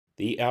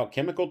The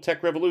Alchemical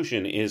Tech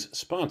Revolution is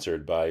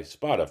sponsored by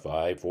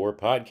Spotify for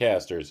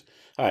podcasters.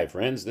 Hi,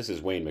 friends. This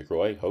is Wayne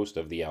McRoy, host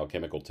of the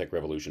Alchemical Tech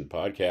Revolution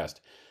podcast.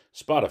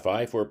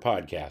 Spotify for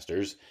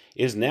podcasters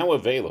is now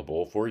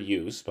available for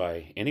use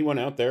by anyone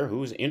out there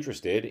who's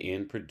interested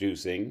in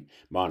producing,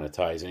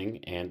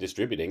 monetizing, and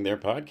distributing their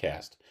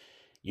podcast.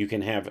 You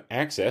can have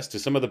access to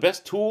some of the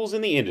best tools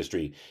in the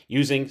industry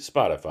using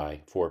Spotify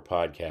for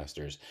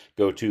podcasters.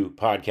 Go to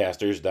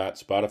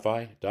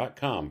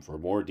podcasters.spotify.com for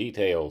more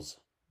details.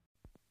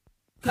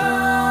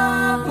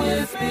 Come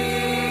with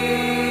me.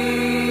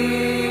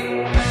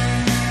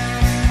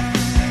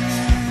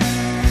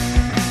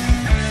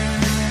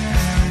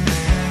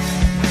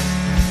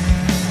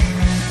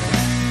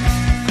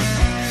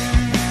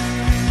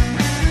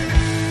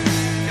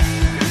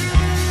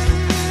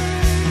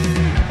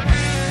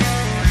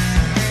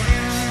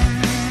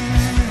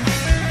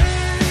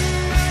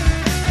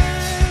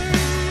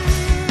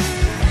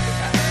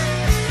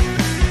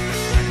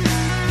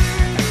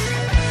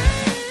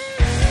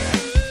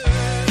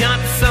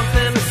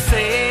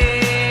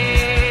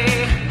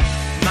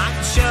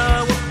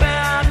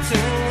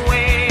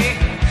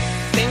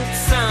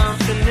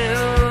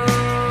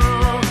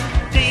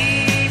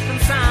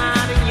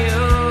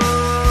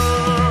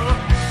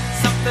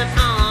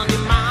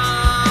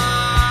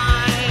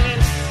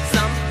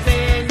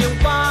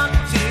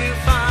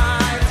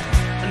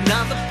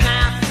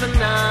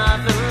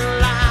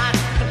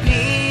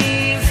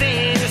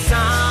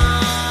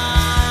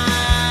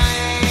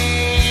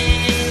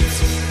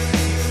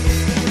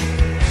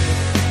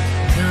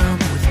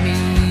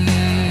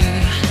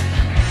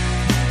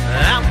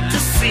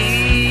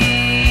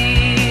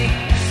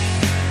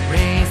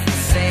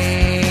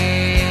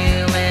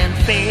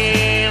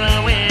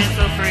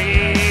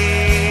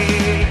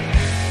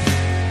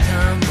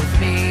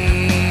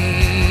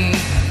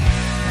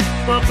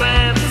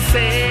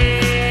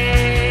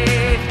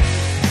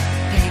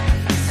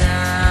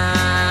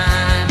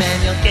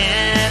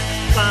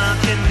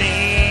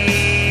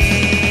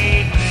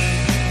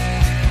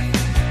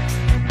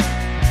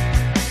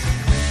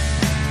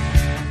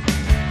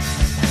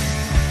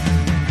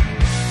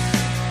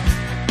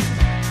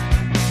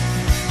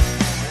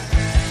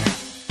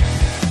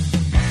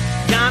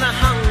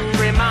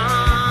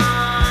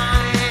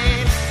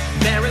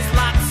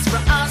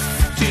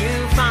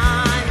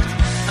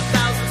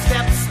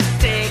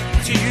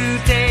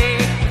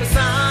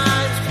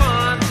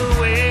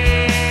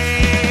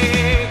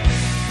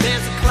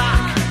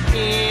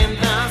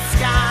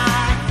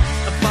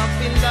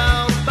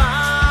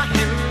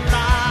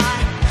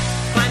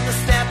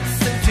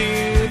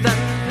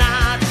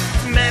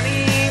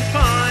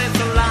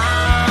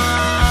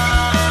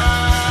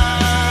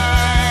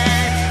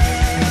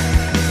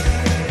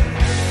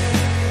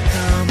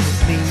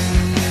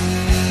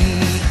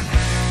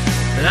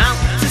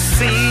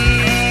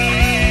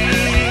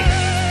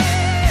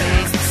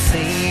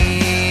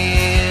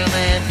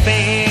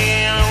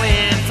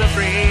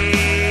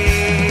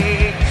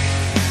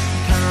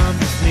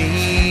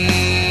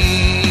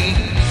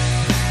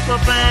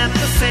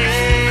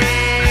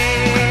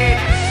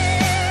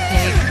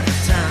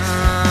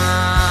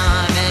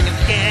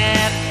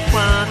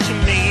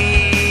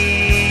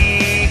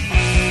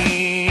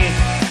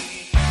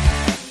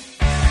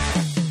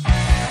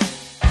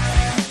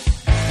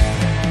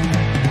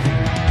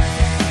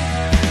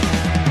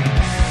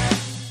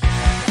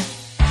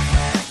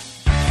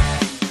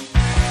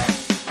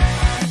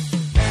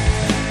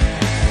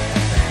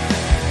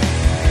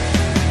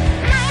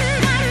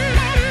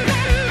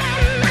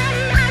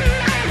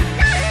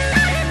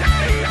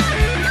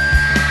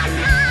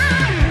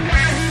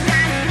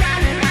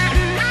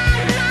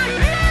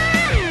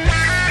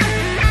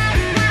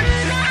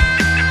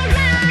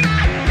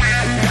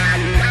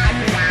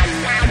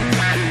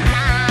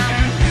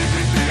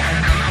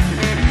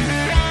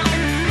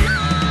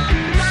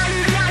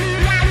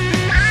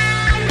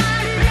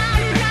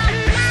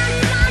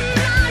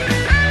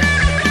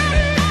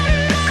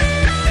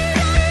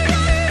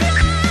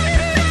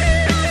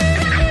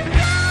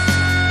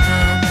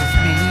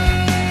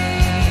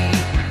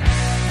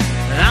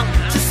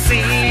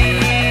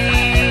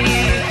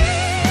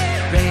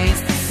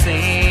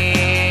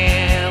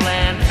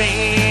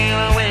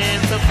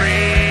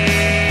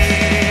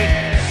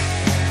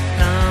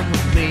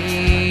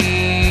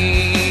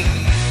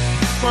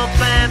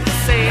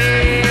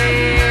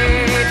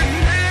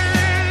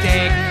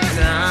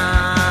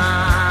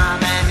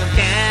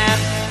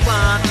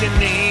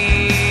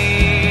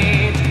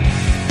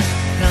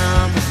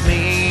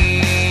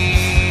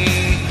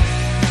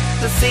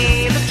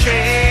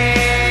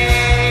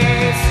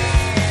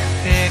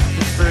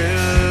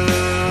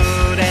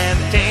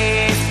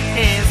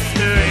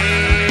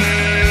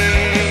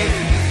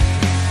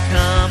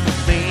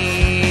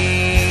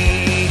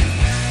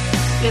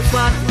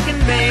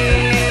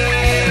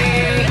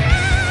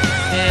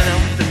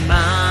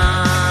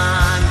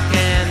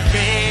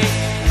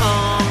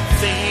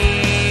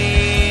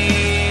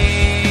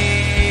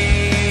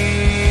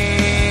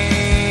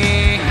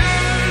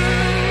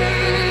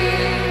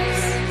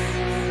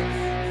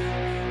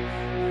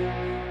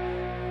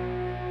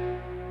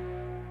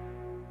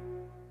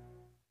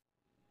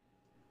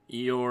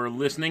 You're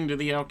listening to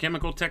the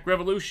Alchemical Tech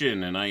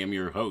Revolution, and I am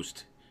your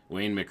host,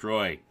 Wayne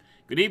McRoy.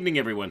 Good evening,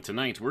 everyone.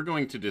 Tonight, we're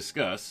going to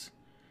discuss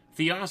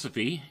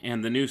Theosophy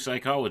and the New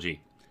Psychology.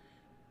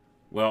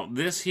 Well,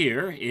 this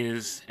here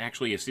is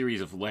actually a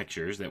series of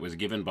lectures that was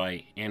given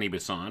by Annie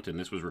Besant, and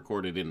this was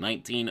recorded in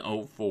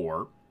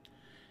 1904.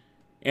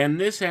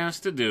 And this has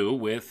to do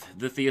with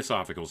the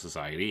Theosophical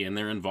Society and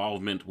their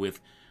involvement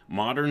with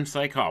modern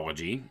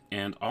psychology,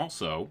 and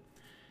also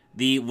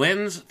the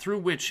lens through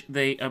which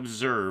they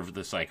observe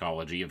the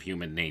psychology of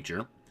human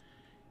nature,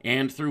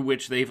 and through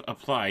which they've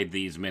applied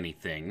these many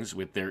things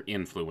with their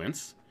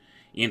influence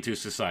into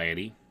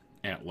society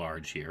at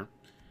large here.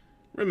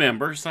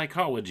 Remember,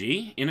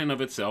 psychology in and of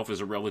itself is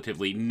a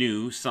relatively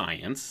new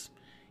science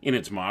in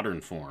its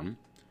modern form.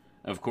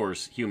 Of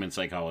course, human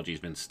psychology has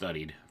been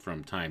studied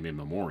from time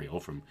immemorial,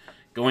 from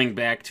going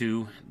back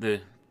to the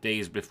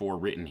days before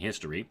written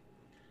history.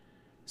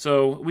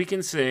 So we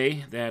can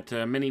say that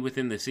many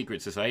within the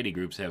secret society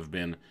groups have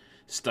been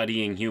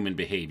studying human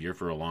behavior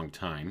for a long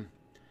time,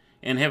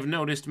 and have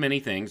noticed many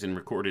things and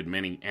recorded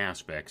many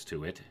aspects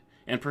to it,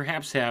 and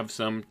perhaps have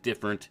some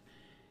different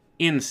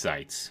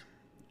insights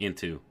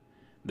into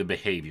the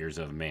behaviors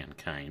of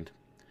mankind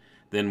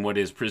than what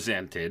is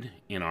presented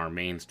in our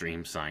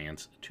mainstream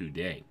science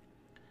today.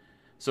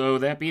 So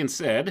that being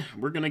said,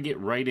 we're going to get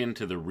right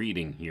into the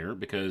reading here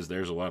because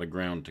there's a lot of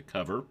ground to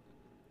cover.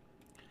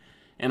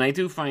 And I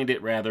do find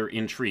it rather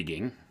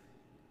intriguing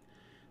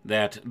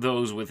that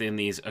those within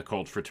these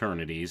occult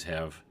fraternities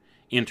have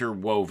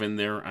interwoven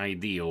their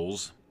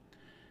ideals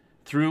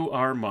through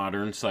our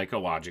modern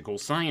psychological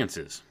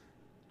sciences.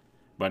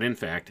 But in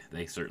fact,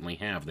 they certainly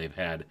have. They've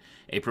had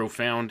a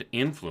profound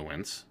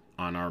influence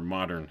on our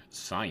modern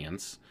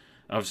science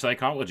of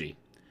psychology.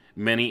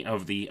 Many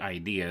of the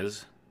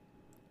ideas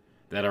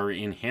that are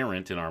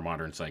inherent in our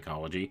modern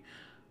psychology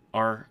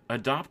are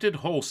adopted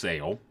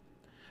wholesale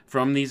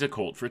from these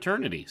occult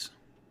fraternities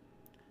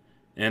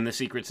and the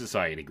secret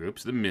society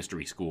groups, the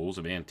mystery schools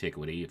of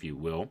antiquity, if you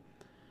will.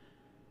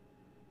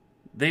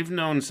 They've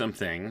known some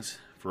things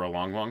for a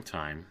long, long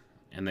time,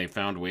 and they've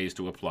found ways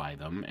to apply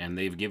them, and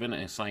they've given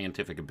a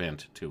scientific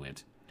bent to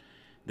it.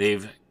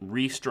 They've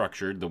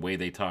restructured the way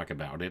they talk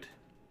about it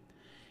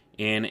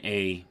in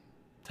a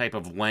type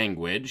of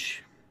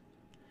language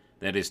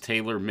that is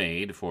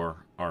tailor-made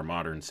for our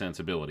modern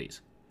sensibilities.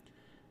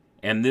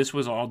 And this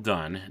was all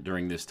done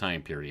during this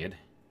time period,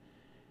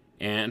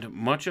 and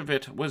much of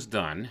it was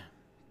done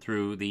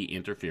through the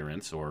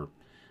interference, or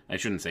I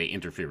shouldn't say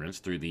interference,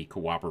 through the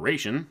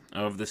cooperation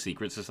of the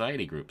secret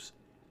society groups.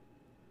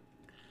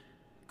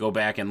 Go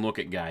back and look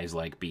at guys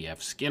like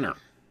B.F. Skinner.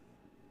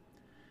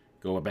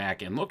 Go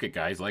back and look at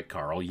guys like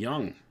Carl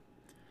Jung.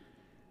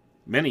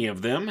 Many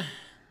of them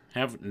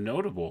have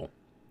notable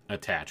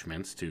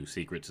attachments to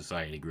secret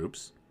society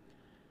groups,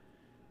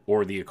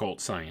 or the occult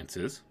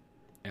sciences,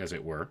 as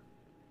it were.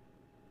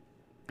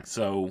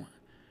 So,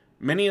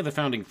 many of the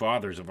founding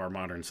fathers of our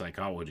modern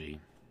psychology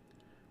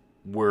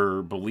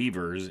were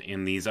believers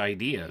in these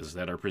ideas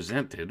that are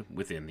presented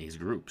within these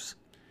groups.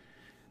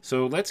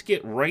 So let's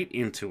get right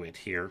into it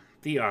here.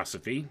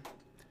 Theosophy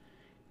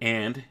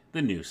and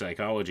the New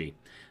Psychology.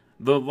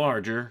 The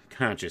larger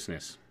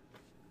consciousness.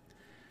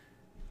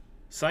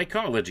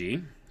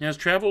 Psychology has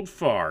traveled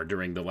far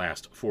during the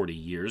last 40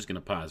 years. Going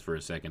to pause for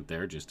a second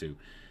there just to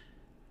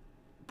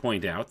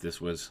point out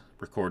this was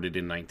recorded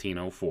in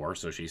 1904,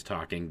 so she's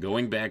talking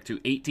going back to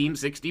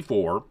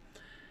 1864.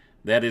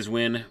 That is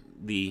when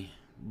the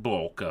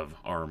bulk of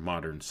our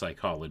modern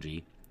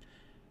psychology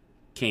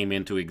came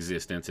into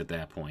existence at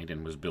that point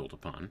and was built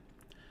upon.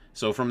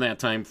 So from that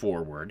time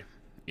forward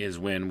is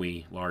when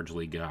we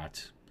largely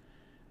got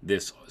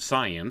this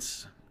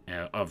science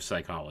of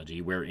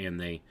psychology, wherein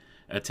they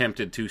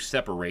attempted to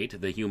separate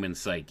the human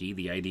psyche,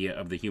 the idea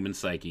of the human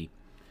psyche,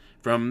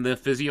 from the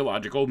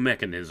physiological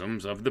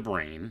mechanisms of the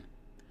brain.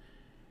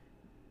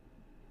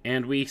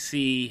 And we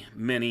see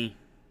many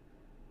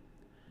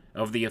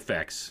of the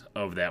effects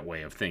of that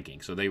way of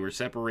thinking. So they were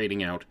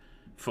separating out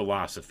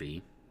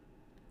philosophy,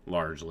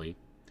 largely,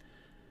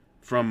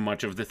 from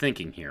much of the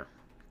thinking here,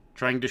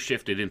 trying to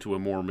shift it into a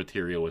more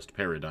materialist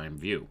paradigm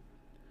view.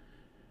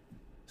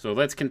 So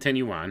let's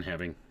continue on,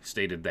 having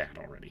stated that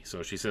already.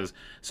 So she says,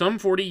 some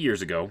 40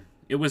 years ago,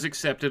 it was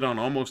accepted on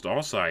almost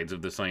all sides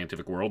of the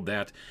scientific world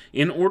that,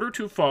 in order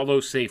to follow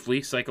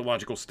safely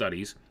psychological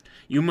studies,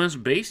 you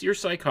must base your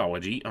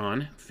psychology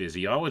on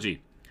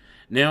physiology.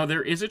 Now,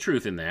 there is a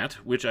truth in that,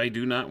 which I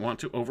do not want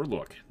to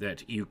overlook,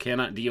 that you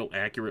cannot deal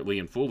accurately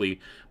and fully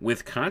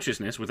with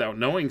consciousness without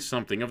knowing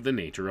something of the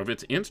nature of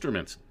its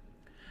instruments.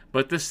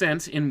 But the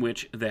sense in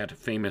which that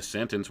famous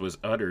sentence was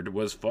uttered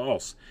was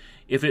false.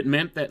 If it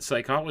meant that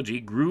psychology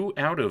grew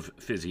out of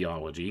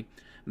physiology,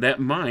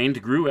 that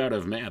mind grew out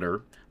of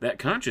matter, that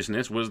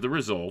consciousness was the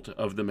result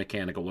of the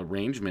mechanical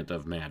arrangement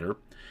of matter,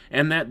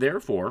 and that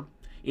therefore,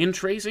 in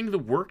tracing the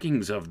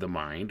workings of the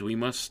mind, we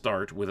must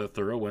start with a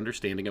thorough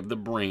understanding of the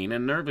brain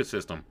and nervous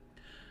system.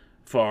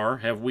 Far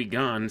have we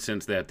gone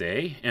since that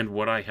day, and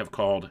what I have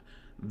called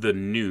the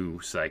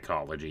new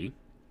psychology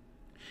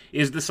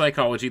is the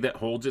psychology that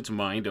holds its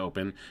mind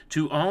open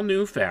to all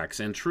new facts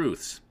and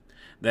truths,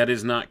 that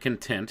is not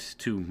content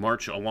to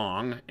march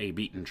along a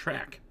beaten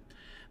track.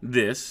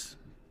 This,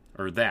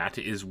 or that,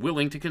 is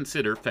willing to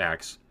consider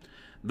facts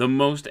the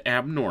most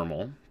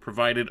abnormal,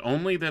 provided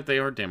only that they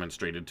are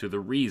demonstrated to the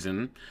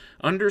reason,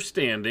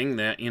 understanding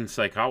that in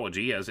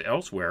psychology, as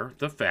elsewhere,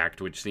 the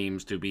fact which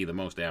seems to be the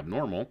most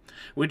abnormal,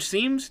 which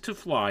seems to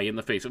fly in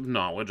the face of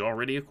knowledge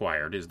already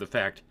acquired, is the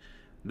fact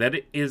that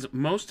it is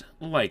most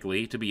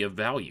likely to be of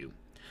value,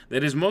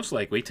 that is most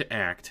likely to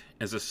act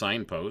as a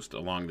signpost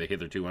along the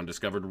hitherto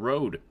undiscovered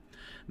road.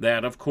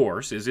 That, of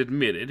course, is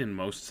admitted in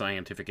most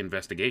scientific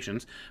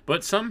investigations,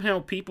 but somehow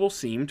people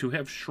seem to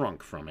have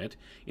shrunk from it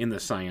in the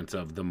science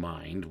of the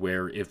mind,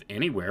 where, if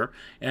anywhere,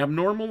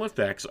 abnormal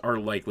effects are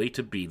likely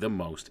to be the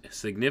most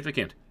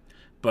significant.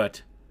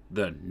 But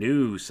the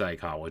new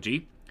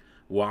psychology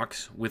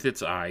walks with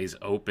its eyes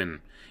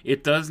open.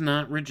 It does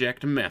not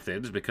reject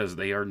methods because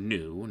they are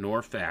new,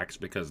 nor facts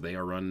because they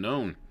are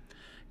unknown.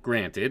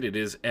 Granted, it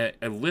is a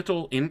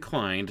little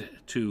inclined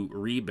to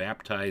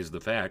rebaptize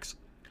the facts,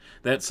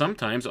 that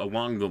sometimes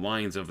along the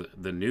lines of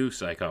the new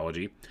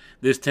psychology,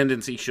 this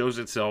tendency shows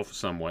itself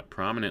somewhat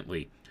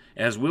prominently,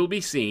 as will be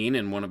seen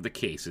in one of the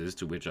cases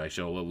to which I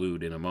shall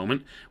allude in a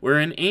moment, where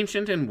an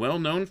ancient and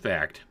well-known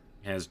fact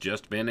has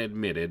just been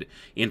admitted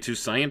into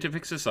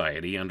scientific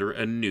society under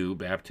a new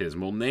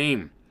baptismal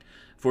name.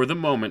 For the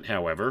moment,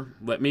 however,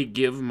 let me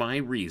give my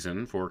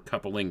reason for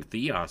coupling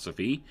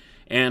Theosophy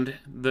and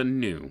the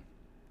new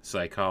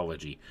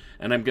psychology.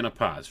 And I'm going to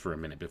pause for a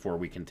minute before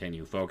we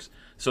continue, folks.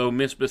 So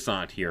Miss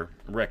Besant here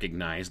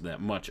recognized that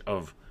much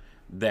of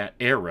that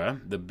era,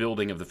 the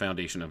building of the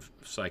foundation of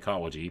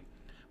psychology,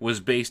 was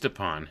based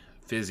upon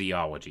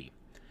physiology.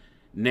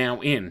 Now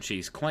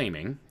she's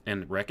claiming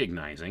and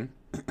recognizing,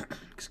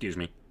 excuse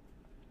me,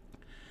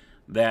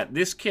 that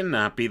this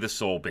cannot be the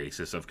sole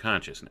basis of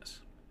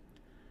consciousness.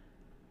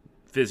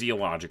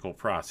 Physiological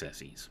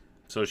processes.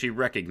 So she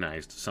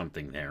recognized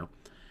something there.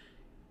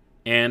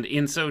 And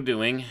in so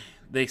doing,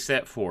 they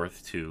set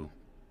forth to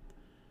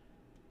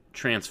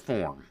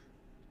transform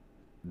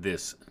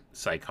this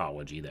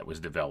psychology that was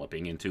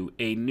developing into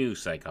a new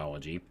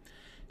psychology,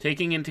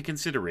 taking into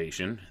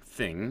consideration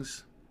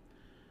things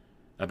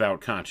about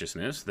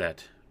consciousness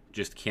that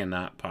just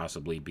cannot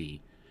possibly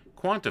be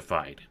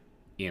quantified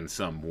in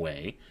some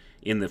way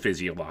in the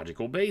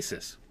physiological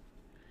basis.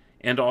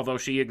 And although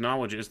she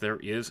acknowledges there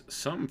is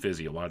some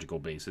physiological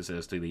basis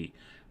as to the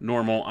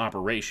normal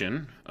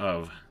operation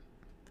of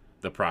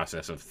the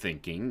process of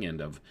thinking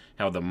and of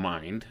how the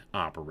mind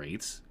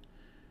operates,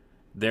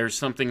 there's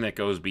something that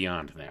goes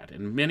beyond that.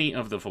 And many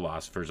of the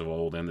philosophers of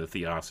old and the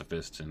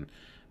Theosophists and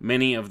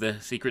many of the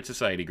secret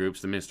society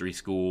groups, the mystery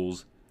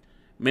schools,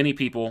 many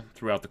people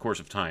throughout the course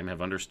of time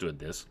have understood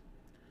this.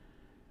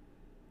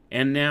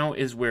 And now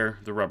is where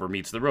the rubber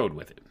meets the road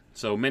with it.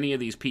 So many of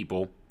these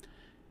people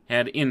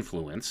had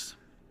influence.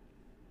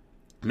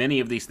 Many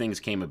of these things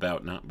came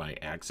about not by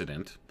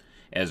accident,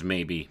 as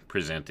may be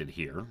presented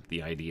here,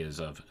 the ideas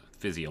of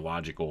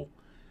physiological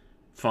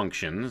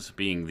functions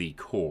being the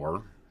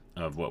core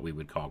of what we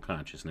would call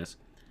consciousness.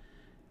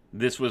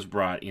 This was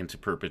brought into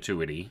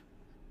perpetuity,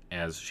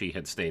 as she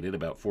had stated,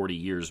 about 40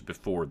 years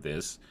before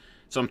this.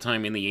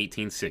 Sometime in the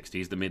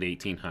 1860s, the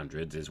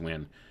mid-1800s, is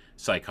when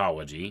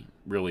psychology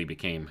really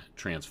became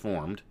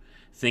transformed,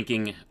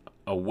 thinking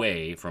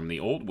away from the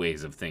old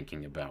ways of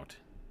thinking about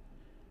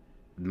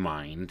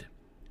mind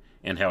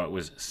and how it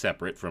was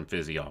separate from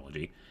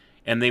physiology,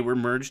 and they were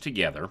merged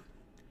together.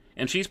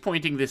 And she's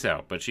pointing this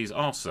out, but she's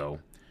also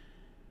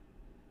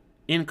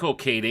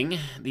inculcating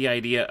the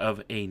idea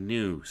of a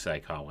new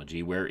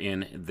psychology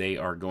wherein they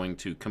are going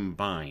to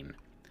combine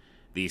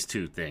these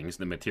two things,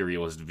 the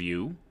materialist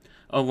view,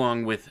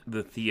 along with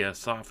the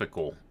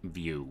theosophical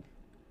view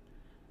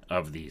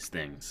of these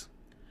things.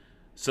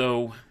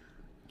 So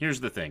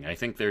here's the thing. I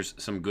think there's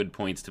some good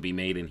points to be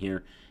made in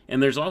here,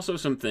 and there's also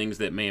some things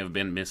that may have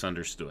been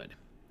misunderstood.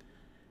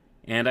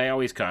 And I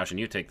always caution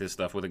you, take this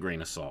stuff with a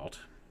grain of salt.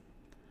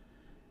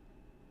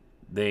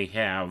 They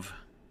have,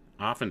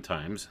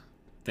 oftentimes,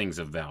 things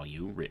of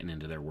value written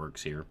into their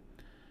works here.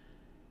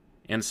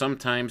 And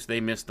sometimes they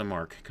miss the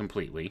mark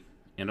completely,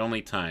 and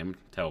only time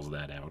tells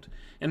that out.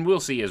 And we'll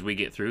see as we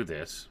get through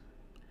this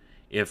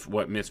if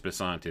what Miss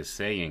Besant is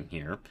saying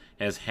here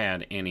has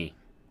had any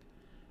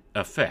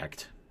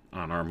effect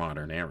on our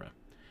modern era.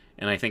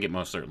 And I think it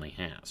most certainly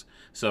has.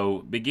 So,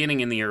 beginning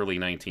in the early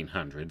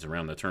 1900s,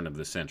 around the turn of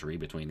the century,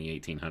 between the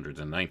 1800s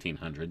and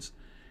 1900s,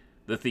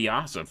 the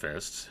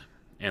Theosophists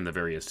and the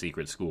various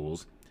secret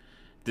schools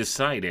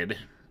decided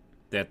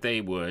that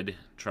they would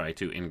try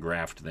to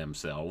engraft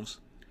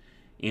themselves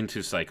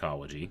into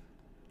psychology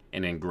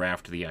and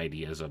engraft the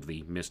ideas of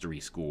the mystery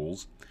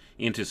schools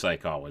into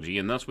psychology.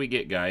 And thus we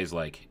get guys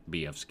like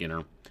B.F.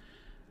 Skinner,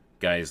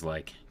 guys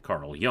like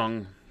Carl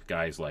Jung,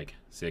 guys like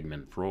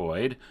Sigmund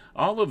Freud.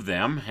 All of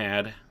them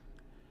had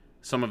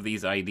some of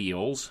these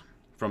ideals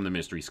from the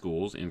mystery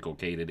schools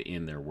inculcated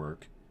in their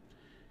work.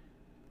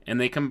 And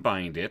they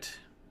combined it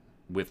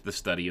with the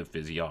study of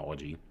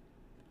physiology.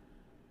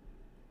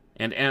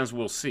 And as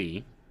we'll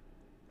see,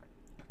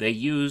 they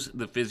use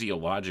the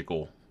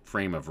physiological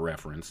frame of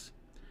reference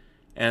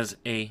as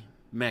a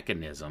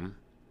mechanism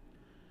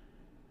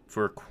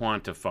for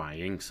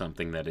quantifying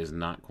something that is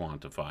not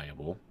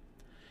quantifiable.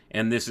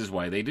 And this is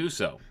why they do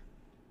so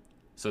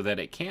that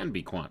it can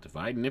be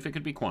quantified. And if it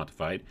could be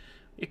quantified,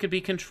 it could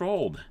be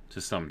controlled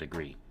to some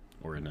degree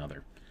or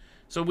another.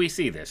 So we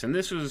see this. And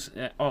this was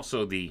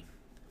also the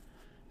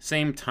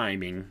same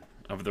timing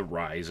of the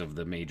rise of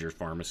the major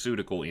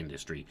pharmaceutical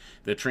industry,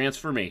 the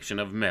transformation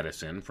of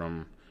medicine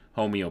from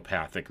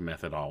homeopathic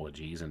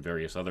methodologies and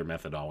various other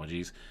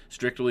methodologies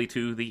strictly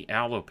to the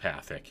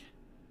allopathic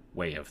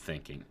way of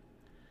thinking.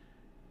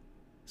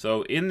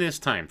 So in this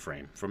time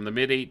frame, from the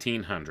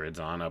mid-1800s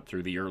on up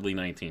through the early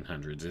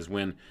 1900s, is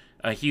when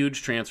a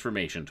huge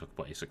transformation took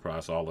place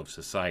across all of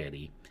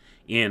society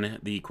in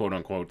the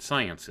quote-unquote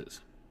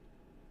sciences.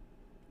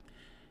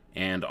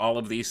 And all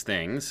of these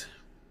things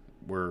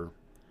were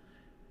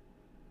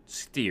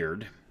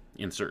steered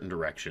in certain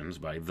directions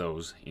by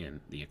those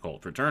in the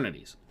occult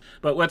fraternities.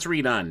 But let's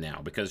read on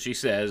now, because she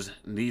says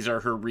these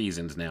are her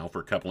reasons now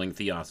for coupling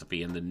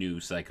Theosophy and the new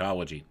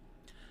psychology.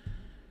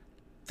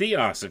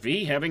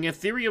 Theosophy, having a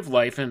theory of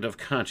life and of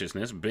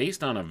consciousness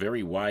based on a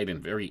very wide and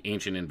very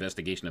ancient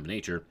investigation of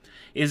nature,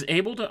 is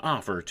able to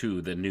offer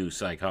to the new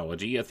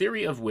psychology a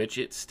theory of which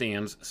it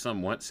stands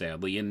somewhat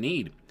sadly in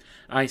need.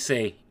 I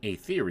say a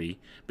theory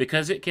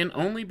because it can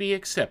only be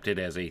accepted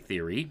as a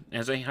theory,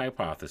 as a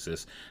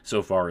hypothesis,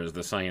 so far as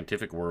the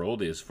scientific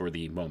world is for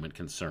the moment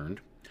concerned.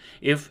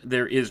 If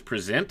there is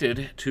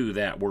presented to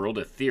that world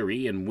a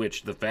theory in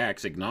which the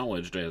facts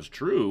acknowledged as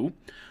true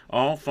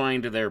all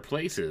find their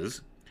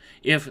places,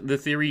 if the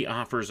theory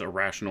offers a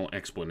rational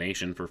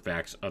explanation for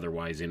facts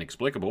otherwise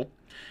inexplicable,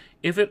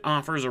 if it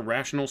offers a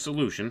rational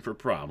solution for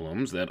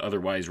problems that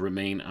otherwise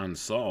remain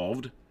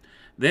unsolved,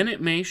 then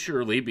it may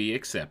surely be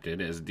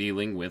accepted as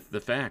dealing with the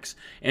facts,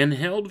 and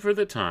held for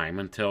the time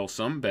until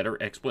some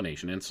better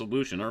explanation and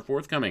solution are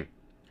forthcoming.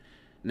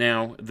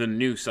 Now, the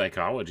new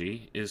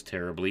psychology is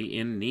terribly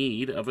in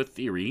need of a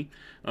theory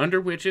under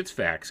which its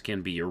facts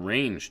can be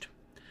arranged.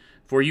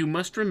 For you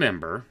must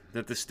remember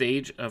that the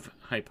stage of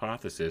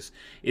hypothesis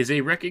is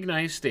a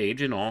recognized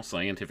stage in all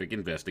scientific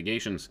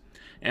investigations.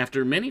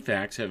 After many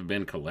facts have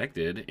been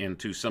collected and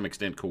to some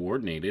extent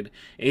coordinated,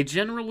 a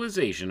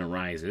generalization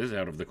arises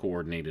out of the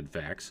coordinated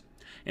facts,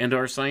 and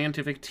our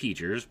scientific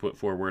teachers put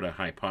forward a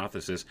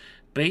hypothesis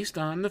based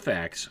on the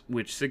facts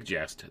which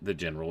suggest the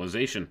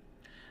generalization.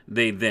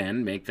 They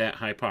then make that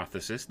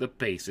hypothesis the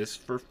basis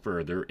for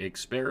further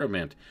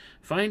experiment,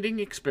 finding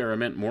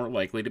experiment more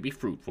likely to be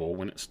fruitful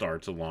when it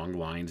starts along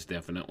lines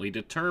definitely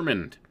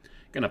determined.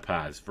 Gonna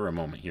pause for a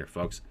moment here,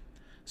 folks.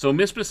 So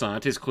Miss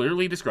Besant is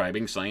clearly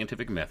describing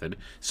scientific method,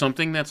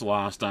 something that's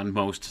lost on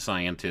most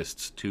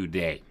scientists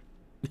today.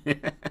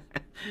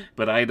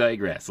 But I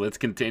digress. Let's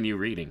continue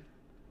reading.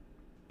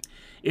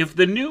 If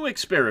the new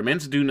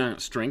experiments do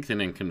not strengthen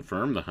and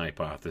confirm the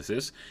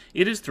hypothesis,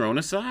 it is thrown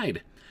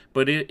aside.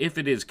 But if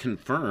it is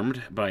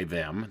confirmed by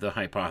them, the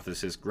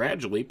hypothesis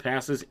gradually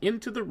passes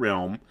into the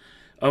realm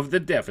of the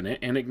definite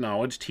and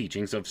acknowledged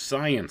teachings of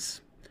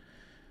science.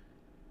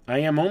 I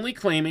am only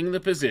claiming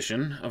the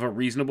position of a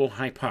reasonable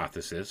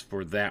hypothesis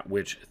for that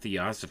which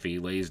Theosophy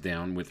lays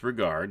down with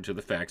regard to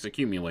the facts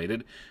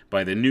accumulated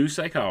by the new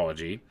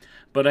psychology,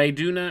 but I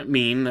do not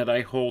mean that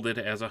I hold it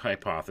as a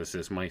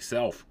hypothesis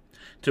myself.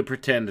 To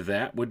pretend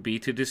that would be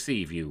to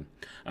deceive you.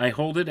 I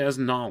hold it as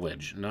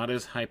knowledge, not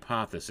as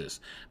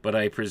hypothesis, but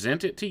I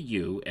present it to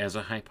you as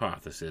a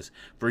hypothesis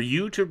for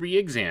you to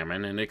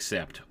re-examine and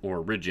accept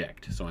or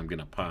reject. So I'm going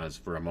to pause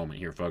for a moment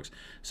here, folks.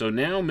 So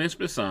now Miss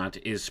Besant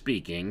is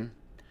speaking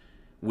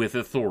with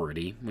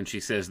authority when she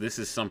says this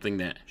is something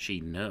that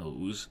she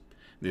knows.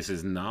 This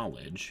is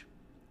knowledge,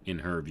 in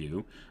her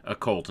view,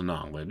 occult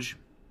knowledge.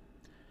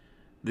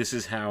 This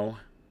is how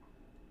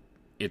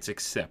it's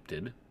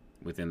accepted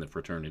within the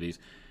fraternities.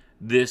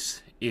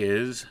 This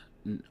is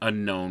a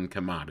known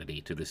commodity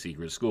to the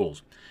secret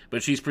schools.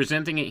 But she's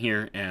presenting it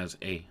here as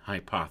a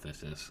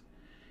hypothesis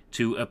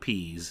to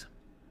appease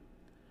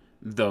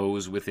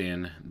those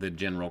within the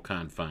general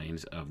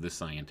confines of the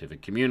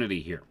scientific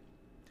community here.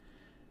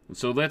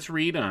 So let's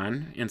read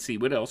on and see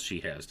what else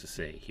she has to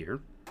say here.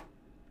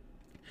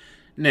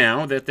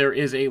 Now, that there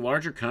is a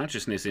larger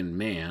consciousness in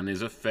man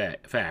is a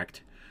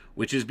fact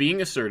which is being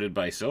asserted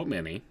by so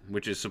many,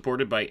 which is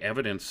supported by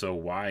evidence so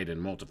wide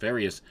and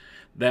multifarious,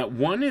 that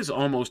one is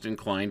almost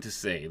inclined to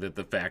say that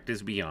the fact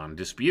is beyond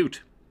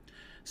dispute.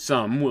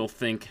 Some will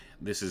think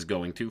this is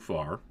going too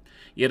far,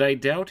 yet I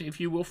doubt if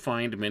you will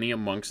find many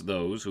amongst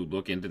those who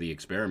look into the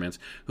experiments,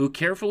 who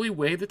carefully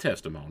weigh the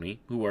testimony,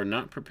 who are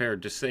not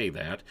prepared to say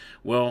that,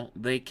 well,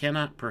 they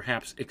cannot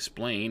perhaps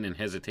explain and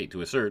hesitate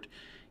to assert,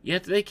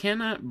 yet they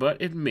cannot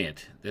but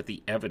admit that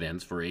the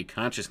evidence for a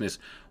consciousness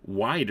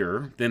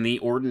wider than the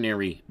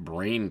ordinary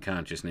brain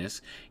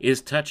consciousness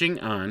is touching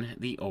on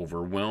the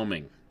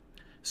overwhelming.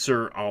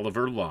 Sir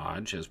Oliver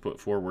Lodge has put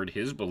forward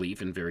his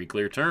belief in very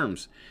clear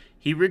terms.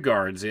 He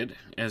regards it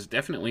as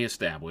definitely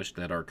established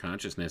that our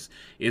consciousness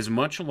is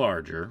much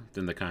larger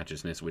than the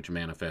consciousness which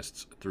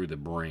manifests through the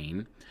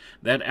brain,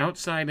 that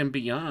outside and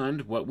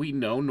beyond what we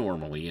know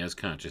normally as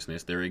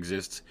consciousness there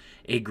exists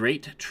a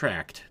great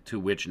tract to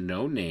which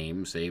no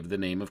name save the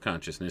name of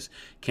consciousness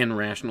can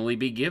rationally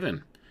be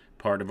given,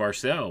 part of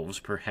ourselves,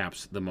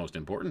 perhaps the most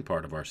important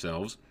part of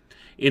ourselves,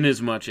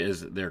 inasmuch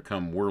as there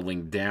come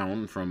whirling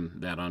down from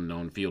that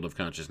unknown field of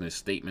consciousness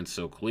statements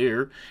so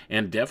clear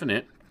and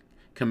definite,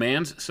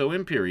 commands so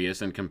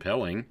imperious and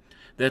compelling,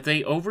 that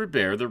they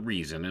overbear the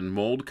reason and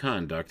mold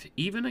conduct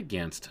even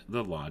against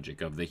the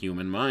logic of the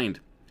human mind.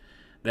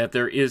 That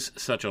there is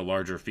such a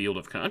larger field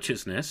of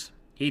consciousness,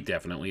 he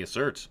definitely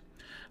asserts.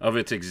 Of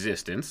its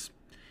existence,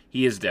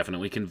 he is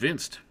definitely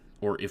convinced.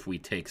 Or if we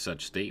take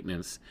such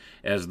statements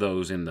as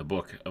those in the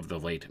book of the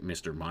late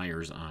Mr.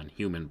 Myers on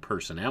human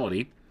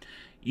personality,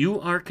 you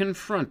are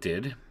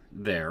confronted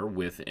there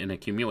with an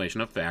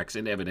accumulation of facts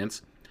and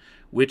evidence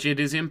which it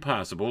is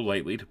impossible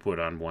lightly to put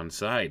on one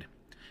side.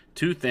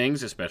 Two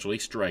things especially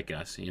strike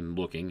us in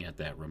looking at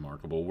that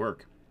remarkable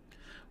work.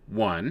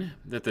 One,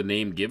 that the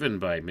name given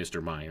by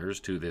Mr. Myers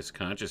to this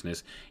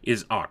consciousness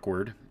is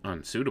awkward,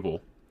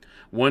 unsuitable.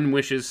 One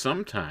wishes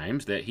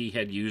sometimes that he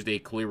had used a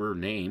clearer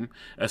name,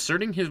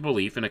 asserting his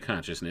belief in a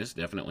consciousness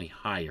definitely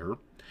higher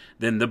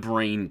than the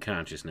brain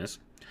consciousness.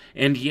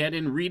 And yet,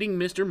 in reading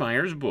Mr.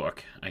 Myers'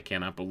 book, I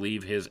cannot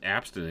believe his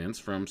abstinence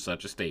from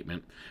such a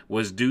statement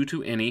was due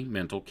to any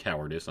mental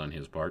cowardice on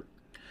his part.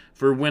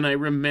 For when I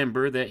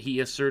remember that he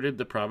asserted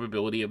the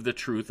probability of the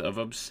truth of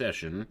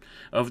obsession,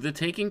 of the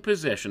taking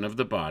possession of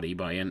the body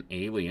by an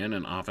alien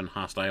and often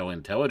hostile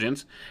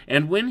intelligence,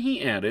 and when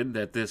he added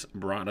that this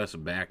brought us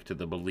back to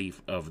the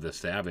belief of the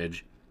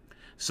savage,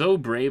 so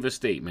brave a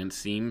statement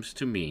seems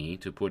to me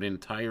to put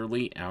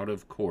entirely out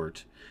of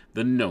court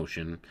the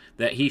notion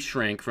that he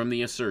shrank from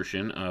the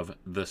assertion of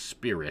the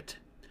spirit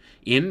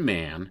in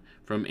man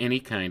from any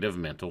kind of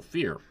mental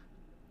fear.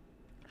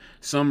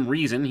 Some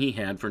reason he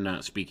had for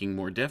not speaking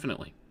more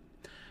definitely.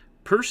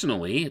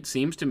 Personally, it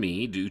seems to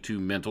me due to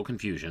mental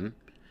confusion,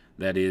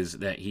 that is,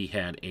 that he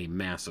had a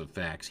mass of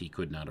facts he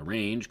could not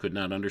arrange, could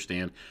not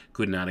understand,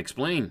 could not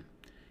explain.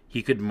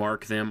 He could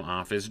mark them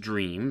off as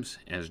dreams,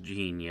 as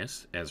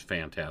genius, as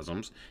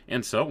phantasms,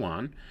 and so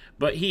on,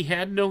 but he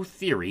had no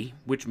theory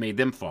which made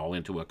them fall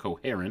into a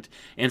coherent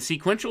and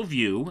sequential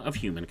view of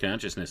human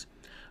consciousness.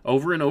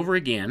 Over and over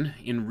again,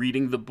 in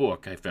reading the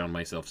book, I found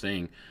myself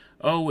saying,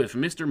 oh, if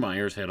Mr.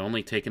 Myers had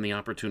only taken the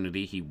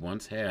opportunity he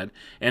once had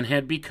and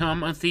had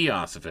become a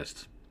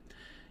theosophist.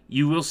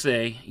 You will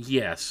say,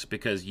 yes,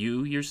 because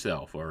you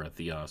yourself are a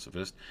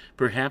theosophist.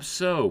 Perhaps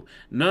so.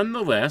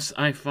 Nonetheless,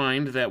 I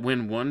find that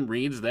when one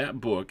reads that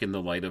book in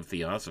the light of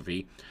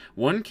theosophy,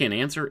 one can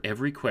answer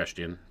every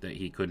question that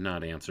he could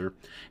not answer,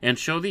 and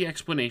show the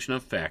explanation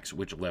of facts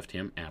which left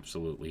him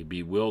absolutely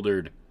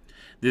bewildered.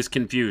 This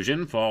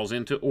confusion falls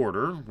into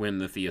order when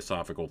the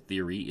theosophical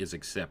theory is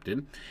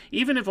accepted,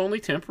 even if only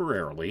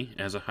temporarily,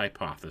 as a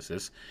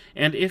hypothesis,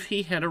 and if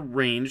he had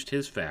arranged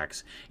his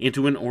facts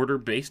into an order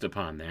based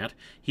upon that,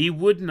 he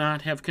would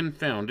not have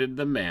confounded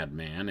the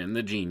madman and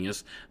the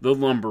genius, the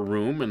lumber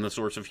room and the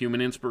source of human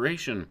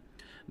inspiration.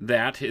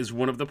 That is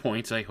one of the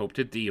points I hope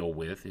to deal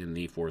with in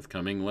the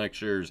forthcoming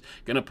lectures.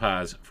 Gonna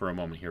pause for a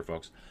moment here,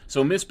 folks.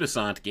 So Miss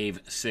Besant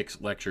gave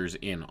 6 lectures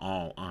in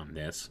all on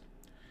this.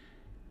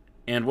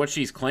 And what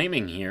she's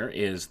claiming here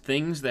is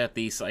things that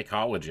the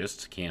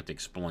psychologists can't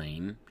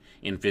explain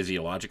in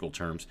physiological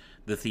terms,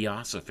 the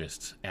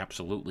theosophists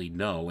absolutely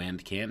know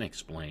and can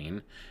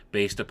explain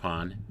based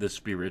upon the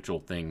spiritual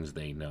things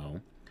they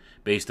know,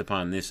 based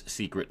upon this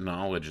secret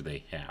knowledge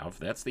they have.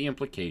 That's the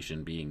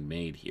implication being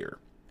made here.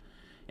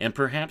 And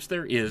perhaps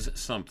there is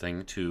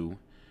something to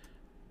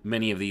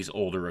many of these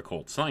older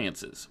occult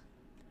sciences.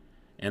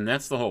 And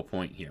that's the whole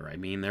point here. I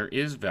mean, there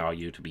is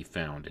value to be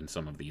found in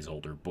some of these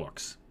older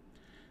books.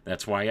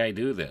 That's why I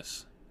do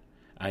this.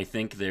 I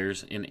think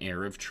there's an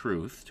air of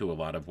truth to a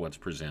lot of what's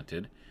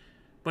presented,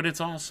 but it's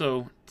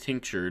also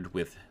tinctured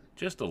with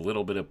just a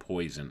little bit of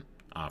poison,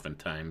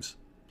 oftentimes.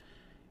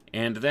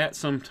 And that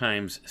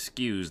sometimes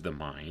skews the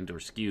mind, or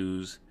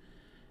skews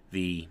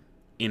the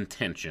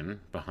intention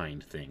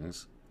behind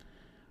things.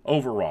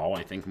 Overall,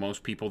 I think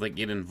most people that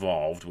get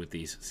involved with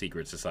these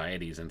secret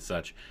societies and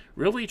such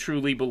really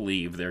truly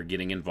believe they're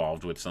getting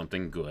involved with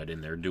something good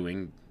and they're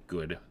doing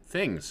good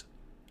things.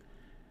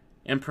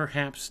 And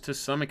perhaps to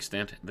some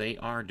extent they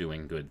are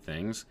doing good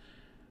things,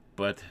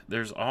 but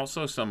there's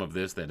also some of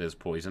this that has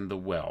poisoned the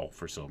well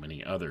for so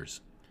many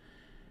others.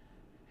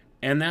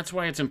 And that's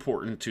why it's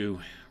important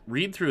to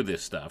read through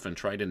this stuff and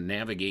try to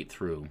navigate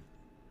through,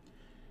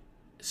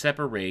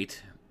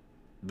 separate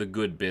the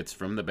good bits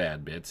from the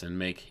bad bits, and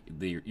make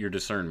your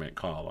discernment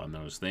call on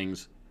those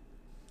things,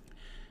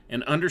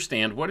 and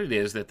understand what it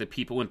is that the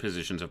people in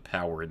positions of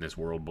power in this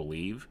world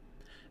believe.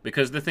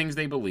 Because the things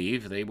they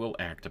believe, they will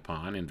act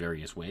upon in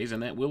various ways,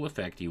 and that will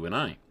affect you and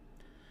I.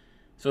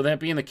 So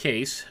that being the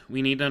case,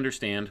 we need to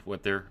understand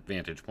what their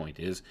vantage point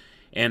is.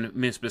 And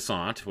Miss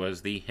Besant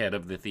was the head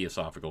of the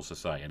Theosophical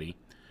Society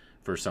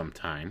for some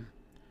time,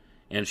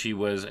 and she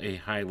was a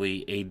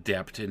highly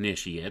adept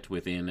initiate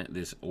within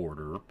this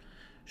order.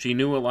 She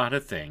knew a lot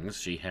of things.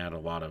 She had a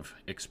lot of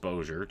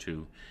exposure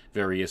to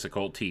various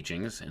occult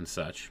teachings and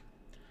such.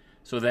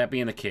 So that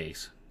being the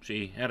case,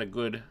 she had a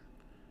good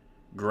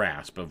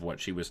grasp of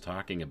what she was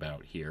talking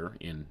about here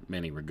in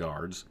many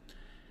regards.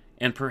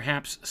 And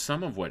perhaps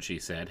some of what she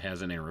said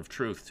has an air of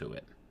truth to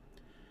it.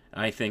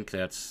 I think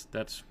that's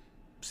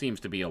seems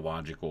to be a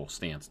logical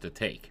stance to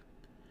take.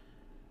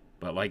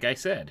 But like I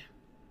said,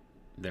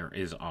 there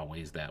is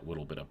always that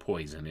little bit of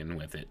poison in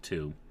with it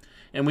too.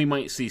 And we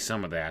might see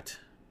some of that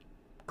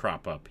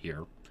crop up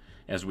here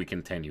as we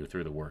continue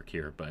through the work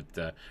here.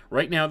 But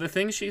right now, the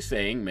things she's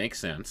saying make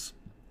sense.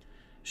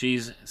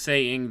 She's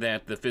saying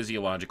that the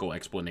physiological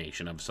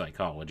explanation of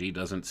psychology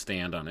doesn't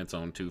stand on its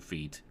own 2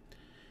 feet,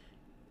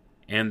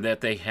 and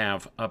that they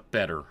have a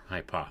better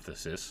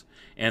hypothesis,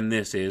 and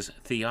this is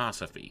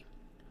Theosophy,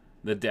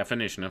 the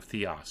definition of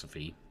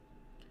Theosophy,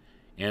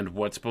 and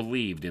what's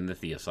believed in the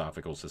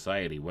Theosophical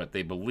Society, what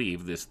they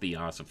believe this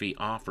Theosophy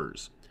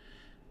offers,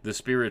 the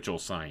spiritual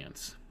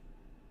science,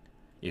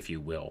 if you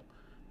will,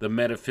 the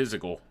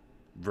metaphysical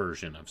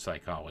version of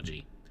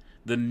psychology,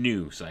 the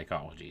new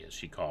psychology, as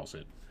she calls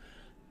it.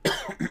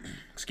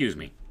 Excuse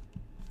me.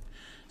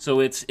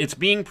 So it's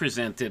being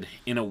presented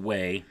in a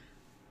way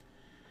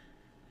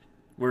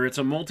where it's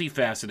a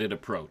multifaceted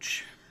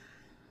approach.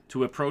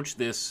 To approach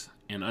this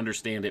and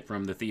understand it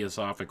from the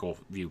theosophical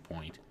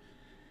viewpoint,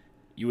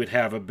 you would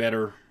have a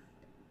better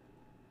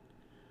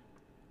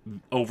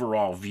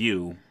overall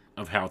view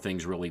of how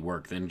things really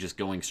work than just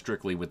going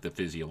strictly with the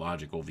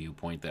physiological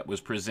viewpoint that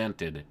was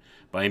presented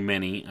by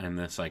many in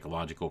the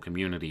psychological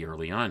community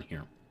early on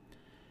here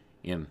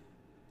in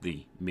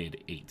the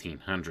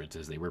mid-1800s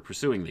as they were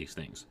pursuing these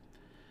things.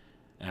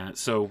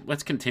 So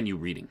let's continue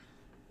reading.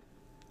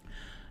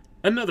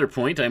 Another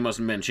point I must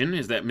mention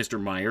is that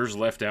Mr. Myers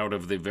left out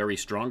of the very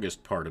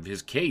strongest part of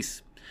his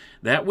case,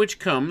 that which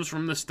comes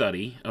from the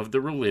study of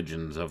the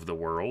religions of the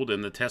world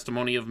and the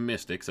testimony of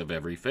mystics of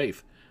every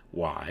faith.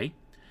 Why?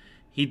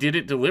 He did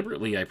it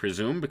deliberately, I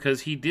presume,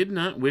 because he did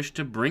not wish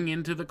to bring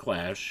into the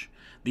clash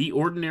the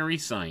ordinary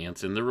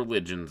science and the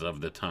religions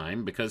of the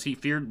time, because he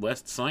feared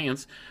lest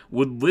science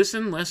would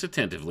listen less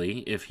attentively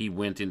if he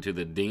went into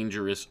the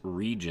dangerous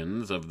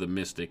regions of the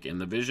mystic and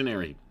the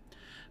visionary.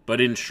 But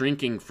in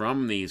shrinking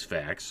from these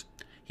facts,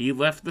 he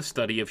left the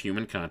study of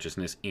human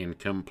consciousness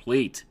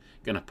incomplete.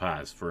 Gonna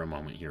pause for a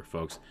moment here,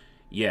 folks.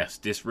 Yes,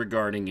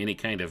 disregarding any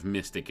kind of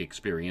mystic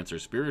experience or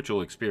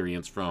spiritual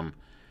experience from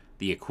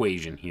the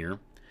equation here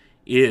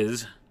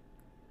is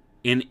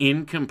an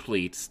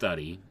incomplete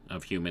study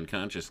of human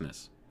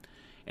consciousness.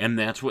 And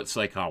that's what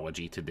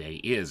psychology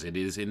today is. It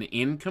is an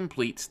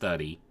incomplete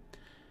study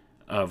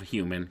of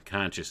human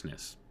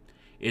consciousness.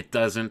 It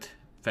doesn't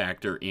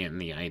factor in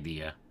the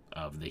idea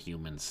of the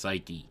human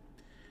psyche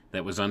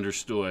that was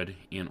understood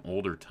in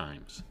older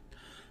times.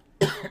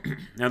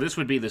 Now, this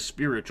would be the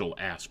spiritual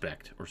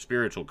aspect or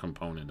spiritual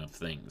component of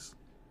things,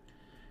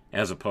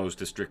 as opposed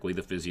to strictly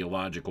the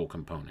physiological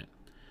component.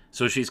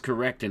 So she's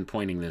correct in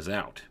pointing this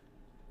out,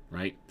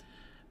 right?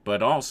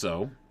 But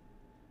also,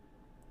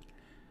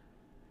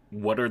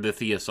 what are the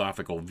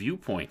theosophical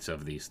viewpoints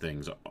of these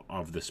things,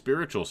 of the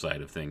spiritual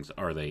side of things?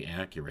 Are they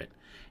accurate?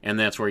 And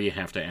that's where you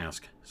have to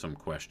ask some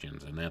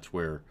questions, and that's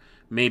where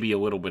maybe a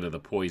little bit of the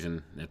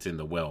poison that's in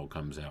the well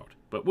comes out.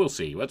 But we'll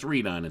see. Let's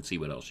read on and see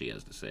what else she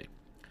has to say.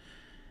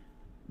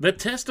 The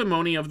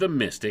testimony of the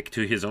mystic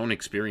to his own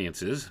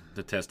experiences,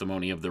 the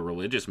testimony of the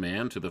religious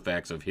man to the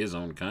facts of his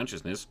own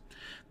consciousness,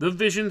 the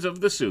visions of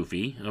the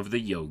Sufi, of the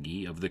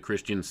yogi, of the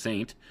Christian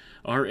saint,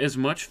 are as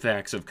much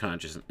facts of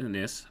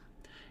consciousness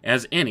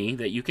as any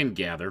that you can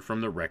gather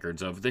from the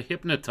records of the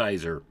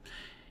hypnotizer,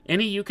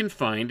 any you can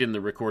find in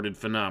the recorded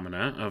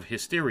phenomena of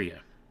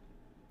hysteria.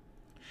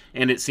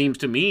 And it seems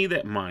to me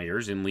that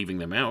Myers, in leaving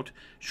them out,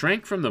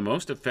 shrank from the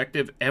most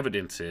effective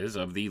evidences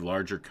of the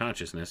larger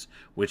consciousness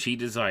which he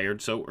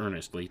desired so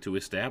earnestly to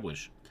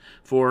establish.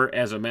 For,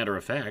 as a matter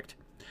of fact,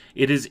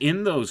 it is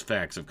in those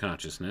facts of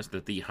consciousness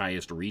that the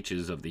highest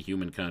reaches of the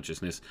human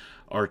consciousness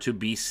are to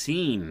be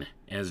seen,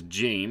 as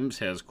James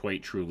has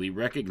quite truly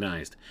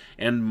recognized.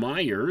 And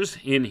Myers,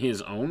 in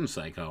his own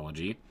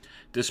psychology,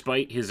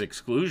 despite his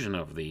exclusion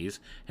of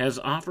these, has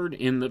offered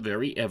in the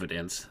very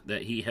evidence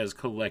that he has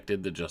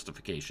collected the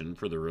justification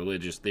for the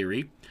religious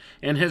theory,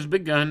 and has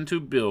begun to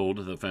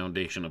build the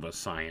foundation of a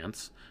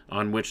science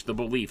on which the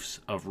beliefs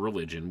of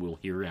religion will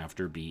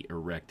hereafter be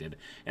erected.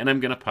 And I'm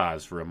going to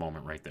pause for a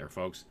moment right there,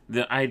 folks.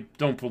 I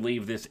don't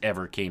believe this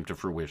ever came to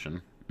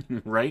fruition,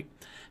 right?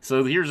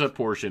 So here's a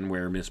portion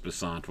where Miss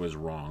Besant was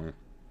wrong.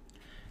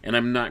 And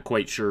I'm not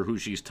quite sure who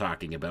she's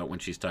talking about when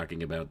she's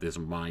talking about this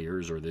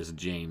Myers or this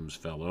James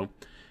fellow,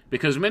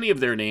 because many of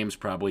their names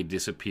probably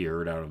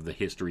disappeared out of the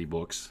history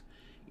books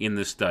in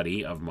the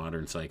study of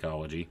modern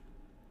psychology.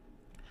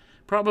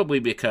 Probably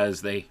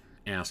because they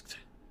asked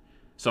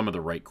some of the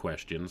right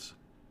questions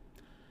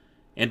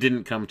and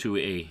didn't come to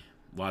a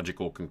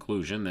logical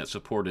conclusion that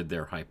supported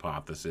their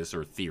hypothesis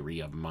or theory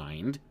of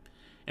mind,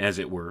 as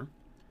it were.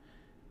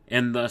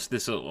 And thus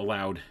this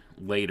allowed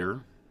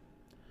later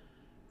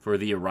for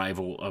the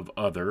arrival of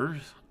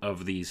others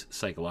of these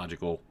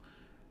psychological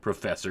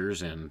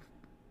professors and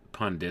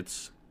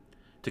pundits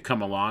to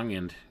come along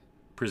and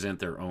present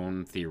their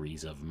own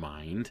theories of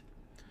mind.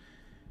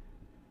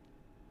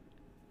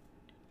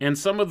 And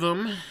some of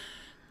them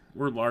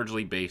were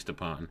largely based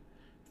upon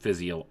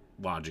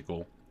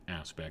physiological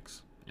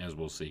aspects, as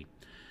we'll see.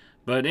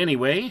 But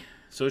anyway,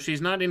 so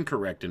she's not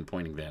incorrect in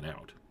pointing that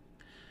out.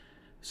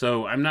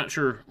 So I'm not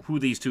sure who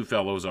these two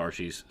fellows are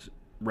she's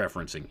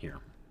referencing here.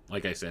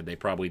 Like I said, they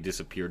probably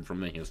disappeared from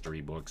the history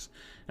books.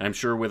 I'm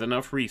sure with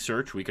enough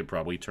research, we could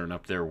probably turn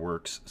up their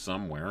works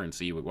somewhere and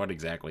see what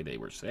exactly they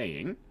were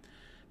saying.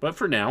 But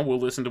for now, we'll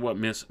listen to what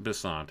Miss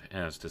Besant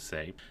has to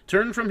say.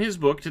 Turn from his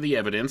book to the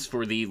evidence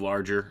for the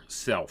larger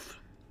self.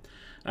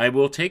 I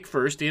will take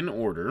first in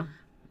order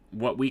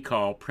what we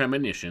call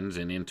premonitions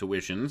and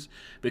intuitions,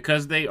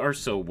 because they are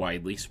so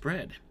widely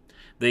spread.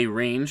 They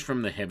range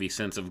from the heavy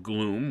sense of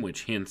gloom,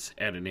 which hints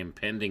at an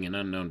impending and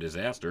unknown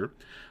disaster,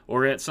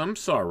 or at some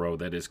sorrow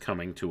that is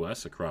coming to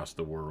us across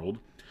the world,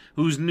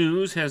 whose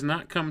news has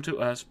not come to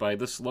us by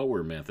the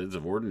slower methods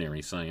of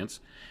ordinary science.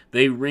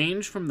 They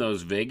range from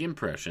those vague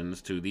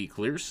impressions to the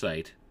clear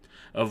sight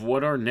of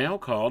what are now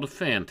called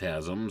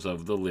phantasms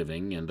of the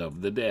living and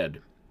of the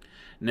dead.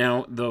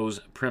 Now, those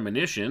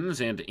premonitions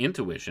and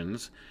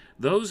intuitions,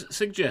 those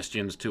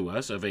suggestions to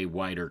us of a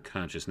wider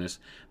consciousness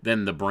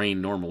than the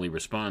brain normally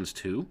responds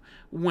to,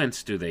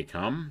 whence do they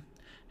come?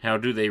 How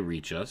do they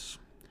reach us?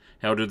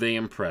 How do they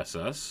impress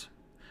us?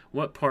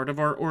 What part of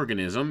our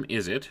organism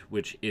is it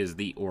which is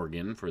the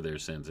organ for their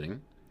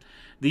sensing?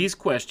 These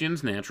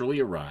questions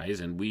naturally arise,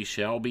 and we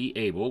shall be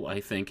able,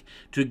 I think,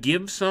 to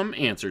give some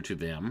answer to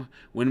them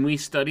when we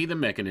study the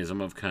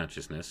mechanism of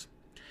consciousness.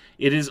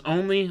 It is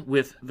only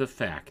with the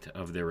fact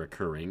of their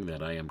occurring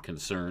that I am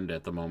concerned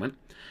at the moment,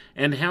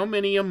 and how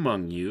many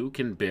among you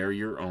can bear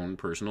your own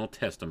personal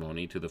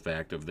testimony to the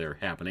fact of their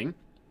happening?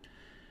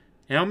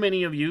 How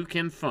many of you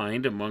can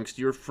find amongst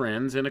your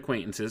friends and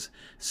acquaintances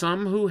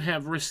some who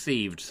have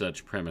received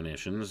such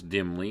premonitions,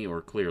 dimly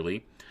or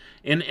clearly?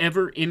 An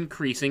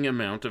ever-increasing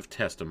amount of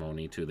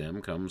testimony to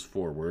them comes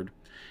forward,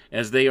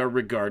 as they are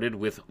regarded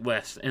with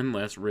less and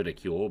less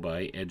ridicule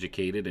by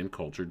educated and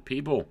cultured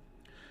people.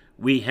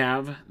 We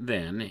have,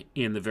 then,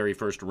 in the very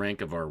first rank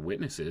of our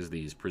witnesses,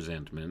 these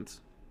presentiments,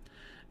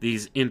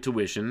 these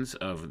intuitions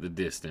of the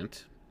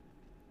distant.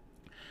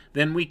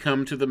 Then we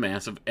come to the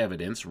mass of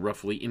evidence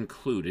roughly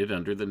included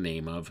under the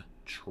name of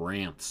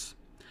trance.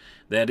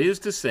 That is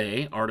to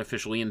say,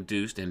 artificially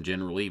induced and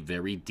generally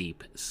very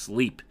deep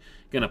sleep.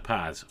 Gonna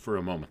pause for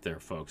a moment there,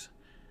 folks.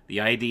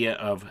 The idea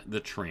of the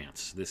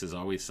trance. This is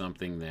always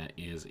something that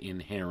is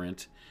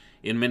inherent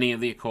in many of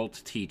the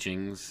occult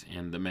teachings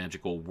and the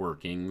magical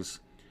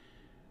workings.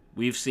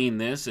 We've seen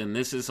this, and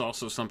this is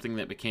also something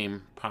that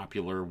became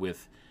popular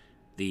with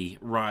the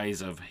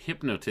rise of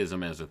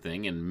hypnotism as a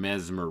thing, and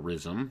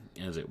mesmerism,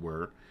 as it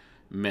were.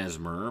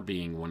 Mesmer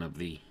being one of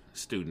the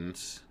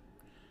students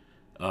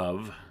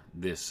of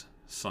this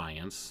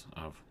science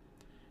of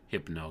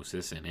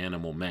hypnosis and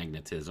animal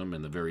magnetism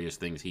and the various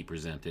things he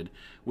presented,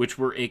 which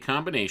were a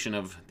combination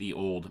of the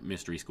old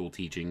mystery school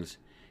teachings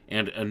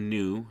and a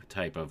new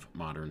type of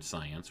modern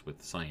science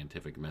with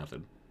scientific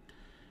method.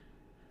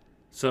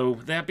 So,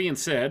 that being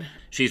said,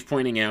 she's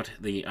pointing out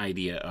the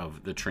idea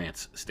of the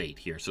trance state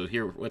here. So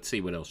here, let's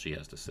see what else she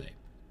has to say.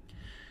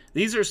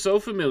 These are so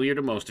familiar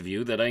to most of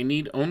you that I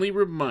need only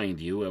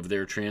remind you of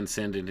their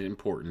transcendent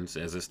importance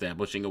as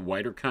establishing a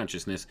wider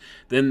consciousness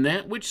than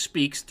that which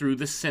speaks through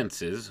the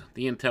senses,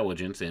 the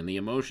intelligence, and the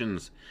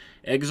emotions.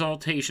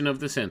 Exaltation of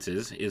the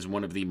senses is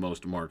one of the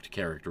most marked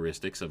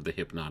characteristics of the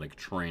hypnotic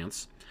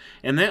trance.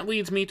 And that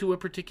leads me to a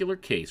particular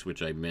case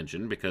which I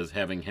mention because,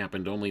 having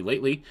happened only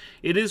lately,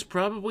 it is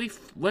probably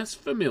less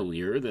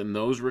familiar than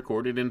those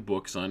recorded in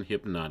books on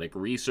hypnotic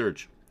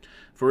research.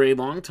 For a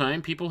long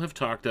time, people have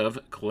talked of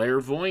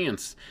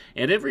clairvoyance,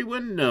 and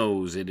everyone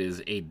knows it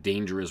is a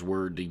dangerous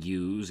word to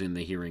use in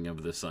the hearing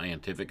of the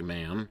scientific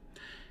man.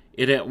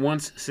 It at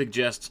once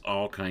suggests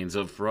all kinds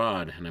of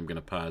fraud, and I'm going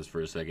to pause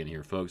for a second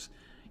here, folks.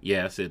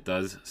 Yes, it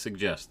does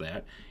suggest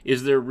that.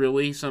 Is there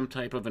really some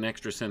type of an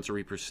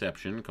extrasensory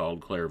perception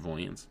called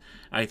clairvoyance?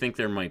 I think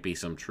there might be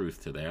some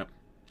truth to that.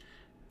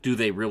 Do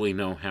they really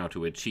know how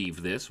to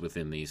achieve this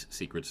within these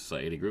secret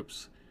society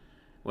groups?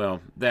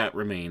 Well, that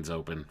remains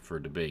open for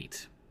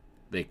debate.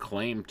 They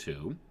claim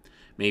to.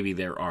 Maybe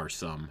there are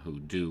some who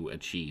do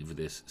achieve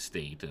this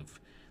state of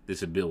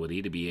this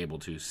ability to be able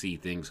to see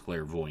things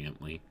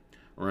clairvoyantly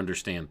or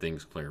understand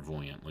things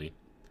clairvoyantly.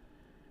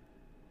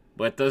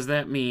 But does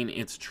that mean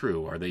it's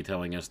true? Are they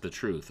telling us the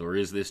truth? Or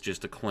is this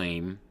just a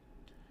claim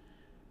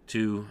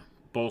to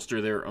bolster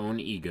their own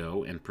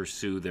ego and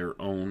pursue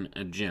their own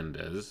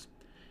agendas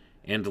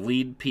and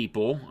lead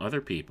people,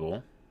 other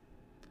people,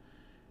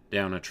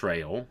 down a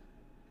trail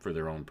for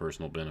their own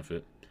personal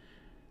benefit?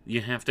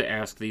 You have to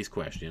ask these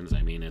questions.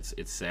 I mean, it's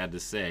sad to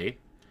say,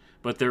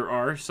 But there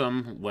are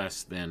some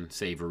less than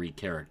savory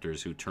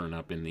characters who turn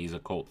up in these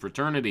occult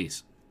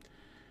fraternities.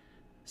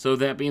 So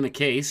that being the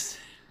case,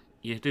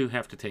 you do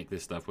have to take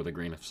this stuff with a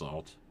grain of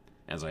salt,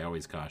 as I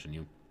always caution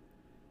you.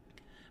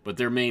 But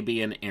there may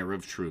be an air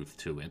of truth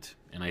to it,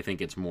 and I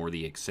think it's more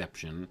the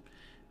exception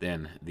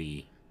than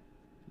the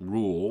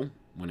rule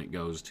when it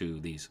goes to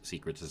these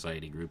secret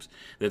society groups,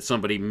 that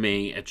somebody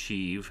may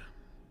achieve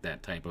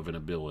that type of an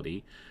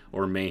ability,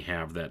 or may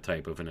have that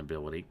type of an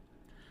ability.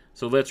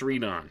 So let's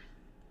read on.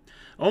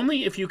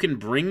 Only if you can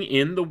bring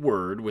in the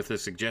word with a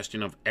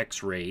suggestion of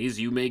X-rays,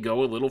 you may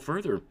go a little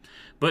further.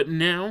 But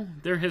now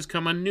there has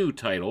come a new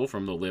title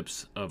from the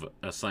lips of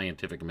a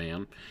scientific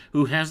man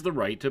who has the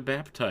right to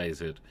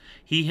baptize it.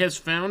 He has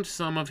found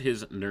some of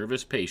his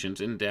nervous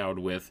patients endowed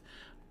with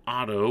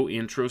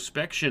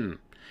auto-introspection.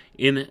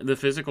 In the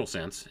physical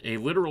sense, a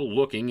literal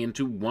looking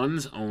into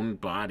one's own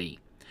body.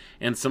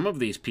 And some of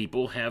these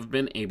people have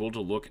been able to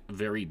look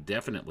very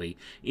definitely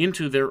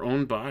into their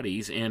own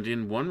bodies, and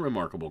in one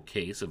remarkable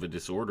case of a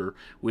disorder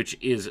which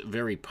is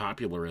very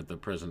popular at the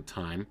present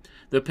time,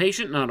 the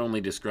patient not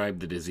only described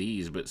the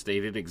disease, but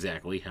stated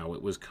exactly how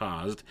it was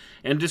caused,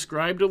 and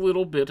described a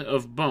little bit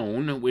of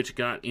bone which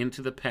got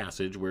into the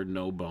passage where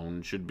no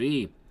bone should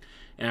be.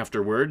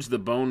 Afterwards, the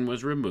bone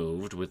was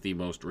removed with the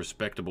most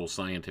respectable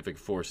scientific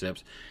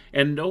forceps,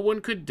 and no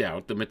one could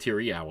doubt the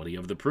materiality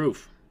of the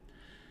proof.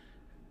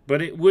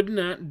 But it would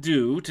not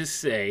do to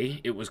say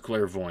it was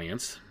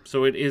clairvoyance,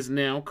 so it is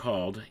now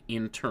called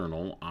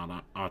internal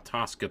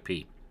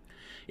autoscopy.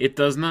 It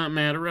does not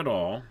matter at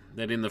all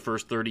that in the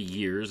first 30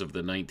 years of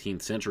the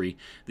 19th century,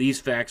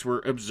 these facts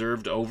were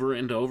observed over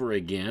and over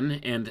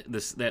again, and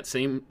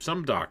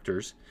some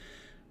doctors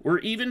were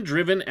even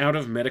driven out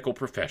of medical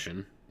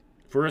profession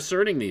for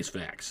asserting these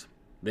facts.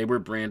 They were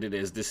branded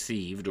as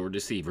deceived or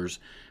deceivers,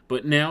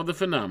 but now the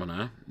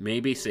phenomena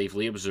may be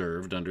safely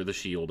observed under the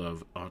shield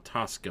of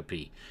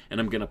autoscopy. And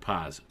I'm going to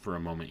pause for a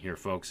moment here,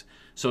 folks.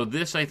 So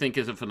this, I think,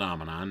 is a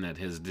phenomenon that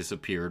has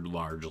disappeared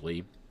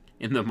largely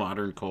in the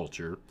modern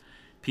culture.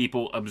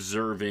 People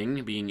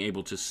observing, being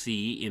able to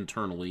see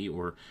internally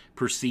or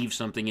perceive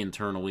something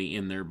internally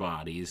in their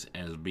bodies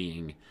as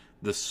being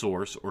the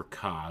source or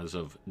cause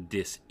of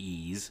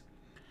dis-ease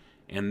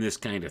and this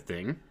kind of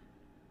thing.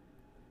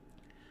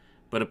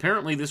 But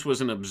apparently this was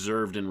an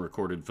observed and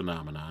recorded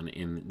phenomenon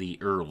in the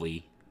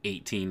early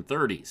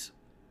 1830s,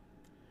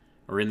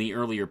 or in the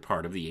earlier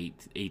part of the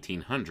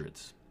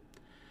 1800s.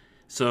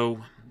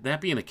 So, that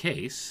being the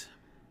case,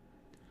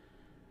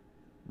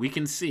 we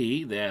can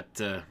see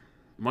that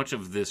much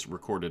of this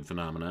recorded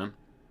phenomenon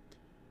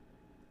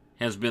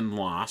has been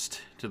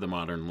lost to the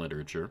modern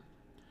literature.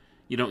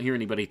 You don't hear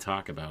anybody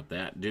talk about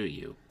that, do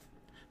you?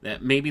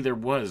 That maybe there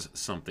was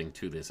something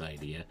to this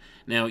idea.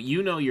 Now,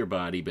 you know your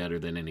body better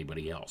than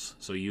anybody else,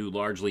 so you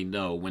largely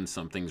know when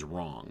something's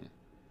wrong.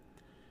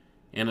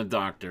 And a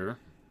doctor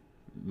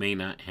may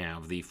not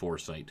have the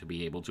foresight to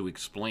be able to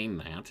explain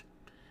that.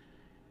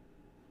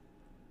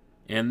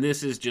 And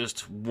this is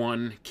just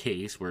one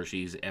case where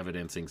she's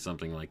evidencing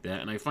something like that.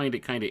 And I find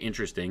it kind of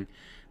interesting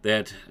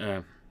that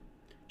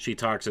she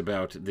talks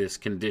about this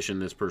condition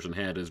this person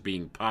had as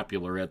being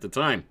popular at the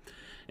time.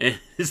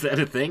 Is that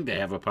a thing, to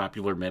have a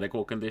popular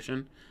medical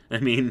condition? I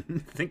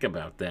mean, think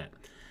about that.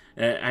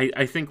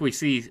 I think we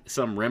see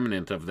some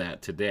remnant of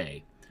that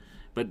today.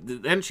 But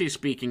then she's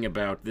speaking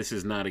about this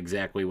is not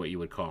exactly what you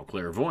would call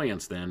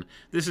clairvoyance then.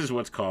 This is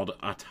what's called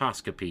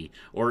autoscopy,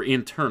 or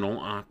internal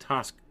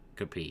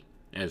autoscopy,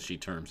 as she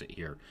terms it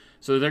here.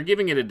 So they're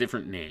giving it a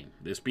different name.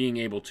 This being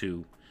able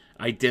to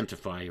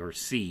identify or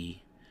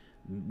see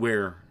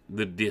where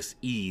the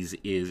dis-ease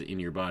is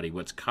in your body,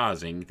 what's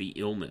causing the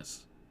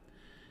illness.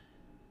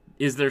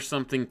 Is there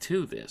something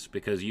to this?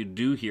 Because you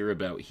do hear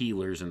about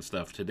healers and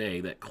stuff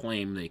today that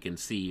claim they can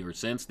see or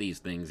sense these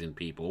things in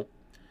people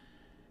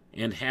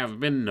and have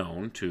been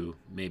known to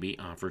maybe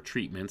offer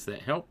treatments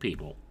that help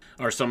people.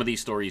 Are some of these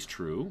stories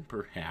true?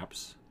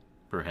 Perhaps.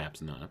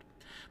 Perhaps not.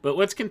 But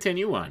let's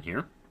continue on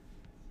here.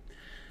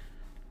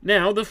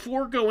 Now, the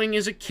foregoing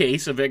is a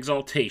case of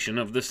exaltation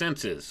of the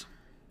senses.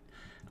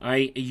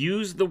 I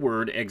use the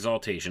word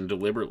exaltation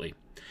deliberately.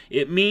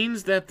 It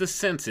means that the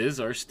senses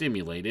are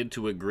stimulated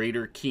to a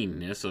greater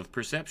keenness of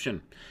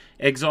perception.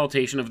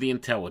 Exaltation of the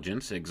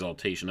intelligence,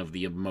 exaltation of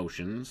the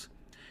emotions.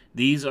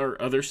 These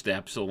are other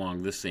steps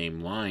along the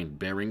same line,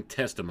 bearing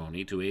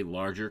testimony to a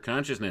larger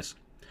consciousness.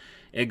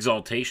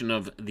 Exaltation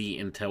of the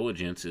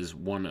intelligence is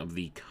one of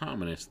the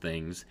commonest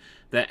things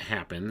that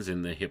happens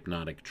in the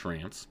hypnotic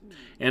trance.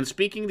 And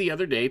speaking the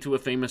other day to a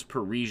famous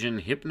Parisian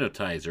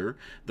hypnotizer,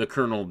 the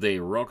Colonel de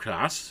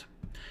Rochas,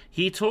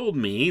 he told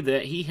me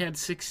that he had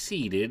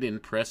succeeded in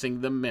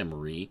pressing the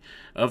memory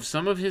of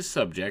some of his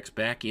subjects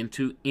back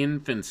into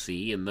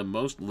infancy in the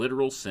most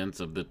literal sense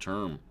of the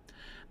term,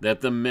 that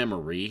the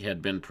memory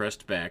had been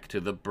pressed back to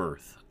the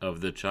birth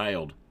of the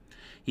child.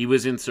 He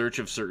was in search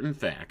of certain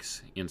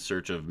facts, in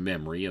search of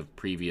memory of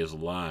previous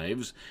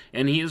lives,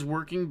 and he is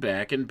working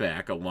back and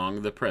back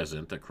along the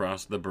present,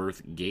 across the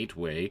birth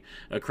gateway,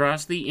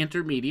 across the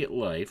intermediate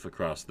life,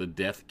 across the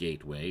death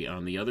gateway,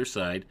 on the other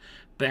side,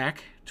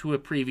 back to a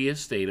previous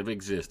state of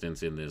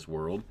existence in this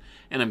world.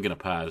 And I'm going to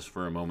pause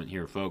for a moment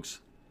here, folks.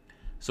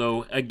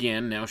 So,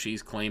 again, now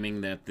she's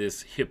claiming that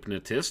this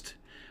hypnotist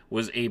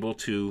was able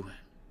to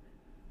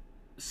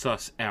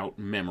suss out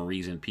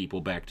memories in people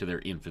back to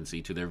their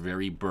infancy, to their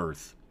very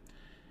birth.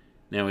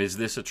 Now, is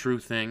this a true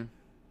thing?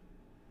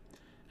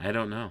 I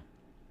don't know.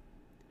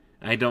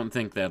 I don't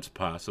think that's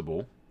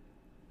possible.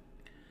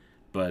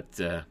 But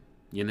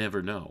you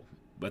never know.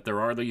 But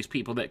there are these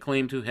people that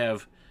claim to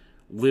have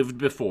lived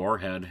before,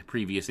 had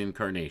previous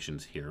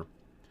incarnations here.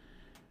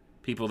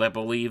 People that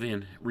believe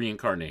in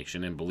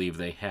reincarnation and believe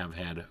they have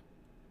had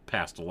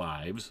past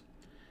lives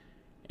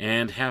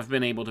and have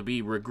been able to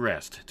be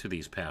regressed to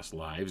these past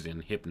lives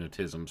in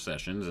hypnotism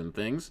sessions and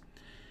things.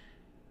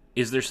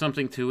 Is there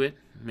something to it?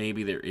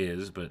 Maybe there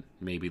is, but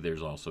maybe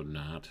there's also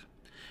not.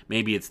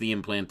 Maybe it's the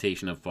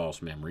implantation of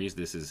false memories.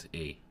 This is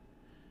a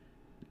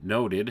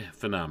noted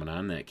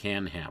phenomenon that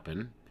can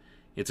happen.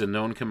 It's a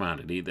known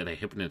commodity that a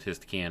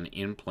hypnotist can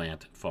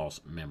implant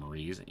false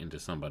memories into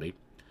somebody.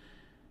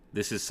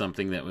 This is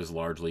something that was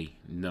largely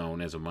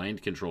known as a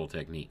mind control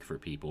technique for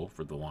people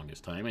for the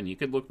longest time, and you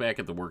could look back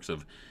at the works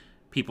of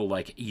people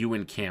like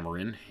Ewan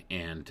Cameron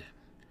and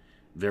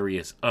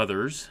various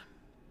others.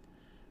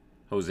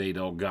 Jose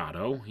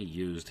Delgado, he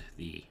used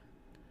the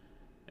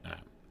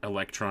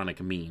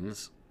electronic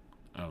means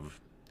of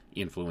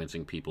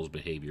influencing people's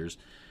behaviors.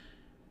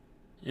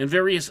 And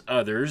various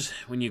others,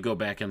 when you go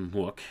back and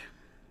look,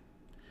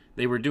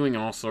 they were doing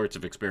all sorts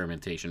of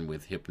experimentation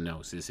with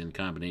hypnosis in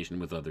combination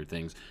with other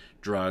things,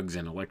 drugs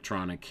and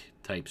electronic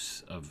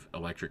types of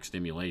electric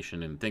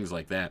stimulation and things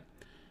like that.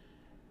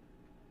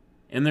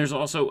 And there's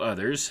also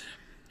others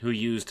who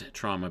used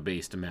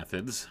trauma-based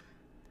methods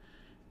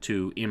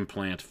to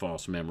implant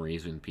false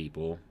memories in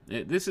people.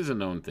 This is a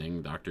known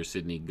thing. Dr.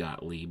 Sidney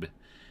Gottlieb.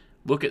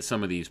 Look at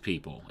some of these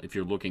people if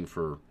you're looking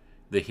for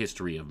the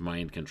history of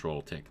mind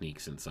control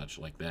techniques and such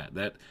like that.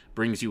 That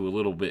brings you a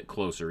little bit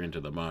closer into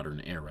the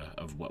modern era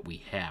of what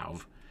we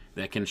have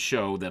that can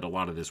show that a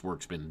lot of this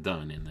work's been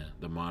done in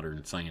the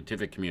modern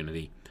scientific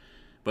community.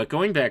 But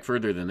going back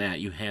further than that,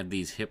 you had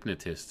these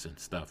hypnotists and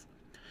stuff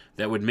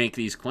that would make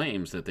these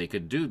claims that they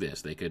could do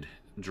this. They could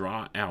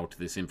draw out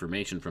this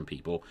information from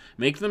people,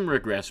 make them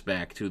regress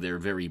back to their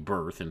very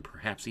birth, and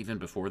perhaps even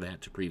before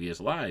that to previous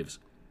lives.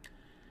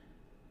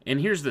 And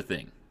here's the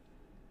thing.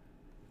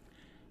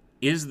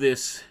 Is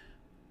this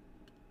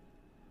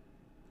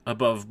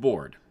above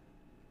board?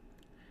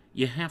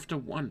 You have to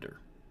wonder.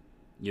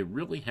 You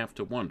really have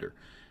to wonder.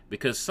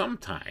 Because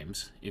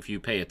sometimes, if you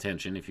pay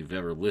attention, if you've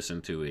ever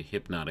listened to a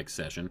hypnotic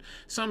session,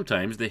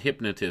 sometimes the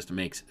hypnotist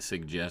makes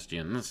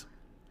suggestions,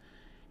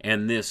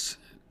 and this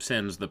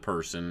sends the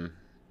person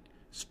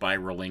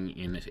spiraling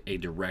in a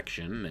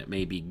direction that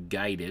may be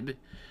guided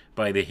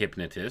by the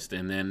hypnotist,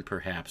 and then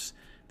perhaps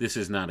this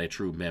is not a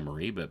true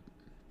memory, but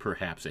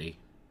perhaps a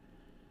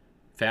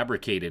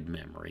fabricated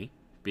memory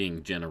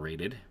being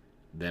generated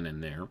then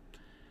and there.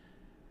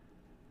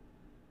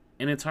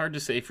 And it's hard to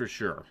say for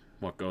sure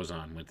what goes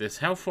on with this.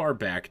 How far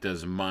back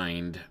does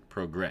mind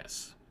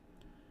progress?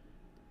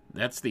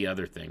 That's the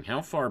other thing.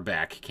 How far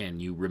back can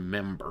you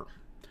remember?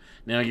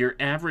 Now, your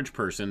average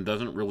person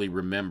doesn't really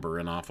remember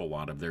an awful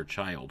lot of their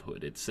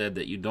childhood. It's said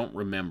that you don't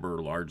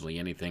remember largely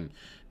anything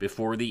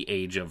before the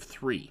age of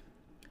 3.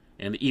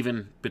 And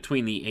even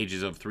between the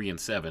ages of 3 and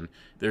 7,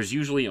 there's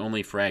usually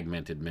only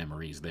fragmented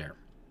memories there.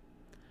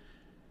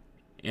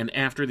 And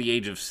after the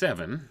age of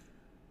 7,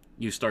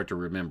 you start to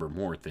remember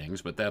more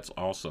things, but that's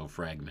also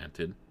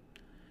fragmented.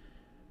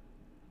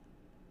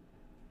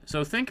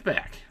 So think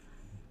back.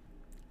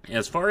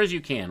 As far as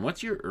you can,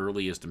 what's your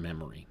earliest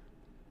memory?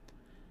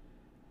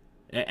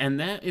 And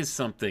that is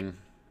something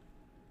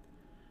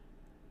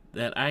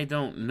that I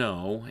don't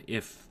know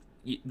if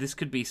this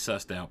could be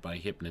sussed out by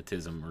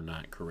hypnotism or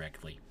not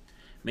correctly.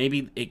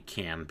 Maybe it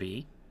can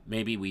be.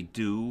 Maybe we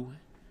do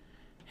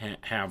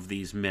have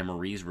these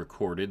memories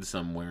recorded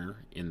somewhere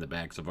in the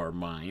backs of our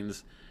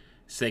minds,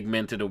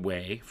 segmented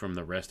away from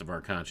the rest of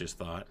our conscious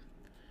thought,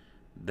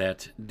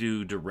 that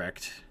do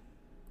direct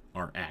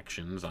our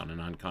actions on an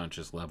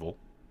unconscious level.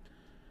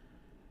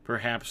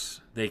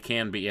 Perhaps they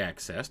can be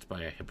accessed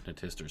by a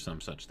hypnotist or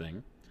some such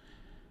thing.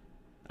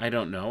 I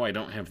don't know. I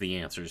don't have the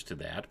answers to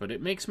that, but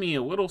it makes me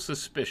a little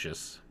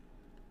suspicious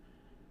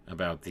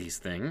about these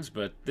things.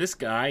 But this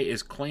guy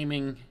is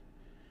claiming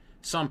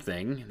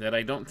something that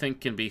I don't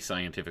think can be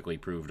scientifically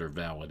proved or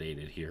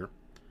validated here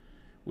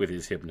with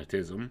his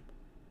hypnotism.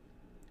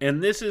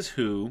 And this is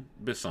who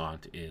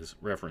Besant is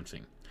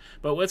referencing.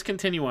 But let's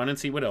continue on and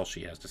see what else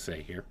she has to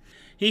say here.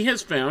 He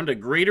has found a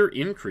greater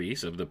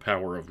increase of the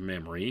power of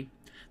memory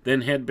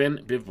than had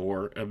been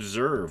before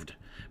observed.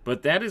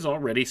 But that is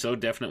already so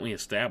definitely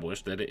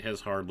established that it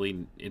is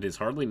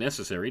hardly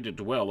necessary to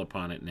dwell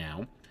upon it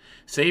now,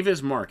 save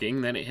as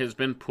marking that it has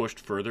been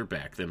pushed further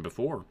back than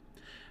before.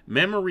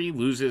 Memory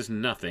loses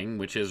nothing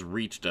which has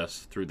reached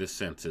us through the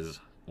senses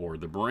or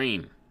the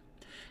brain.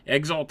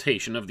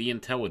 Exaltation of the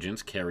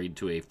intelligence carried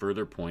to a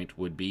further point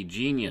would be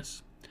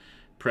genius.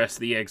 Press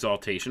the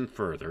exaltation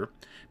further,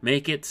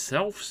 make it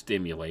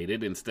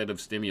self-stimulated instead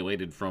of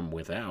stimulated from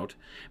without,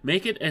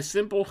 make it a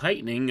simple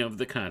heightening of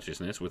the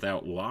consciousness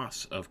without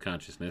loss of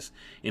consciousness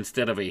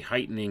instead of a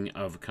heightening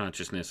of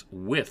consciousness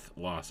with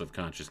loss of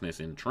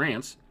consciousness in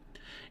trance,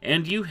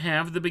 and you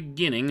have the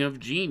beginning of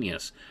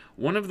genius,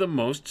 one of the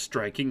most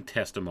striking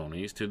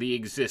testimonies to the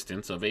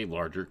existence of a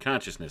larger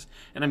consciousness.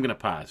 And I'm going to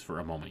pause for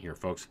a moment here,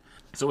 folks.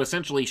 So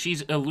essentially,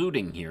 she's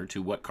alluding here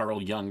to what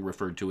Carl Jung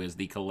referred to as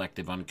the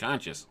collective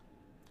unconscious.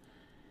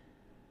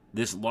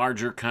 This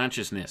larger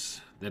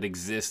consciousness that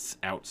exists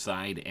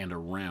outside and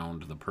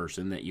around the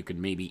person that you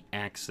can maybe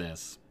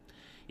access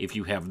if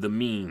you have the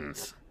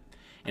means.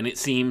 And it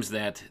seems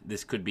that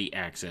this could be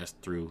accessed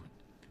through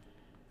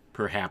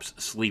perhaps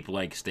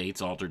sleep-like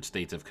states, altered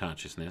states of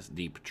consciousness,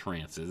 deep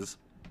trances,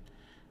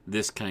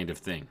 this kind of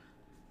thing.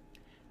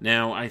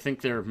 Now, I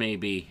think there may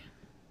be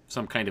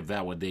some kind of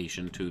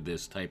validation to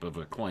this type of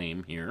a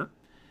claim here.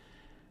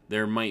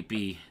 There might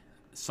be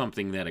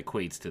something that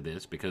equates to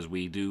this, because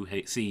we do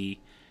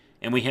see,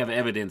 and we have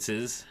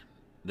evidences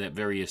that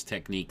various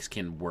techniques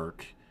can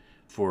work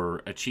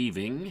for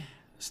achieving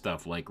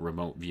stuff like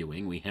remote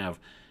viewing. We have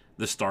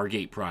the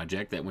Stargate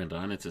project that went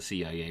on. It's a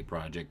CIA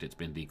project. It's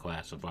been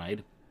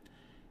declassified.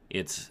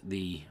 It's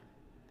the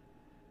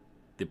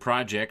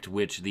project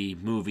which the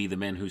movie The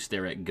Men Who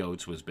Stare at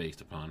Goats was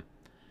based upon.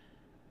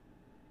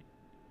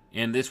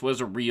 And this was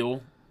a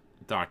real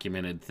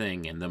documented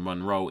thing, and the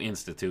Monroe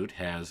Institute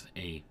has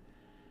a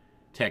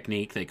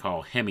technique they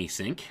call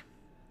hemisync,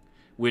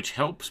 which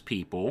helps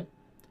people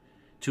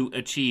to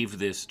achieve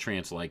this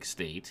trance-like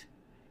state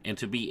and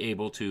to be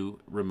able to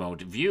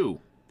remote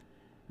view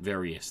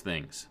various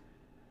things.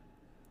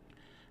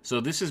 So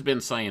this has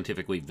been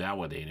scientifically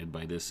validated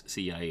by this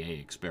CIA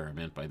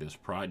experiment, by this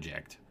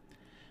project.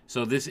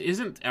 So this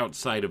isn't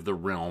outside of the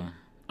realm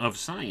of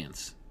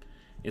science.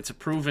 It's a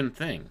proven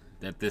thing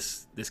that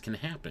this can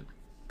happen.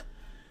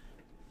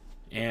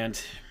 And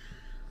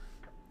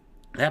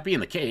that being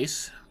the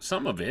case,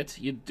 some of it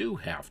you do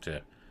have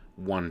to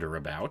wonder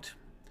about.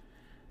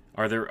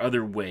 Are there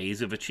other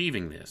ways of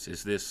achieving this?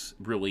 Is this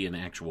really an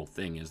actual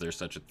thing? Is there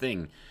such a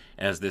thing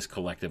as this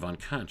collective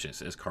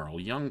unconscious, as Carl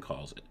Jung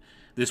calls it?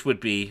 This would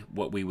be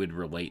what we would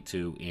relate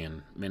to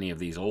in many of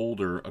these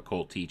older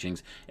occult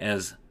teachings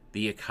as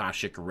the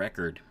Akashic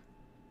record,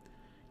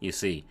 you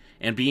see.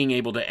 And being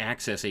able to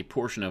access a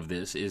portion of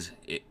this is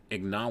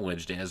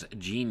acknowledged as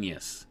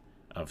genius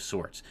of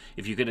sorts.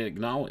 If you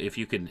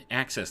could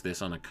access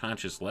this on a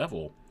conscious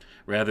level,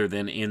 rather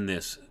than in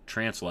this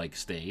trance-like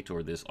state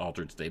or this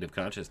altered state of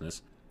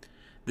consciousness,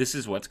 this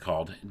is what's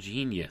called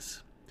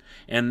genius.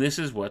 And this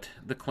is what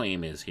the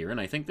claim is here, and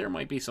I think there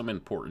might be some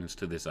importance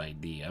to this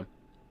idea.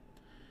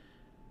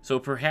 So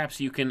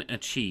perhaps you can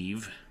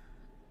achieve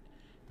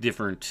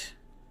different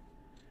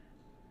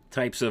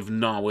types of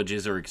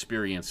knowledges or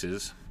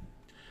experiences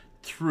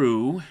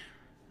through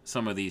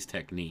some of these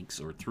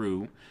techniques or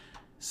through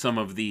some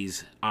of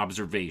these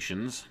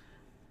observations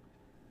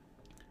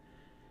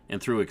and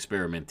through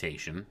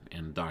experimentation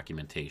and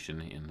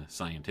documentation in a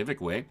scientific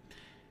way.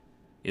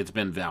 It's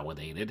been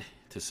validated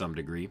to some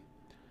degree.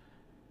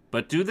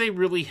 But do they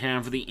really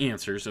have the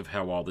answers of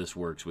how all this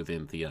works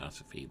within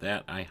Theosophy?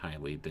 That I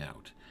highly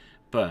doubt.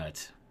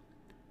 But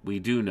we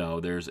do know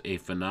there's a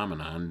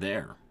phenomenon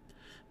there.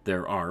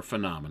 There are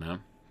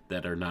phenomena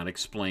that are not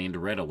explained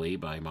readily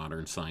by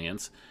modern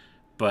science,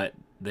 but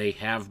they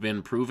have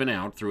been proven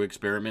out through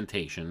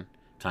experimentation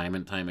time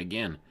and time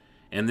again.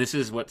 And this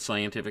is what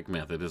scientific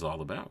method is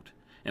all about.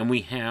 And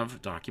we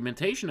have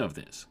documentation of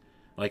this.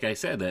 Like I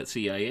said, that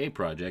CIA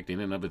project in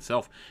and of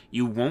itself,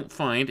 you won't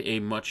find a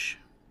much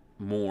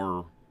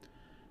more,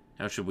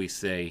 how should we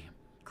say,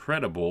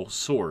 credible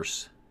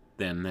source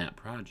than that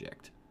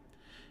project.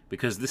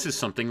 Because this is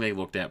something they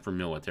looked at for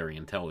military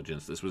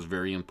intelligence. This was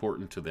very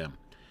important to them.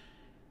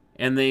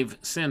 And they've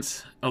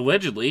since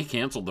allegedly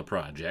canceled the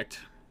project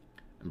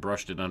and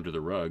brushed it under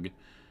the rug.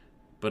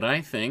 But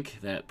I think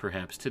that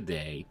perhaps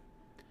today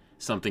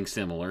something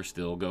similar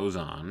still goes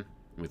on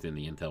within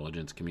the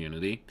intelligence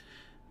community.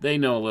 They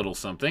know a little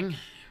something.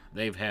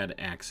 They've had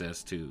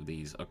access to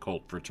these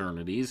occult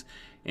fraternities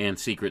and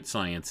secret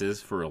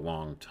sciences for a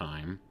long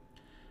time.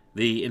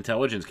 The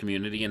intelligence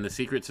community and the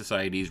secret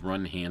societies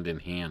run hand in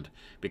hand.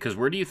 Because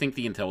where do you think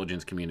the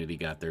intelligence community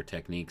got their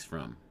techniques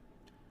from?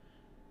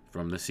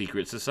 From the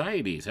secret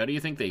societies. How do you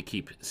think they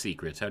keep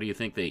secrets? How do you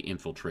think they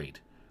infiltrate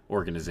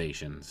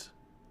organizations?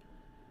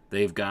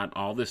 They've got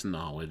all this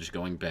knowledge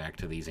going back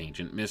to these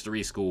ancient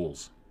mystery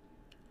schools.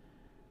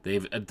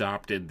 They've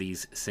adopted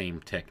these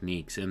same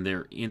techniques, and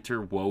they're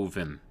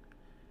interwoven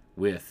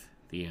with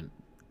the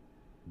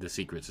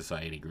secret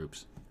society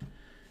groups.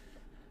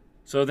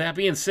 So that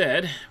being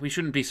said, we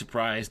shouldn't be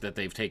surprised that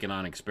they've taken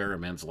on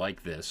experiments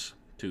like this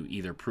to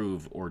either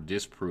prove or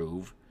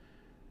disprove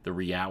the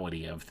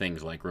reality of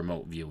things like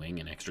remote viewing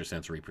and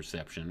extrasensory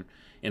perception.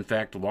 In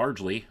fact,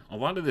 largely, a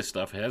lot of this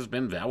stuff has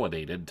been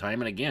validated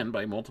time and again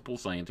by multiple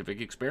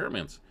scientific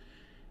experiments.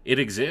 It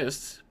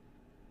exists.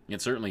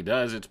 It certainly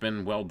does. It's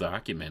been well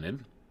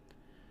documented.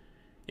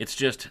 It's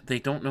just they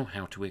don't know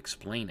how to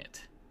explain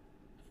it.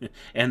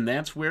 And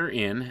that's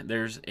wherein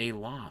there's a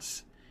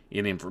loss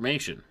in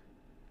information.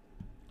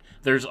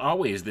 There's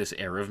always this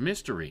air of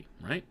mystery,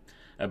 right,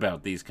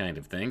 about these kind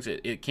of things.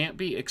 It can't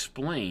be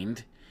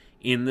explained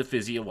in the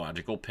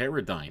physiological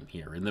paradigm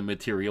here, in the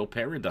material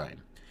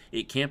paradigm.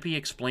 It can't be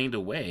explained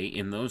away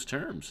in those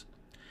terms.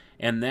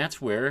 And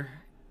that's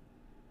where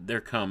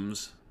there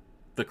comes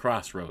the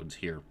crossroads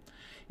here.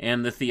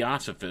 And the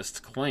Theosophists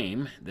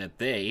claim that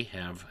they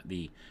have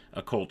the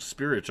occult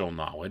spiritual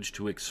knowledge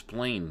to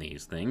explain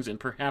these things, and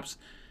perhaps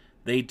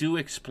they do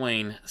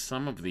explain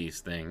some of these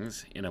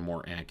things in a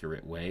more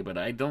accurate way, but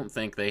I don't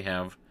think they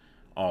have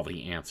all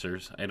the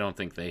answers. I don't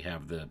think they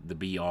have the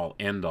be-all,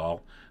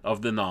 end-all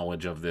of the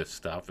knowledge of this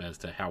stuff as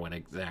to how it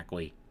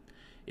exactly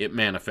it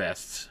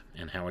manifests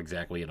and how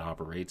exactly it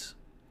operates.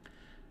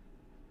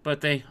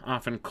 But they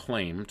often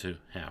claim to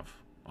have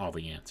all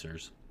the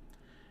answers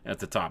at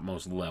the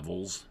topmost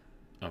levels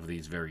of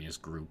these various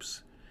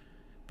groups.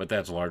 But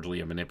that's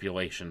largely a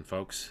manipulation,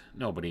 folks.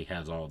 Nobody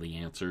has all the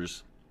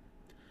answers.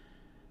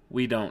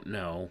 We don't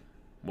know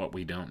what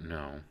we don't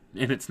know.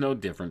 And it's no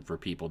different for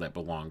people that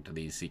belong to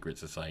these secret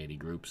society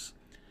groups.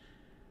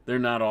 They're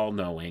not all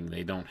knowing.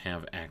 They don't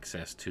have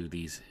access to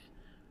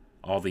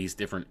all these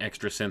different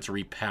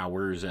extrasensory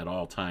powers at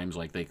all times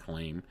like they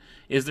claim.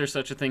 Is there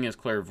such a thing as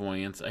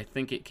clairvoyance? I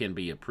think it can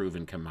be a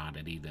proven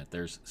commodity that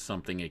there's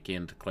something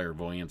akin to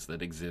clairvoyance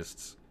that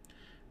exists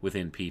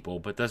within people.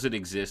 But does it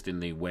exist in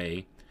the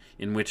way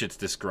in which it's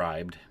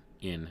described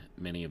in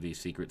many of these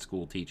secret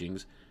school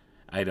teachings?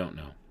 I don't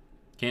know.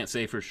 Can't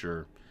say for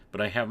sure, but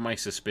I have my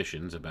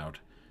suspicions about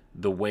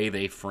the way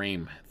they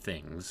frame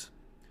things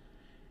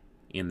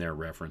in their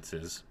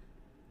references.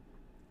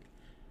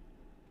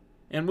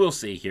 And we'll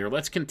see here.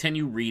 Let's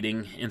continue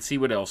reading and see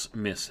what else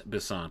Miss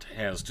Besant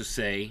has to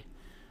say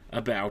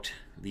about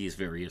these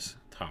various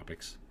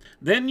topics.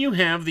 Then you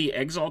have the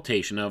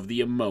exaltation of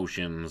the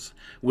emotions,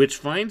 which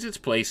finds its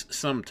place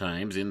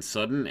sometimes in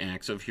sudden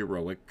acts of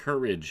heroic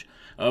courage,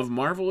 of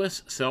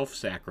marvelous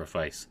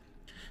self-sacrifice.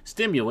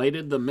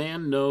 Stimulated, the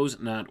man knows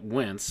not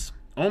whence,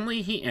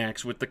 only he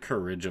acts with the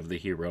courage of the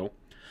hero,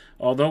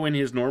 although in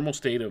his normal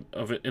state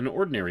of an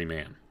ordinary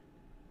man.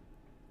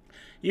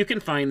 You can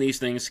find these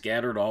things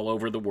scattered all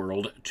over the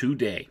world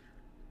today.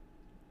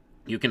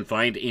 You can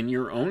find in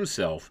your own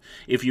self,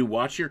 if you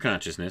watch your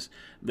consciousness,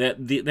 that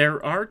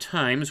there are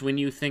times when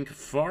you think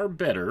far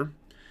better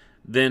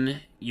than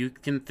you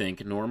can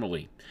think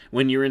normally,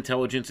 when your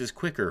intelligence is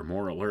quicker,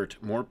 more alert,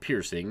 more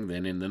piercing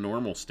than in the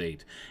normal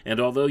state. And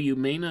although you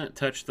may not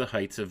touch the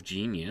heights of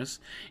genius,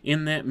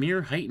 in that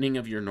mere heightening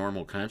of your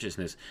normal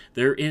consciousness,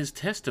 there is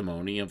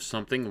testimony of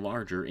something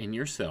larger in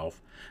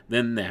yourself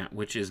than that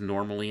which is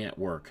normally at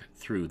work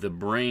through the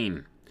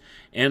brain.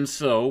 And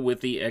so, with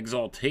the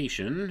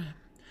exaltation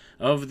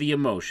of the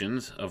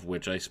emotions of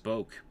which I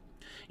spoke.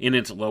 In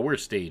its lower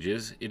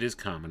stages, it is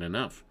common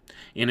enough.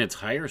 In its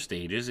higher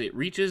stages, it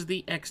reaches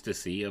the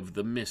ecstasy of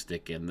the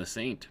mystic and the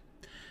saint.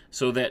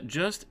 So that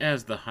just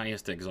as the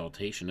highest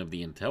exaltation of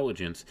the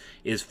intelligence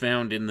is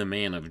found in the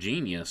man of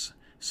genius,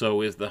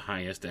 so is the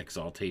highest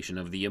exaltation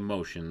of the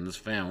emotions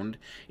found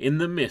in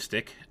the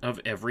mystic of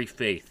every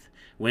faith,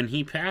 when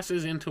he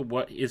passes into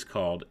what is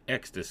called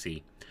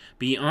ecstasy,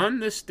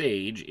 beyond the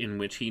stage in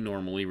which he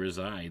normally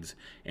resides,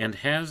 and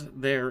has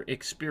their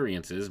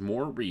experiences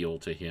more real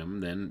to him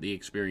than the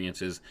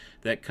experiences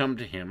that come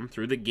to him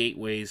through the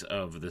gateways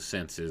of the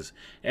senses,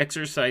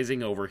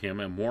 exercising over him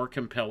a more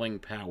compelling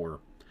power,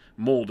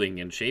 molding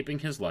and shaping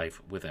his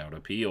life without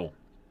appeal.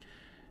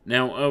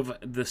 Now, of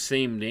the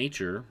same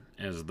nature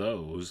as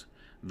those,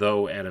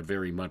 though at a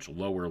very much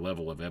lower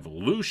level of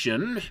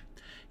evolution,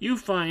 you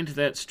find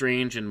that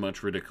strange and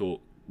much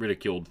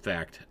ridiculed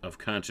fact of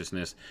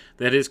consciousness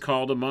that is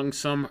called among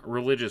some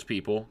religious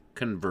people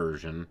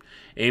conversion,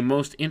 a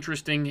most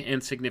interesting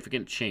and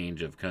significant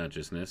change of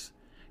consciousness.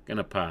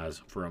 Gonna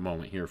pause for a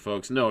moment here,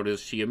 folks.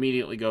 Notice she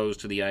immediately goes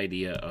to the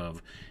idea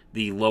of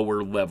the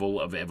lower level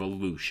of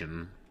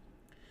evolution.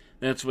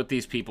 That's what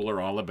these people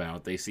are all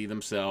about. They see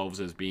themselves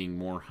as being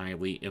more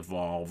highly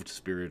evolved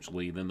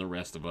spiritually than the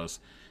rest of us.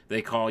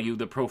 They call you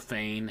the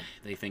profane.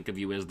 They think of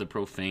you as the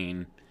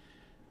profane.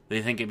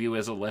 They think of you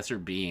as a lesser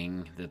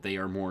being, that they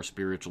are more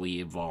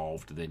spiritually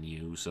evolved than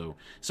you. So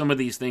some of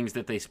these things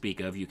that they speak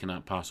of, you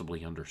cannot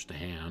possibly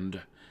understand.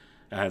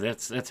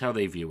 That's how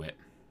they view it.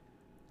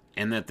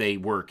 And that they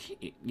work,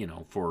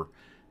 for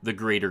the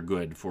greater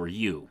good for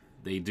you.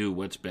 They do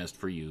what's best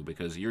for you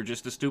because you're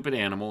just a stupid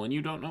animal and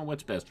you don't know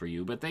what's best for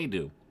you, but they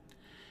do.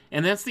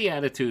 And that's the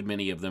attitude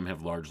many of them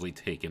have largely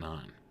taken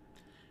on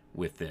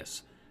with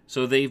this.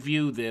 So they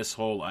view this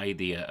whole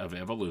idea of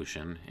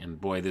evolution, and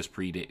boy, this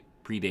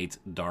predates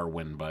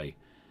Darwin by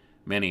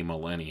many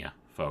millennia,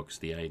 folks,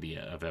 the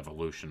idea of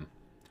evolution.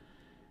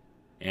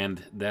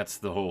 And that's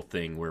the whole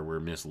thing where we're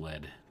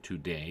misled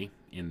today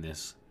in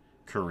this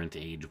current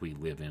age we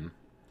live in.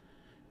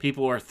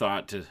 People are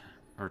taught,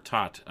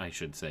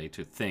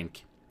 to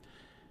think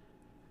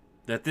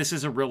that this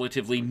is a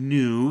relatively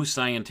new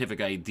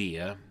scientific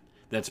idea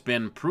that's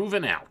been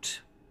proven out,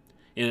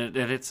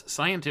 that it's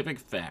scientific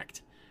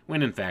fact,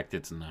 when in fact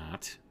it's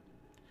not.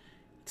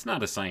 It's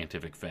not a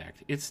scientific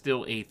fact. It's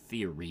still a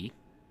theory.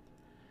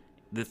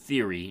 The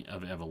theory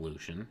of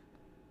evolution.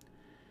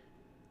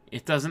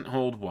 It doesn't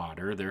hold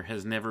water. There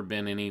has never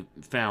been any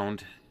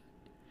found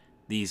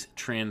these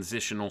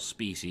transitional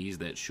species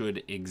that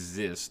should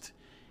exist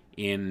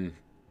in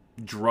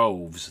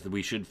droves.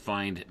 We should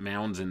find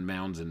mounds and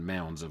mounds and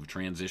mounds of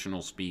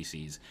transitional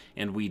species,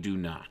 and we do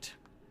not.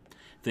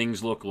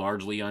 Things look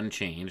largely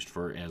unchanged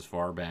for as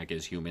far back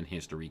as human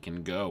history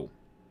can go.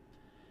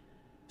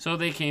 So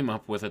they came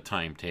up with a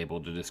timetable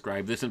to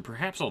describe this, and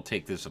perhaps I'll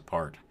take this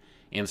apart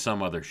in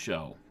some other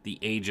show, the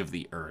age of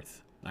the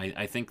Earth.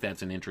 I think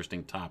that's an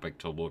interesting topic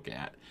to look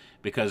at,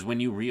 because when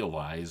you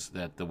realize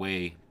that the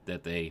way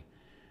that they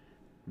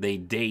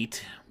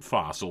date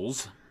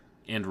fossils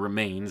and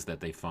remains that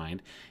they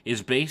find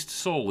is based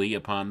solely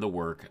upon the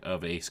work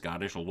of a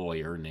Scottish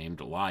lawyer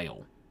named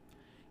Lyell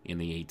in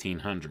the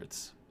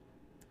 1800s.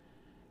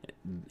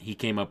 He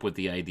came up with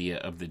the idea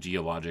of the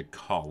geologic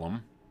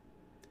column,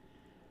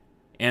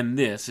 and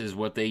this is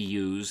what they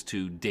use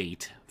to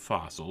date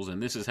fossils,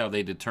 and this is how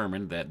they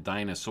determined that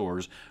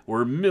dinosaurs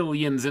were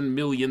millions and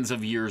millions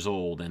of years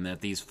old, and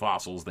that these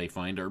fossils they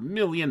find are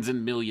millions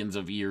and millions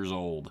of years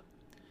old,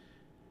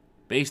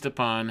 based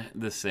upon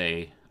the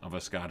say of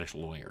a Scottish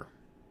lawyer.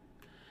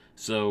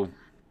 So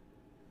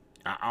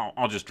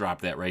I'll just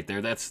drop that right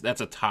there. That's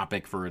a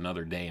topic for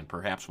another day, and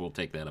perhaps we'll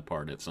take that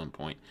apart at some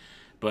point.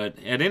 But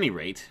at any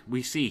rate,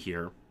 we see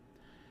here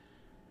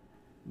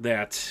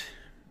that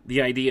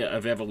the idea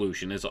of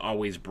evolution is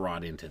always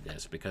brought into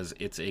this because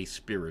it's a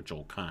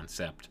spiritual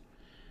concept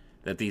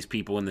that these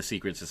people in the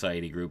secret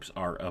society groups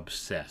are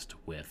obsessed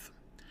with.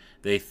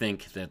 They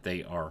think that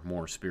they are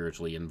more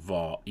spiritually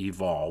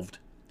evolved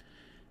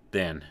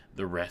than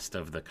the rest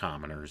of the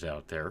commoners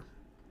out there.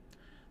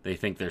 They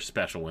think they're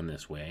special in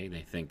this way.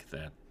 They think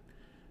that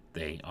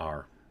they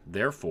are,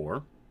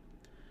 therefore,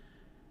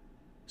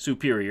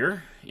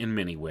 superior in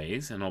many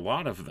ways, and a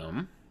lot of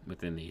them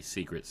within these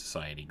secret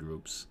society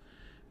groups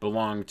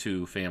belong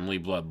to family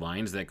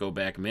bloodlines that go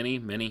back many,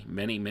 many,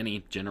 many,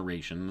 many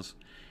generations,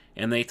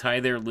 and they tie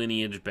their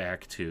lineage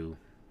back to,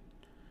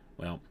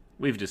 well,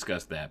 we've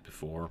discussed that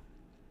before,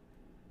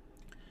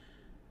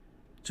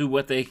 to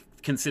what they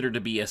consider to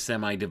be a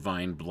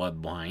semi-divine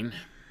bloodline,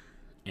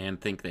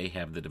 and think they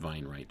have the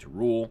divine right to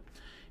rule,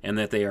 and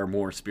that they are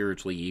more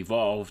spiritually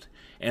evolved,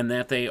 and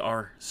that they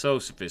are so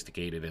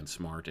sophisticated and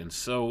smart and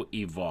so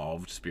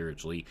evolved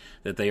spiritually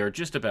that they are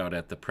just about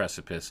at the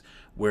precipice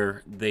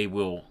where they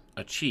will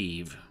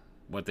achieve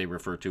what they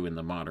refer to in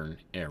the modern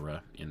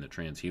era in the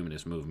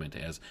transhumanist movement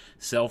as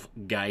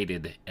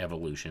self-guided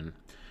evolution,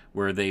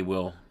 where they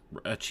will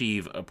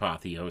achieve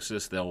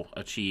apotheosis, they'll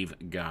achieve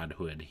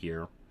godhood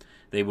here.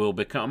 They will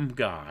become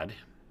God.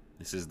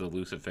 This is the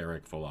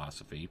Luciferic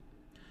philosophy,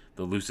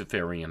 the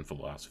Luciferian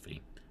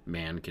philosophy.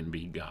 Man can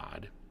be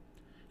God,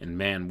 and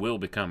man will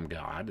become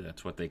God,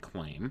 that's what they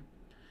claim,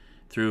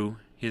 through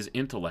his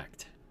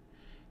intellect.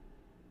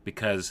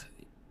 Because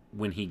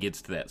when he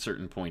gets to that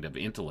certain point of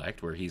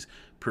intellect where he's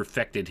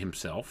perfected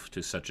himself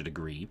to such a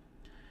degree,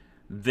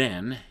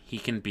 then he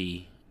can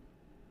be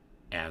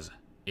as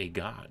a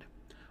god,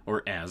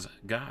 or as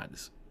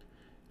gods.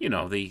 You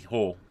know, the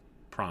whole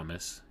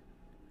promise,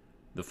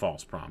 the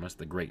false promise,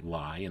 the great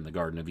lie in the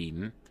Garden of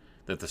Eden,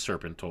 that the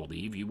serpent told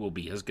Eve, you will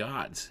be as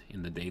gods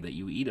in the day that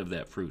you eat of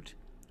that fruit.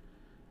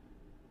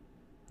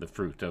 The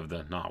fruit of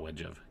the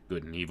knowledge of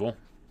good and evil.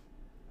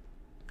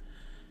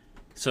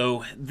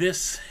 So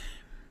this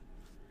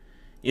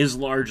is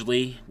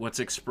largely what's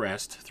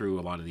expressed through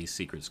a lot of these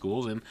secret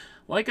schools. And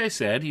like I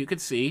said, you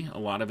could see a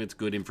lot of it's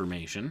good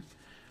information.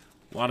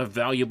 A lot of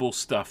valuable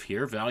stuff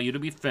here, value to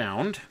be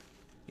found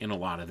in a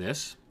lot of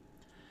this.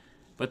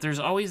 But there's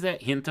always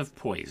that hint of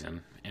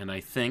poison. And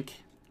I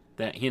think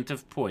that hint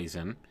of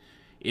poison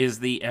is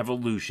the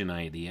evolution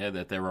idea,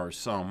 that there are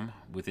some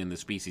within the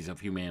species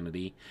of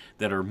humanity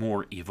that are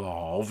more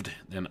evolved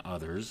than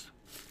others.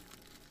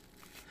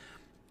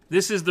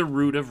 This is the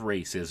root of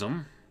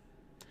racism.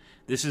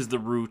 This is the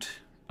root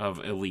of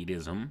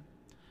elitism.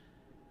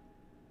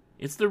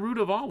 It's the root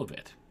of all of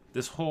it.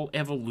 This whole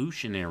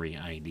evolutionary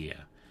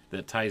idea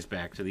that ties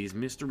back to these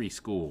mystery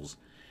schools.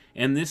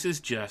 And this is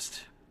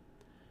just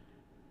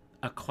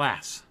a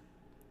class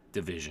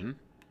division.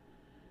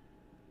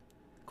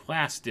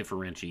 Class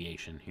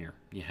differentiation here.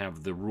 You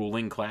have the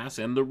ruling class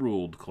and the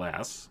ruled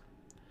class.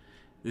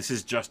 This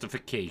is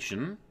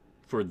justification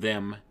for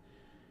them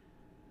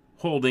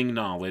holding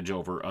knowledge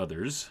over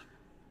others.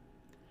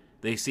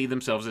 They see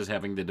themselves as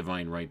having the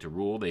divine right to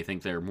rule. They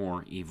think they're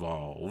more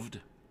evolved.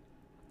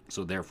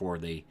 So therefore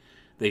they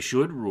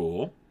should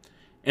rule.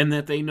 And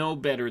that they know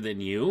better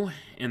than you.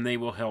 And they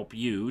will help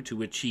you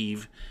to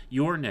achieve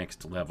your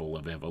next level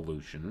of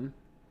evolution.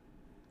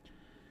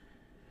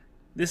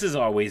 This has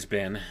always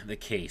been the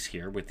case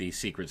here with these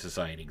secret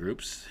society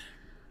groups.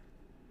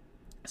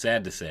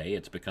 Sad to say,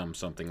 it's become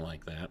something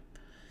like that.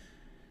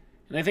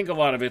 And I think a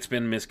lot of it's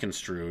been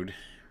misconstrued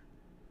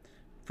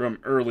from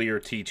earlier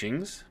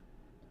teachings.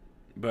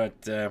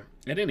 But at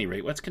any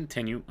rate, let's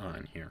continue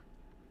on here.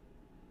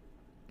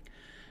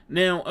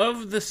 Now,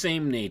 of the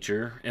same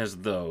nature as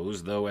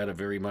those, though at a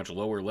very much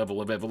lower level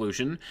of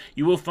evolution,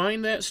 you will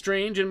find that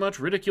strange and much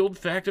ridiculed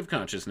fact of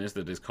consciousness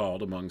that is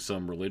called among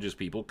some religious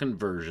people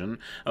conversion,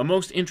 a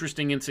most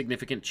interesting and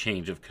significant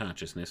change of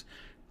consciousness.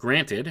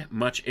 Granted,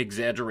 much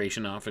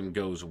exaggeration often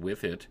goes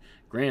with it.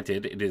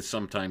 Granted, it is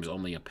sometimes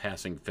only a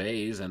passing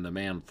phase, and the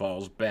man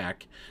falls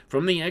back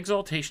from the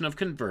exaltation of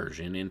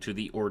conversion into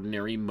the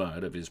ordinary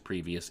mud of his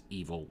previous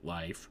evil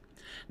life.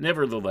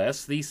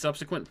 Nevertheless, the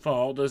subsequent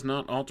fall does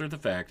not alter the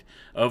fact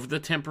of the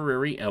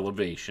temporary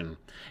elevation,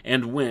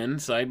 and when,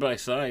 side by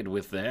side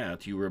with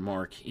that, you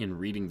remark in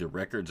reading the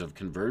records of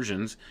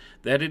conversions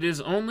that it is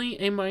only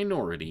a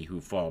minority who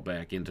fall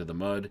back into the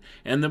mud,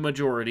 and the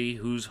majority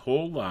whose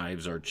whole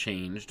lives are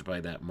changed by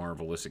that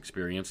marvelous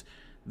experience,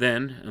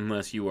 then,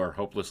 unless you are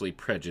hopelessly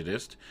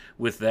prejudiced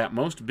with that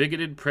most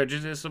bigoted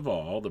prejudice of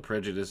all, the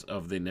prejudice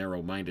of the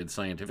narrow-minded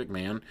scientific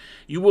man,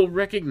 you will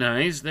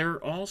recognize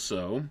there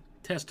also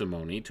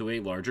testimony to a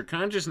larger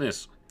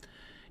consciousness.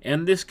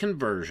 And this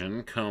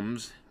conversion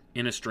comes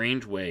in a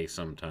strange way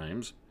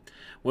sometimes.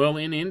 Well,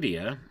 in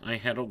India, I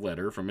had a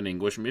letter from an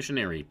English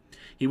missionary.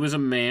 He was a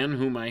man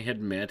whom I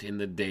had met in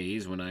the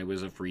days when I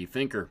was a free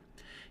thinker.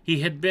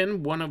 He had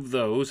been one of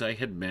those I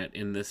had met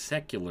in the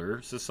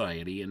secular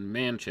society in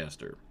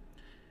Manchester.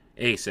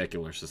 A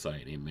secular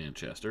society in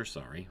Manchester,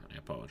 sorry, I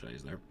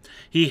apologize there.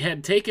 He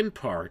had taken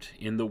part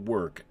in the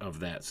work of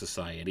that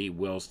society,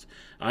 whilst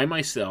I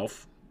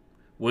myself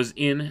was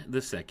in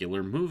the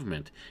secular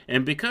movement,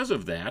 and because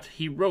of that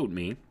he wrote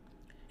me,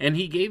 and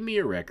he gave me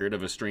a record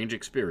of a strange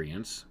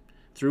experience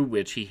through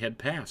which he had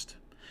passed.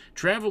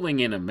 Traveling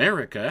in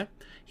America,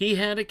 he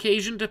had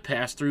occasion to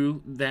pass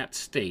through that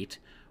state,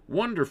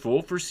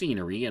 wonderful for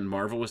scenery and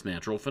marvelous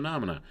natural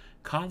phenomena.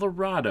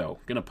 Colorado.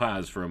 Gonna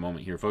pause for a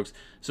moment here, folks.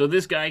 So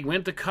this guy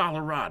went to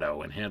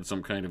Colorado and had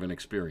some kind of an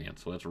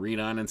experience. Let's read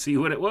on and see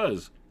what it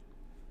was.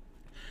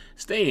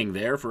 Staying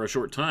there for a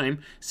short time,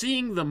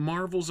 seeing the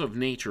marvels of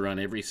nature on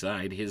every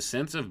side, his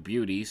sense of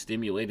beauty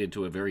stimulated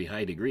to a very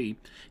high degree,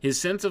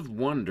 his sense of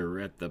wonder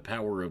at the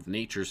power of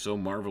nature so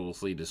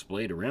marvelously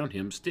displayed around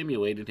him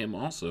stimulated him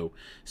also.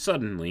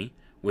 Suddenly,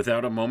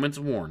 without a moment's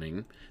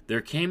warning,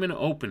 there came an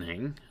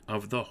opening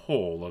of the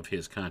whole of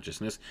his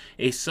consciousness,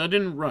 a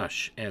sudden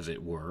rush, as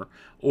it were,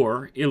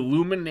 or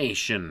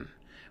illumination,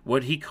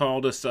 what he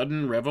called a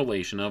sudden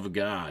revelation of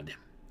God.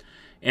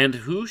 And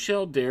who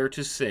shall dare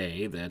to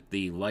say that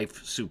the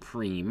life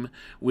supreme,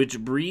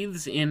 which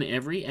breathes in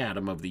every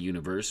atom of the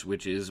universe,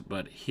 which is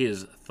but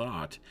his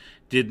thought,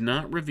 did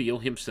not reveal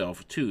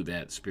himself to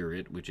that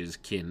spirit which is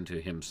kin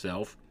to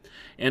himself,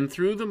 and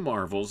through the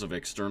marvels of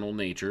external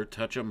nature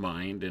touch a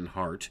mind and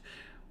heart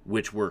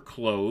which were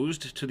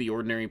closed to the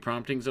ordinary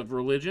promptings of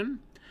religion?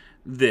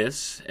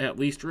 This, at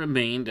least,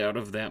 remained out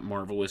of that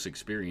marvelous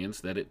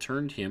experience that it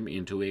turned him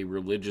into a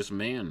religious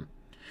man.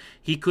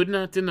 He could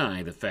not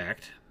deny the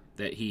fact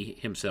that he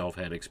himself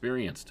had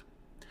experienced.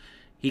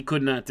 He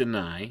could not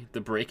deny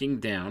the breaking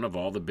down of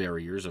all the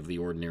barriers of the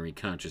ordinary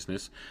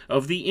consciousness,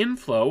 of the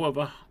inflow of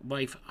a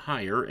life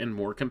higher and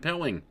more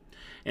compelling.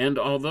 And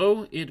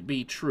although it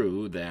be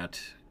true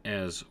that,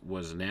 as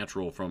was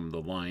natural from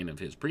the line of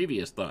his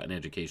previous thought and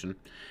education,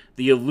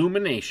 the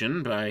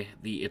illumination by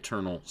the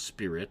eternal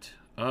spirit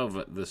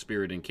of the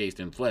spirit encased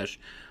in flesh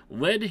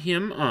led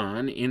him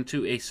on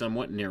into a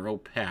somewhat narrow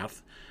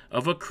path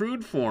of a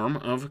crude form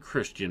of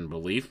Christian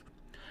belief,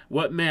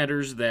 what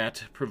matters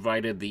that,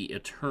 provided the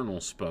eternal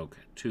spoke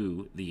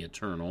to the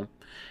eternal,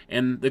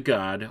 and the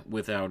God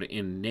without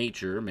in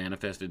nature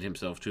manifested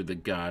himself to the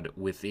God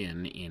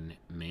within in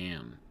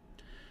man?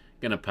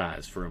 Gonna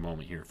pause for a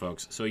moment here,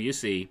 folks. So you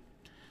see,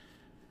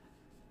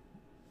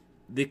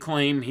 the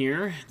claim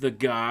here, the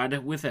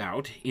God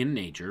without in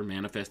nature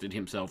manifested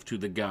himself to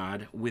the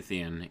God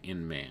within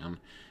in man.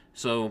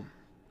 So,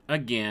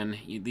 again,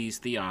 these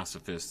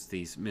theosophists,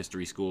 these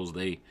mystery schools,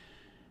 they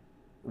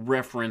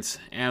reference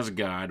as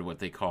God what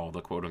they call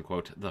the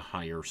quote-unquote the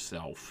higher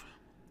self.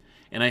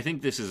 And I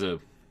think this is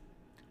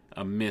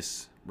a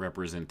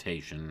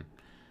misrepresentation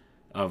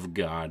of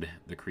God,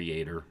 the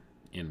Creator,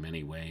 in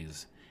many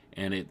ways.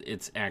 And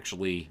it's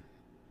actually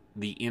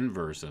the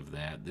inverse of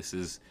that. This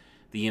is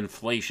the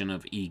inflation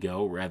of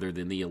ego rather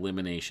than the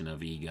elimination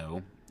of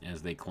ego,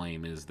 as they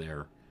claim is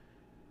their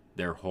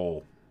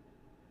whole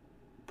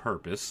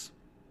purpose.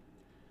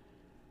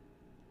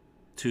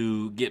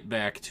 To get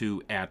back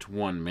to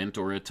at-one-ment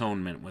or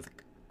atonement with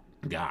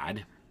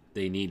God,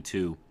 they need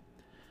to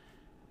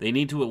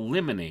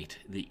eliminate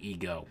the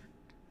ego.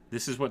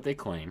 This is what they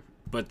claim.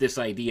 But this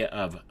idea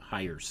of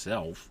higher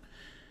self,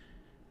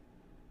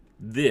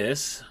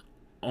 this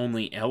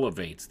only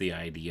elevates the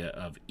idea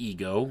of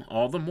ego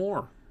all the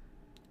more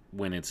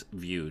when it's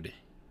viewed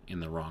in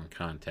the wrong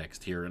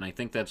context here. And I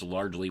think that's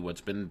largely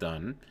what's been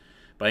done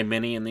by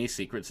many in these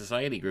secret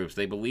society groups.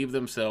 They believe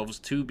themselves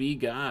to be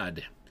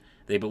God.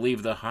 They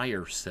believe the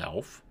higher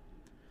self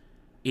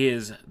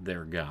is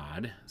their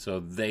God, so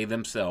they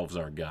themselves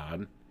are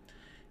God.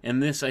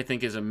 And this, I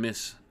think, is a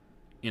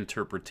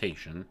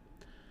misinterpretation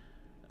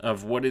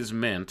of what is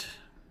meant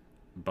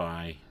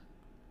by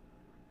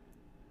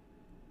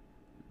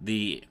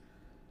the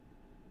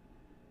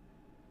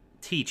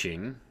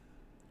teaching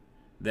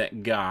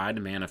that God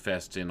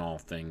manifests in all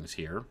things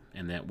here,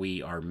 and that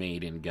we are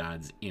made in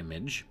God's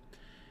image.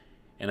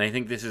 And I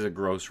think this is a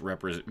gross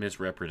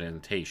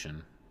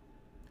misrepresentation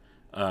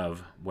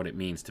of what it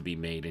means to be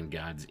made in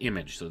God's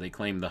image. So they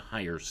claim the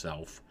higher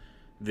self,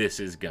 this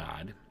is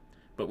God.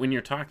 But when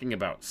you're talking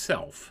about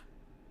self,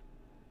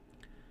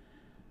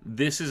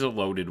 this is a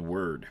loaded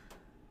word.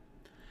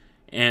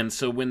 And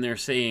so when they're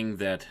saying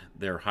that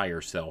their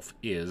higher self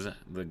is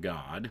the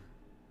God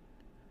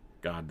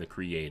the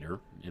Creator,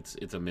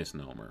 it's a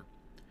misnomer.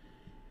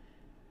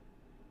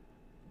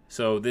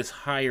 So this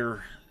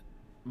higher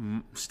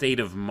state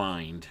of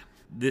mind,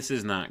 this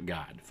is not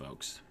God,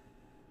 folks.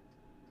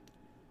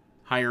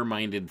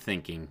 Higher-minded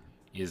thinking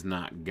is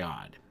not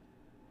God.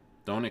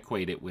 Don't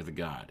equate it with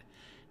God.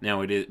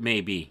 Now, it may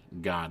be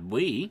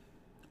godly,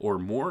 or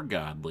more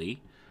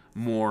godly,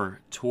 more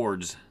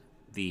towards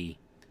the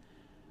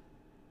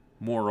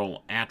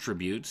moral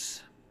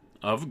attributes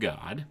of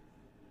God,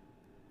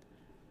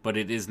 but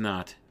it is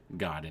not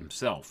God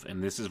himself.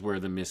 And this is where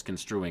the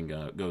misconstruing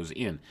goes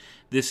in.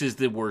 This is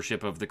the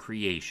worship of the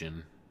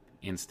creation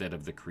instead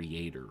of the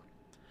Creator.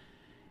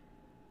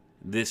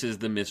 This is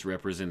the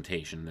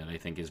misrepresentation that I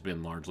think has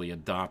been largely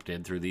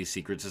adopted through these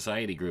secret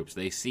society groups.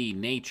 They see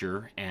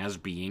nature as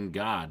being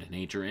God.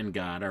 Nature and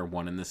God are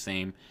one and the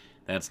same.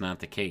 That's not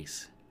the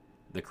case.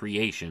 The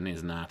creation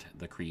is not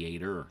the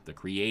Creator. The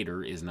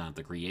Creator is not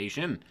the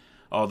creation.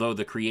 Although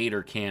the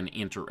Creator can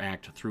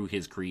interact through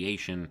his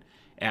creation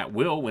at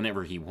will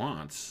whenever he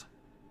wants,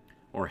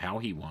 or how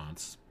he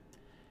wants,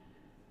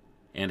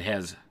 and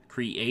has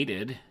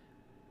created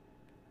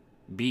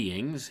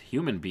beings,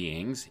 human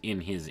beings,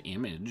 in his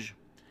image,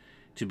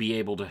 to be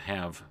able to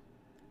have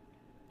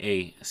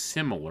a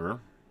similar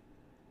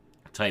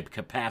type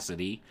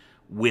capacity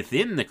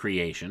within the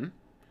creation,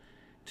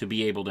 to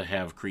be able to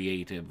have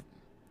creative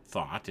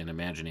thought and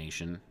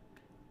imagination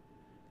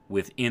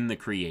within the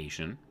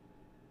creation.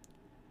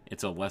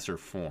 It's a lesser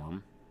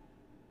form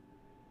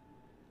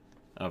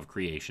of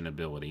creation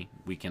ability.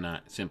 We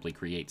cannot simply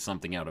create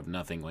something out of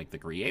nothing like the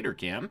Creator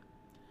can.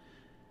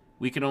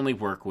 We can only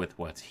work with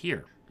what's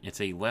here. It's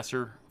a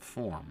lesser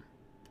form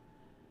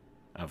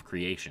of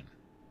creation,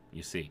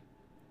 you see.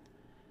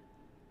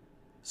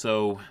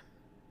 So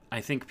I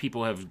think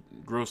people have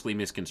grossly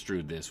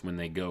misconstrued this when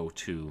they go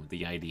to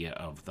the idea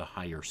of the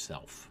higher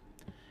self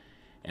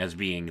as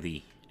being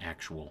the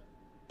actual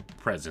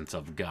presence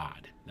of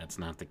God. That's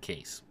not the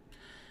case.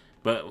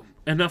 But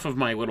enough of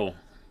my little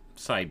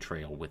side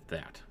trail with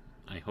that.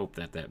 I hope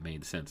that that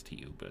made sense to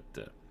you.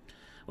 But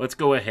let's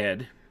go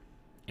ahead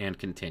and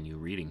continue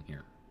reading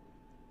here.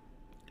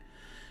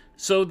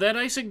 So that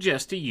I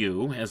suggest to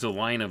you, as a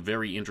line of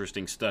very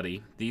interesting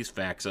study, these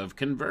facts of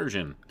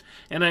conversion,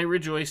 and I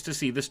rejoice to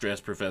see the stress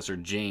Professor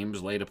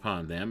James laid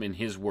upon them in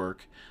his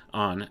work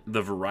on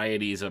the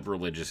varieties of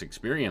religious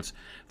experience,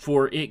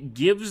 for it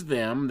gives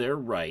them their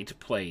right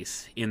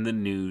place in the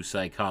new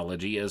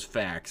psychology as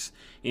facts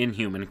in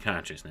human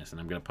consciousness.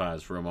 And I'm going to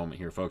pause for a moment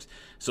here, folks.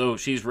 So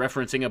she's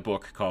referencing a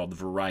book called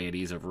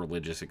Varieties of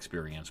Religious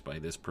Experience by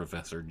this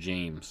Professor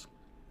James.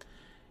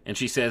 And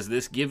she says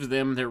this gives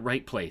them their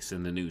right place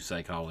in the new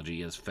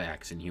psychology as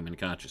facts in human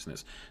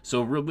consciousness.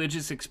 So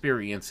religious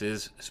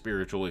experiences,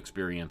 spiritual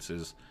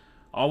experiences,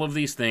 all of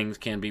these things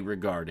can be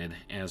regarded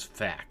as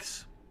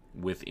facts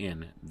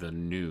within the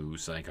new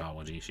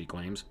psychology, she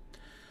claims.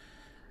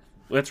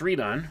 Let's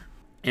read on.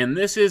 And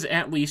this is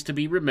at least to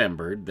be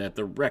remembered, that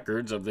the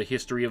records of the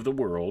history of the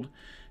world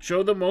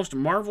show the most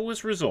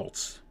marvelous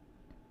results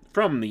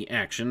from the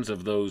actions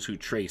of those who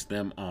trace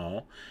them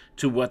all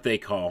to what they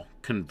call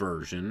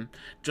conversion,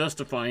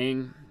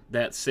 justifying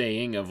that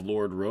saying of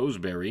Lord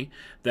Rosebery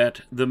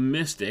that the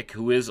mystic,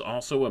 who is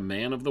also a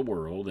man of the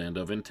world and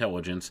of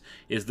intelligence,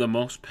 is the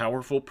most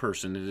powerful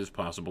person it is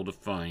possible to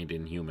find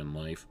in human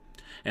life.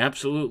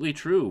 Absolutely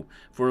true,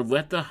 for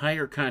let the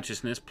higher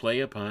consciousness play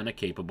upon a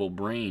capable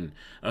brain,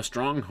 a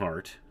strong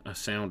heart, a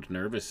sound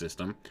nervous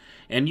system,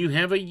 and you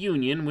have a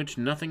union which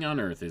nothing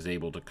on earth is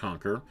able to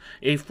conquer,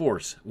 a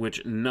force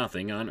which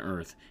nothing on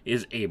earth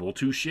is able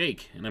to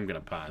shake. And I'm going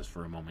to pause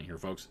for a moment here,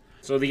 folks.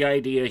 So the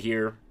idea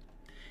here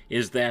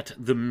is that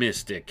the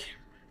mystic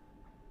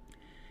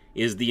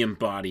is the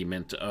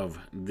embodiment of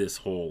this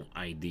whole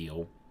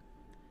ideal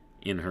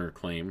in her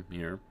claim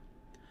here.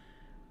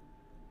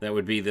 That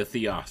would be the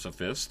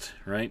Theosophist,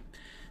 right?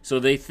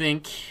 So they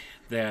think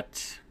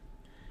that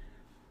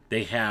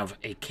they have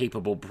a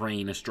capable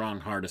brain, a strong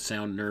heart, a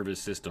sound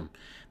nervous system.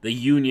 The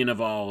union of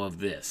all of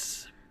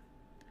this,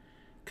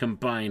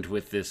 combined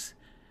with this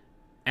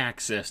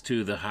access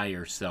to the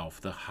higher self,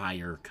 the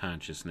higher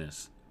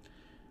consciousness,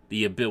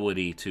 the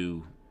ability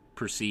to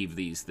perceive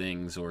these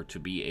things or to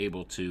be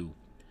able to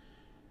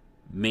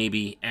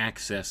maybe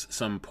access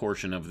some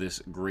portion of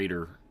this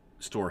greater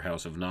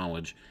storehouse of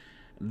knowledge.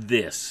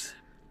 This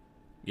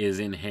is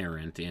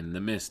inherent in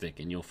the mystic,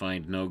 and you'll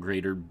find no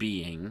greater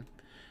being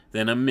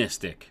than a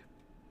mystic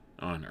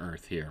on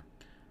Earth here.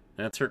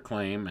 That's her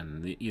claim,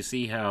 and you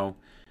see how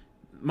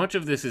much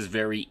of this is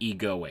very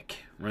egoic,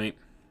 right?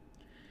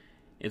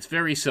 It's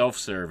very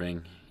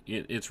self-serving.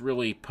 It's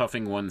really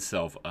puffing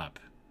oneself up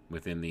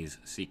within these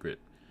secret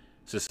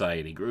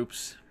society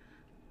groups.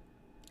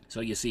 So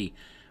you see,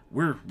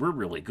 we're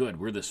really good.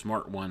 We're the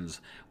smart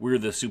ones. We're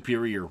the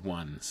superior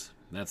ones.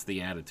 That's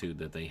the attitude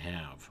that they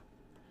have.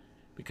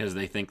 Because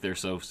they think they're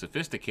so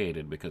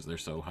sophisticated, because they're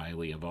so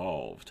highly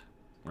evolved,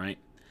 right?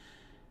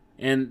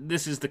 And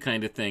this is the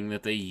kind of thing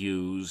that they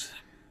use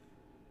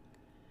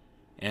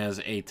as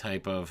a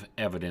type of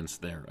evidence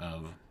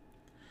thereof.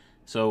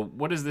 So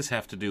what does this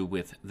have to do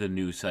with the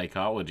new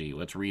psychology?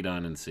 Let's read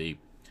on and see.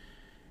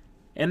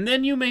 And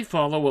then you may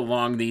follow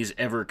along these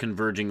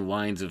ever-converging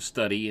lines of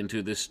study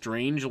into this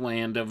strange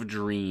land of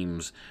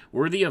dreams,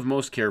 worthy of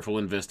most careful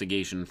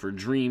investigation, for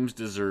dreams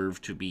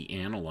deserve to be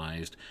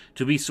analyzed,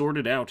 to be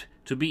sorted out,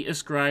 to be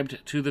ascribed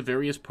to the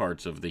various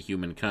parts of the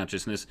human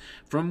consciousness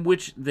from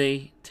which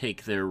they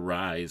take their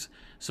rise,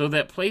 so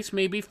that place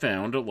may be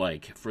found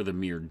alike for the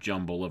mere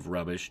jumble of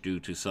rubbish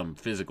due to some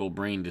physical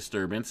brain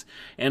disturbance,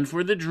 and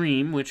for the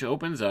dream which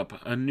opens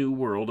up a new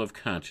world of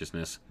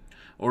consciousness,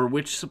 or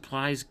which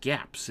supplies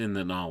gaps in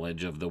the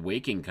knowledge of the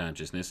waking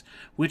consciousness,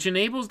 which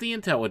enables the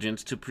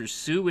intelligence to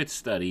pursue its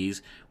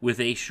studies with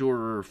a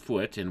surer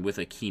foot and with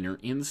a keener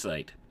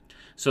insight,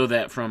 so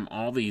that from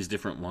all these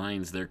different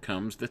lines there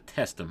comes the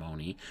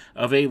testimony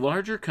of a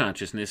larger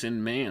consciousness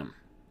in man.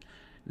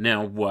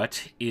 Now,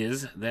 what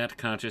is that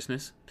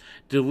consciousness?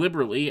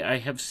 Deliberately, I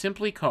have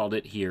simply called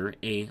it here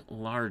a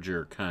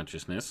larger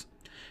consciousness,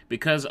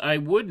 because I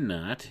would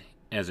not,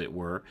 as it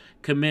were,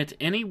 commit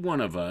any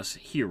one of us,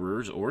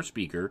 hearers or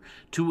speaker,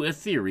 to a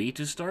theory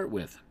to start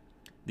with.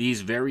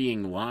 These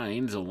varying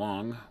lines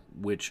along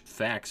which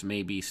facts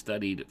may be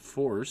studied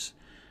force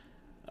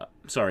us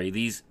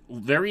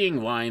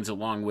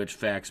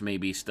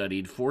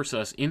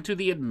into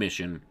the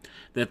admission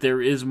that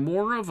there is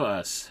more of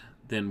us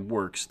than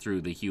works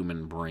through the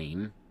human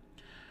brain.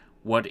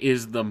 What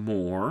is the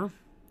more?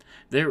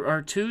 There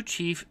are two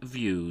chief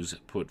views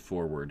put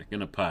forward. I'm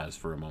going to pause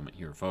for a moment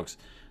here, folks.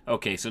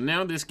 Okay, so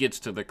now this gets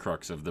to the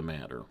crux of the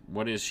matter.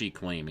 What is she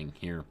claiming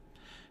here?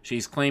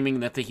 She's claiming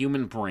that the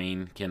human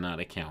brain cannot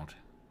account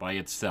by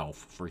itself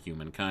for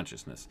human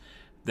consciousness.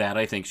 That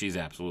I think she's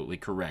absolutely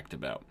correct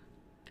about.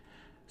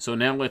 So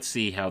now let's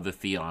see how the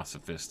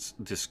Theosophists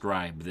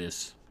describe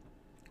this,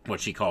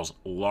 what she calls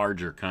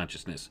larger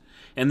consciousness.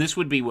 And this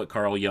would be what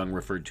Carl Jung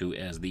referred to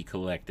as the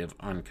collective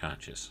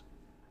unconscious.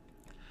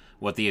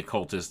 What the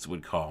occultists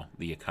would call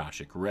the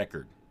Akashic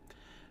record.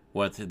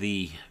 What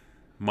the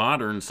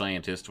modern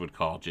scientists would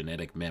call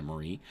genetic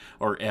memory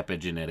or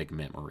epigenetic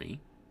memory.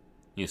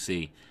 You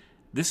see,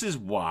 this is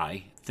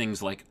why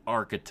things like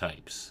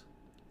archetypes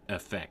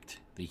affect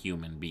the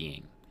human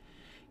being.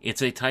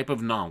 It's a type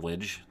of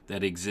knowledge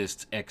that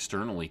exists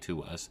externally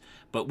to us,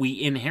 but we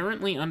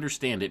inherently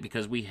understand it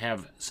because we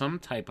have some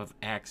type of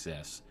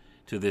access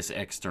to this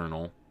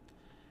external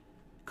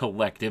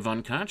collective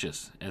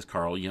unconscious, as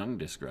Carl Jung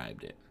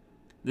described it.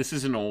 This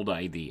is an old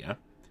idea,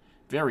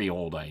 very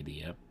old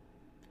idea.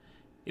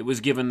 It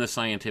was given the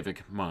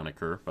scientific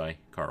moniker by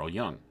Carl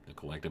Jung, the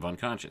collective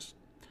unconscious.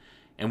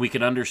 And we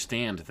can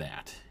understand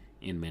that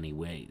in many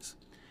ways.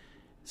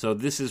 So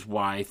this is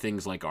why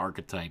things like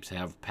archetypes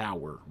have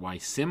power, why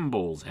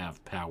symbols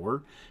have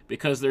power,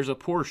 because there's a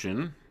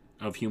portion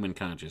of human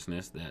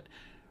consciousness that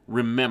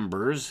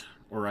remembers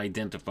or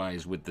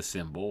identifies with the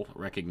symbol,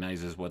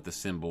 recognizes what the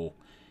symbol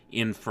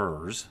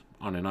infers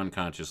on an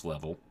unconscious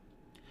level,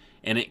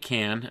 and it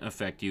can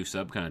affect you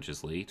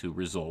subconsciously to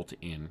result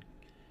in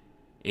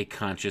a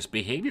conscious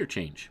behavior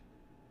change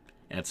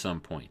at some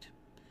point.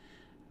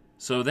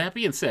 So that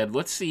being said,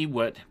 let's see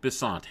what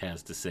Besant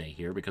has to say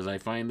here, because I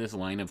find this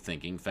line of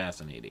thinking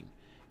fascinating.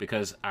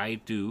 Because I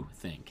do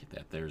think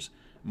that there's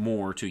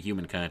more to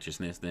human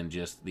consciousness than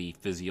just the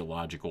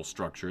physiological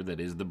structure that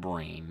is the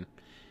brain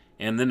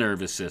and the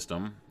nervous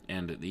system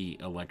and the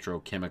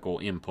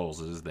electrochemical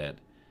impulses that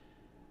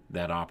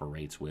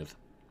operates with.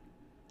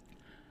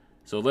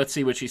 So let's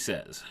see what she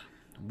says.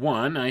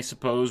 One, I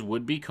suppose,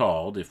 would be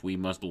called, if we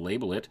must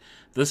label it,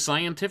 the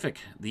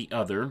scientific, the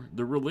other,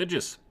 the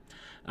religious.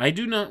 I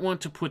do not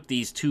want to put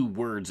these two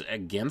words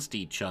against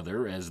each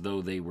other as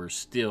though they were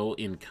still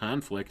in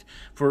conflict,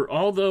 for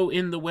although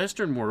in the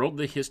Western world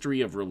the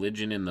history of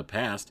religion in the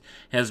past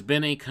has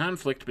been a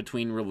conflict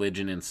between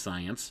religion and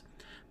science,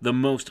 the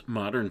most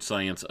modern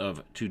science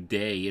of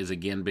today is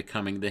again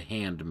becoming the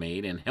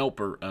handmaid and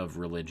helper of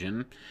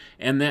religion,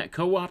 and that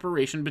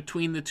cooperation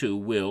between the two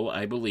will,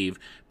 I believe,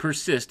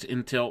 persist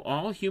until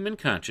all human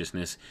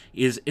consciousness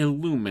is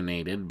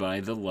illuminated by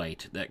the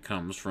light that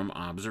comes from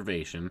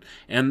observation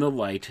and the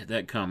light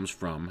that comes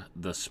from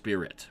the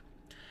Spirit.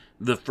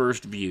 The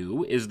first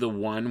view is the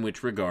one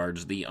which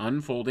regards the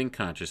unfolding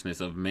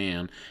consciousness of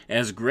man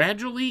as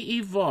gradually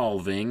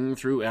evolving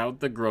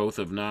throughout the growth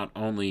of not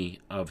only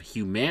of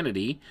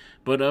humanity,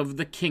 but of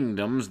the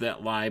kingdoms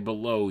that lie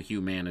below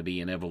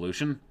humanity in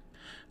evolution.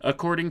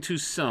 According to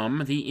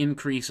some, the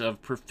increase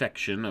of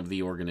perfection of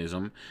the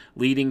organism,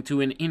 leading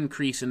to an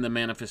increase in the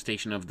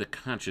manifestation of the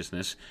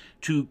consciousness,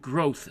 to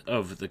growth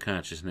of the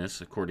consciousness,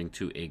 according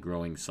to a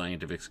growing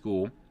scientific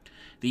school.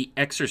 The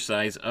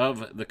exercise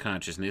of the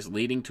consciousness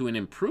leading to an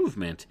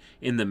improvement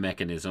in the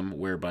mechanism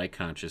whereby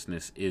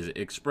consciousness is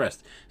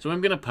expressed. So I'm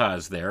going to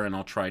pause there, and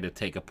I'll try to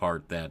take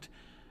apart that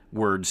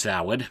word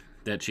salad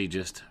that she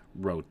just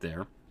wrote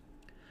there.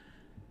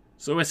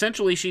 So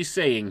essentially she's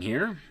saying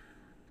here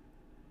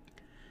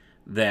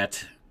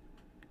that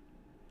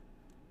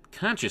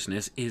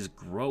consciousness is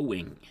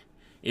growing.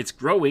 It's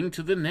growing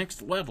to the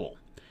next level,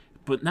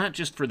 but not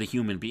just for the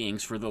human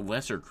beings, for the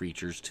lesser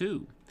creatures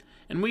too.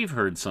 And we've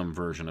heard some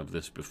version of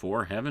this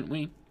before, haven't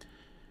we?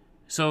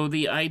 So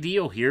the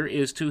ideal here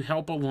is to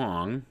help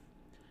along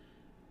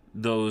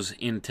those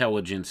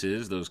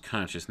intelligences, those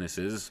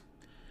consciousnesses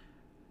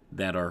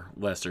that are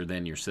lesser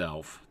than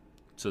yourself,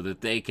 so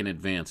that they can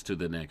advance to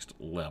the next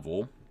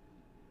level.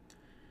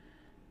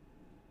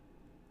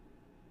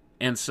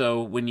 And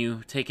so when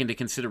you take into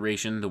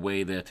consideration the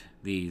way that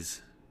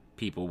these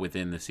people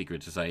within the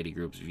secret society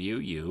groups view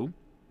you,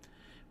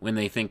 when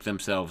they think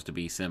themselves to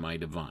be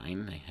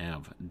semi-divine, they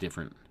have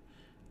different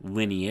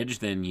lineage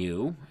than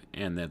you,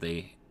 and that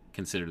they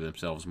consider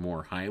themselves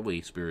more highly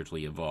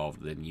spiritually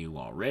evolved than you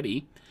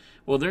already,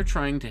 well, they're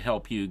trying to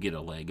help you get a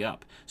leg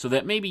up, so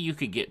that maybe you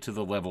could get to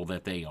the level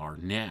that they are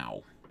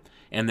now,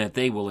 and that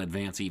they will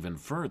advance even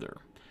further.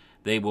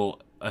 They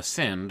will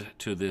ascend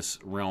to this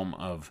realm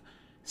of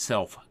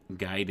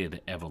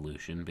self-guided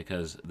evolution,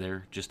 because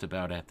they're just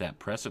about at that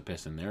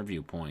precipice in their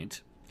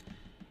viewpoint.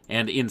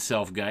 And in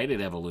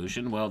self-guided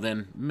evolution, well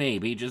then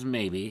maybe, just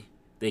maybe,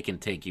 they can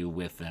take you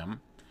with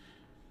them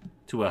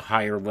to a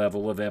higher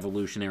level of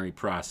evolutionary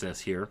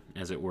process here,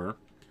 as it were.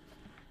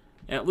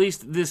 At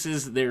least this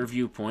is their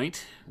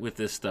viewpoint with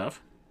this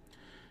stuff.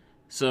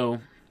 So,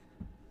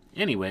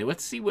 anyway,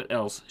 let's see what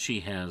else she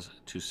has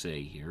to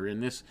say here.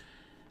 And this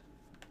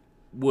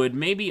would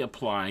maybe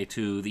apply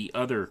to the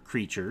other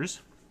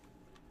creatures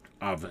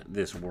of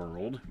this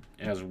world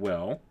as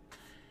well,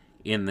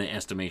 in the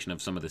estimation of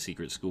some of the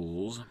secret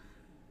schools.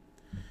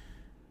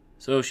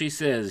 So she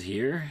says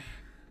here,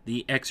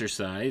 the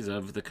exercise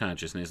of the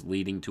consciousness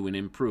leading to an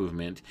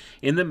improvement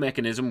in the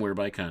mechanism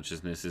whereby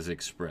consciousness is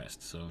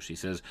expressed. So she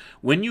says,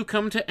 when you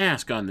come to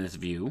ask on this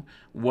view,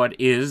 what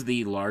is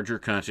the larger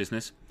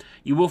consciousness,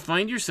 you will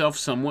find yourself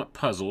somewhat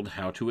puzzled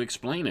how to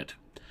explain it.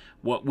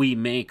 What we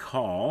may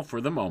call, for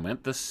the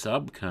moment, the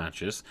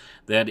subconscious,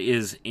 that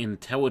is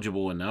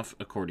intelligible enough,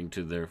 according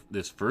to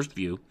this first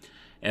view,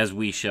 as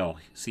we shall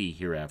see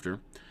hereafter,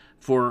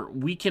 for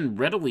we can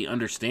readily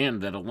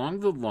understand that along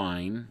the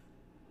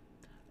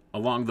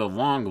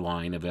long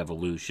line of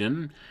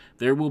evolution,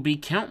 there will be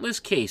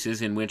countless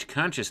cases in which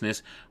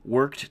consciousness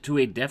worked to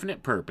a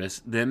definite purpose,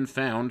 then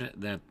found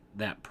that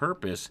that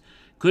purpose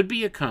could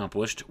be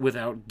accomplished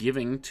without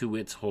giving to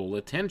its whole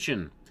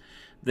attention.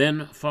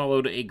 Then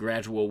followed a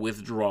gradual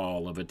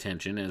withdrawal of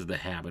attention as the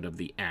habit of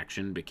the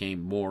action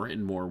became more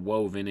and more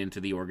woven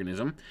into the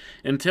organism,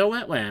 until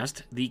at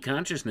last the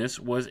consciousness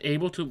was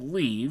able to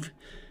leave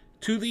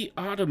to the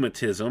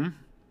automatism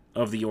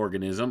of the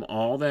organism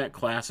all that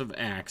class of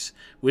acts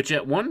which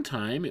at one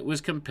time it was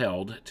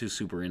compelled to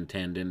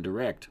superintend and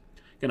direct.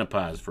 Going to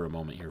pause for a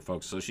moment here,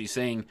 folks. So she's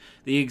saying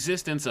the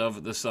existence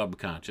of the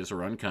subconscious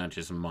or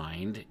unconscious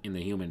mind in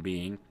the human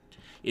being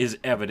is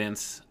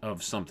evidence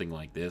of something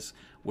like this,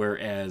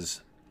 whereas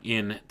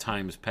in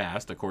times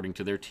past, according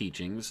to their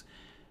teachings,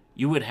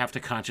 you would have to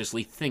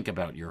consciously think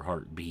about your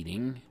heart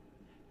beating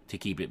to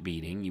keep it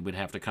beating. You would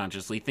have to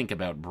consciously think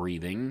about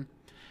breathing.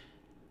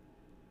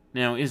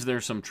 Now, is there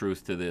some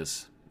truth to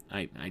this?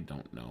 I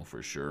don't know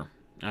for sure.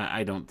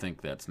 I don't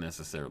think that's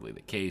necessarily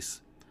the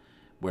case,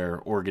 where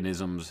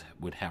organisms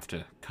would have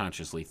to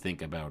consciously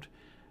think about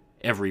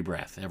every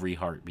breath, every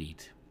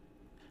heartbeat.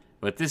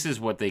 But this is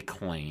what they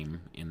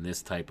claim in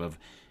this type of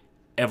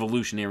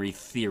evolutionary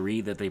theory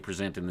that they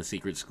present in the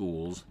secret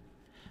schools,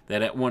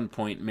 that at one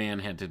point man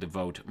had to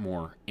devote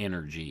more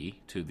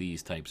energy to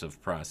these types of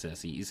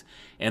processes,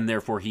 and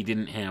therefore he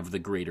didn't have the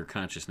greater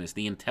consciousness,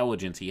 the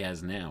intelligence he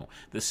has now,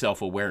 the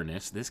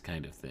self-awareness, this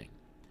kind of thing.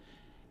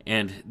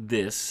 And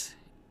this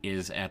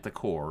is at the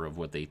core of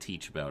what they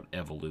teach about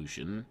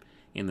evolution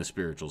in the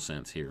spiritual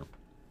sense here.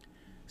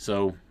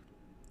 So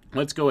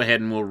let's go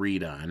ahead and we'll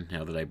read on,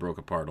 now that I broke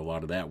apart a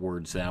lot of that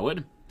word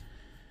salad.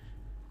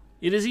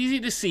 It is easy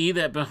to see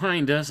that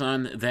behind us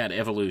on that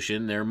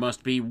evolution there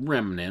must be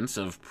remnants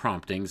of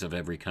promptings of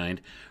every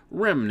kind,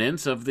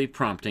 remnants of the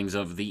promptings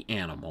of the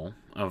animal,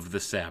 of the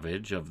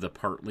savage, of the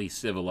partly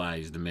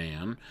civilized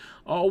man,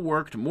 all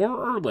worked more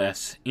or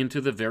less into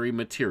the very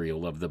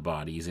material of the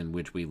bodies in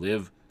which we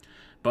live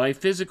by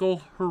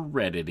physical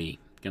heredity.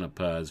 Gonna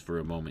pause for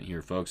a moment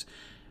here, folks.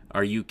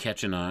 Are you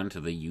catching on to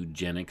the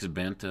eugenics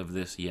bent of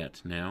this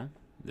yet now?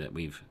 that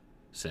we've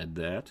said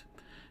that.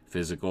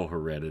 Physical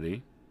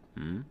heredity.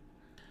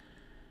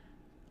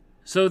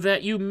 So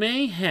that you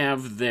may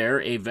have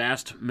there a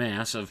vast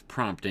mass of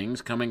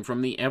promptings coming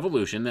from the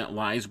evolution that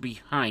lies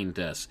behind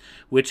us,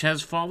 which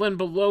has fallen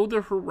below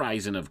the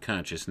horizon of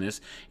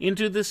consciousness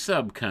into the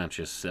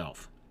subconscious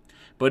self.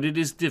 But it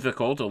is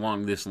difficult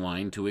along this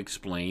line to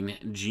explain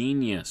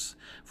genius,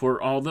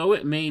 for although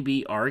it may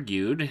be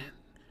argued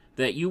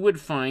that you would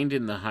find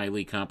in the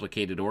highly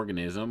complicated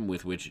organism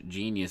with which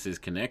genius is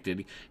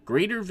connected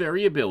greater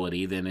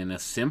variability than in a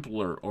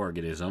simpler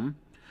organism,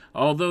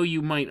 although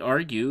you might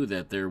argue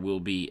that there will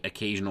be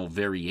occasional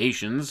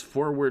variations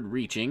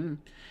forward-reaching,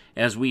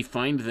 as we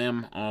find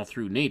them all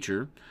through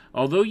nature,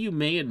 although you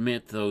may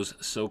admit those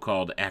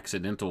so-called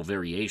accidental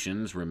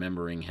variations,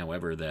 remembering,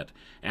 however, that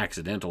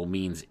accidental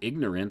means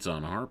ignorance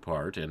on our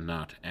part and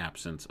not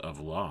absence of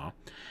law,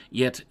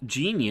 yet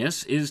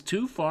genius is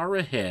too far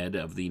ahead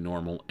of the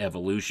normal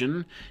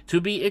evolution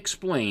to be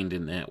explained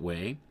in that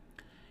way.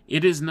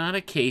 It is not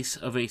a case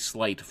of a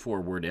slight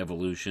forward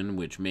evolution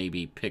which may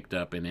be picked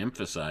up and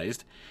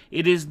emphasized.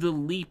 It is the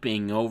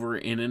leaping over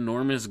an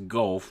enormous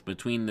gulf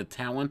between the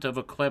talent of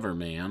a clever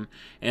man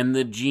and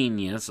the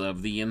genius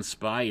of the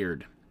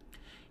inspired.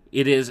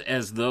 It is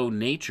as though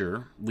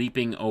nature,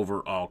 leaping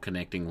over all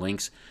connecting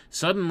links,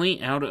 suddenly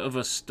out of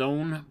a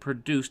stone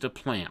produced a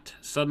plant,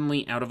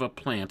 suddenly out of a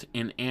plant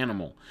an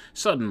animal,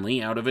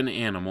 suddenly out of an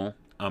animal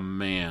a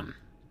man.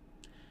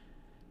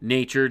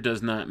 Nature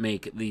does not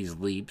make these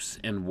leaps,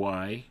 and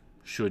why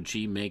should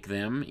she make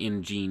them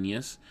in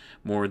genius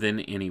more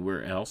than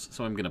anywhere else?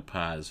 So I'm going to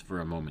pause for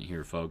a moment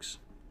here, folks.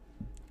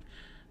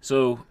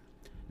 So,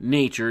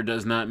 nature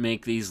does not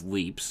make these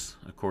leaps,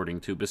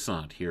 according to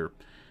Besant here.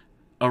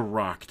 A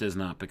rock does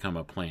not become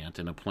a plant,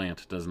 and a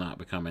plant does not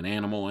become an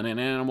animal, and an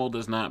animal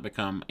does not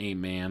become a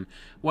man.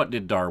 What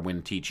did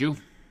Darwin teach you?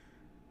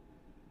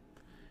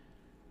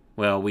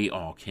 Well, we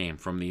all came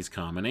from these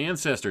common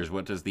ancestors.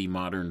 What does the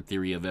modern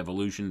theory of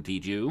evolution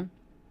teach you?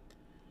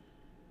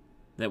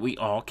 That we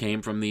all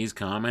came from these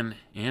common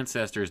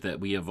ancestors, that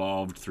we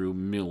evolved through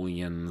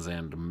millions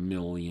and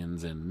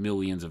millions and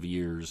millions of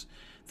years.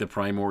 The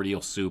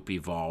primordial soup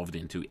evolved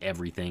into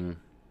everything,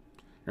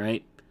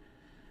 right?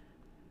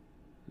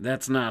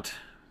 That's not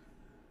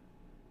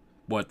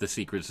what the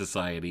secret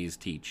societies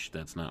teach.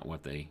 That's not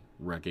what they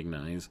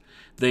recognize.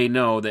 They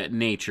know that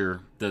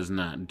nature does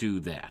not do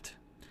that.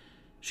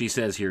 She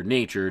says here,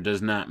 nature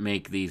does not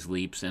make these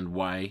leaps, and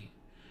why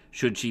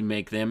should she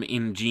make them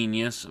in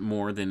genius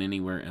more than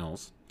anywhere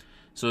else?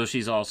 So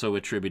she's also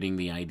attributing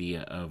the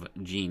idea of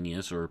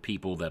genius, or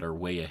people that are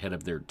way ahead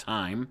of their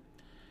time,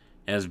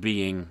 as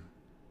being,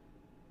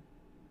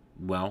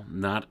 well,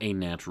 not a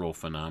natural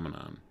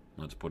phenomenon.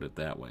 Let's put it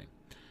that way.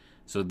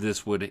 So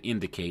this would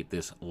indicate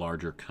this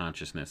larger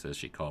consciousness, as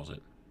she calls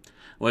it.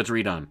 Let's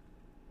read on.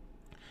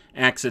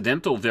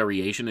 Accidental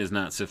variation is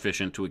not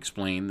sufficient to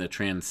explain the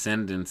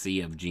transcendency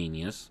of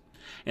genius,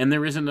 and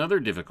there is another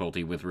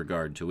difficulty with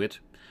regard to it,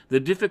 the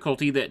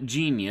difficulty that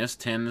genius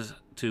tends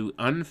to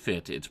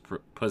unfit its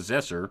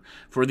possessor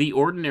for the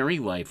ordinary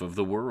life of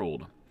the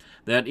world,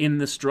 that in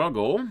the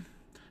struggle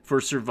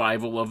for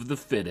survival of the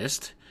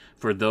fittest,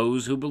 for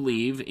those who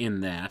believe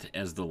in that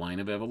as the line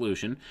of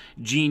evolution,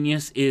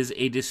 genius is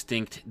a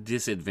distinct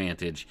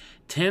disadvantage,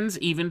 tends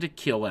even to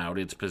kill out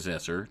its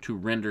possessor, to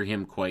render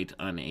him quite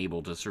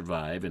unable to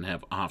survive and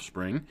have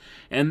offspring,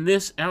 and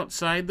this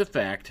outside the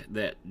fact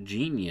that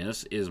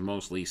genius is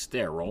mostly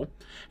sterile,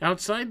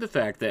 outside the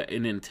fact that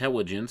an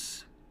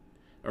intelligence,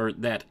 or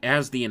that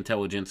as the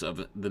intelligence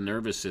of the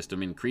nervous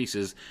system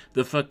increases,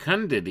 the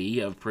fecundity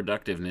of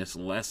productiveness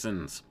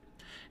lessens.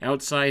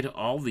 Outside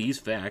all these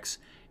facts,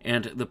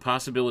 and the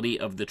possibility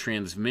of the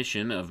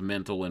transmission of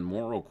mental and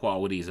moral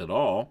qualities at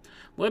all,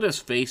 let us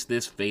face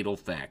this fatal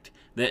fact,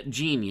 that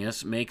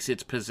genius makes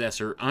its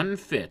possessor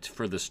unfit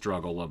for the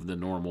struggle of the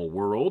normal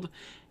world.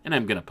 And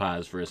I'm going to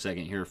pause for a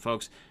second here,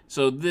 folks.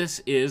 So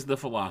this is the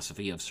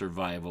philosophy of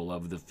survival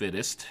of the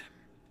fittest.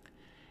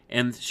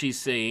 And she's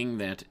saying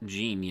that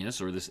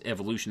genius, or this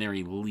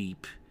evolutionary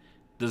leap,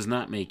 does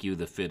not make you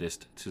the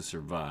fittest to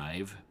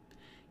survive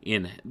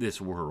in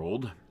this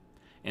world.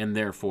 And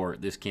therefore,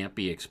 this can't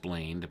be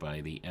explained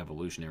by the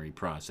evolutionary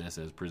process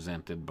as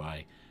presented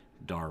by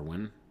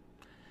Darwin.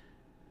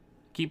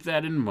 Keep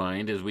that in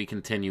mind as we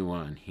continue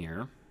on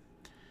here.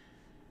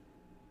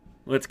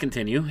 Let's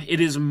continue. It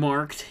is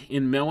marked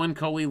in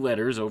melancholy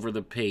letters over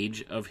the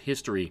page of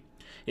history.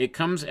 It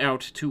comes out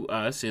to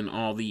us in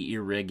all the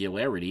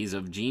irregularities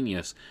of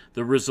genius,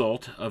 the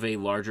result of a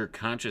larger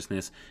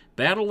consciousness,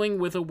 battling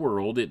with a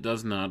world it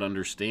does not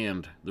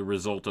understand, the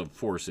result of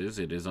forces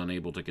it is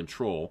unable to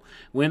control,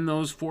 when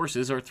those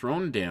forces are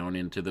thrown down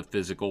into the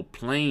physical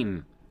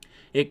plane.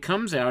 It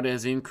comes out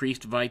as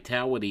increased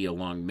vitality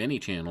along many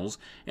channels,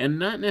 and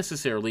not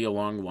necessarily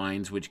along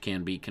lines which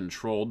can be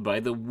controlled by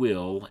the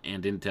will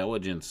and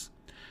intelligence.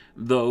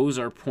 Those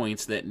are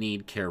points that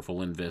need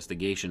careful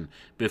investigation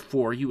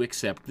before you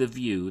accept the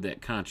view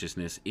that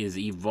consciousness is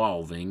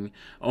evolving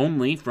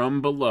only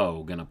from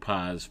below. Gonna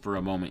pause for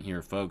a moment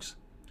here, folks.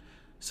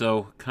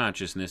 So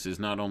consciousness is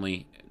not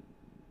only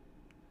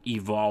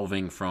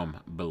evolving from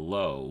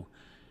below,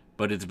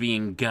 but it's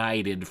being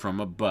guided from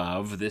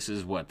above. This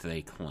is what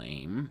they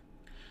claim.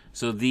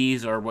 So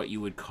these are what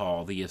you would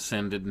call the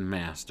ascended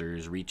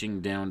masters,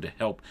 reaching down to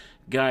help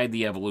guide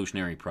the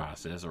evolutionary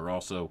process, or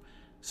also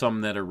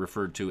some that are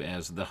referred to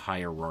as the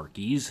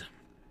hierarchies.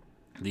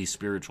 These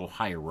spiritual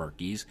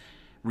hierarchies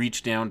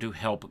reach down to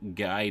help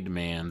guide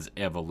man's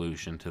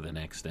evolution to the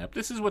next step.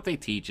 This is what they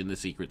teach in the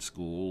secret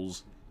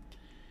schools.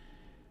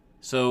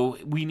 So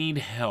we need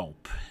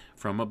help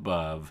from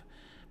above,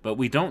 but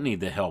we don't need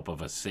the help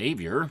of a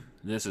savior.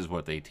 This is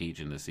what they teach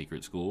in the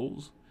secret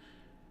schools.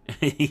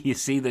 You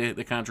see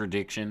the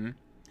contradiction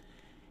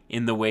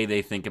in the way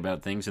they think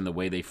about things, in the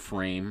way they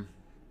frame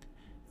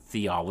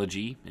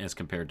theology as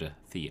compared to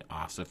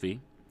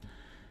Theosophy.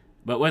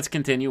 But let's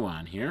continue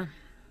on here.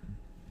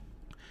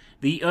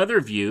 The other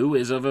view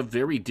is of a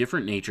very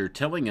different nature,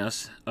 telling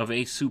us of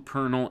a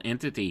supernal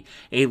entity,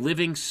 a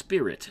living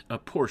spirit, a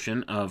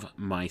portion of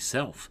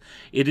myself.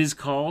 It is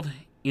called,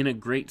 in a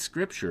great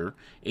scripture,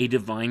 a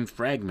divine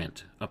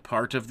fragment, a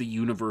part of the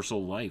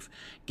universal life,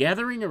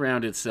 gathering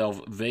around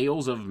itself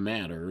veils of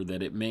matter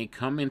that it may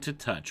come into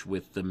touch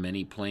with the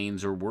many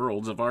planes or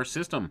worlds of our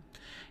system.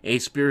 A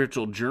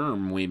spiritual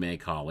germ, we may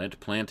call it,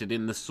 planted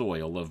in the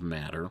soil of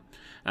matter.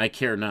 I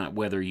care not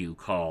whether you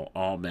call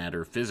all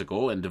matter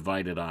physical and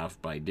divide it off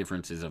by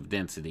differences of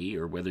density,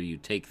 or whether you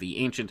take the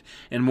ancient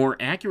and more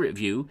accurate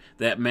view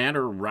that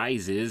matter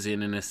rises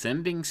in an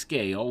ascending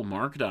scale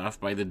marked off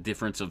by the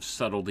difference of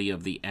subtlety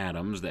of the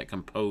atoms that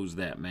compose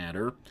that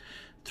matter,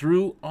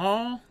 through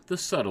all the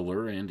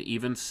subtler and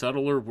even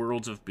subtler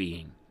worlds of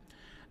being.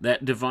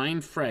 That divine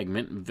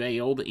fragment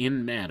veiled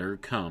in matter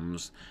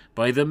comes,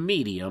 by the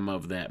medium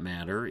of that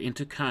matter,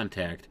 into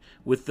contact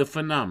with the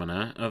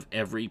phenomena of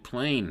every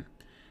plane.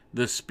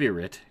 The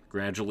spirit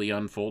gradually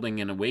unfolding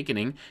and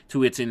awakening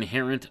to its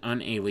inherent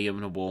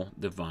unalienable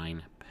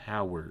divine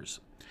powers.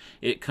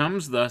 It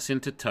comes thus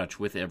into touch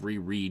with every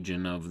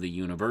region of the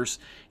universe.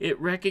 It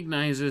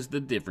recognizes the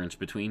difference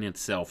between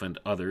itself and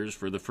others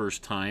for the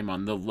first time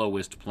on the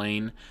lowest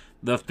plane,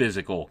 the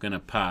physical. Gonna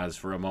pause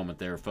for a moment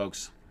there,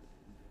 folks.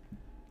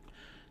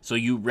 So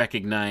you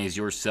recognize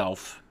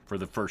yourself for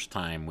the first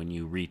time when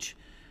you reach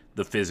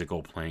the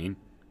physical plane.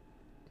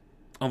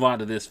 A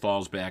lot of this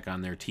falls back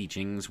on their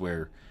teachings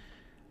where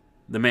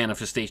the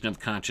manifestation of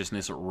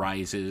consciousness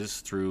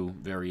rises through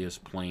various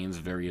planes,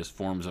 various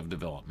forms of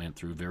development,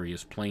 through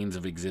various planes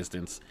of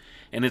existence.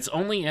 And it's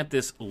only at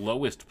this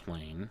lowest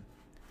plane,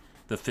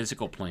 the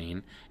physical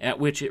plane, at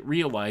which it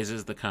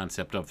realizes the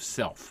concept of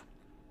self.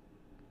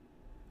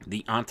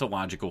 The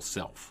ontological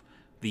self,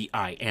 the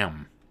I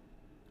am,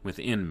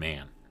 within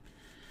man.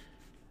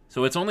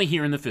 So it's only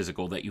here in the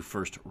physical that you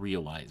first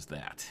realize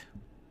that.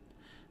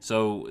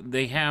 So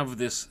they have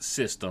this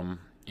system.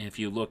 If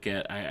you look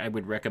at, I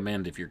would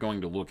recommend, if you're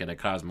going to look at a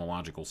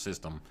cosmological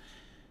system,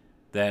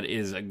 that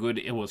is a good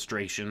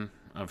illustration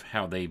of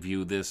how they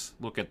view this.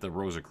 Look at the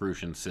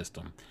Rosicrucian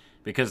system,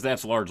 because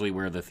that's largely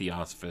where the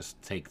Theosophists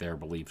take their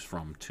beliefs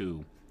from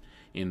too,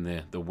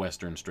 in the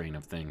Western strain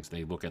of things.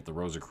 They look at the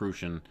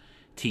Rosicrucian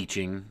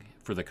teaching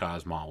for the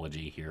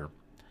cosmology here.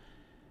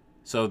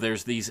 So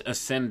there's these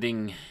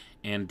ascending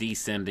and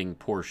descending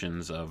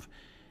portions of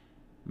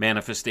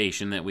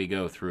manifestation that we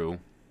go through,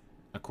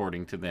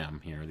 according to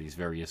them here, these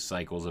various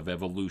cycles of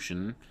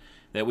evolution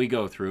that we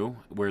go through,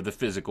 where the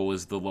physical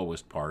is the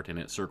lowest part, and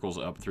it circles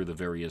up through the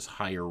various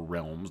higher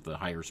realms, the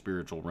higher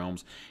spiritual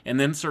realms, and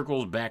then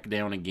circles back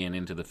down again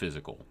into the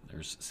physical.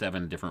 There's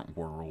 7 different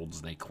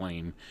worlds, they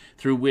claim,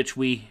 through which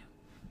we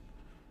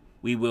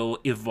will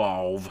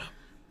evolve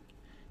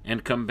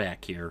and come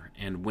back here.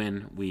 And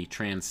when we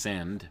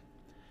transcend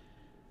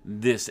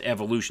this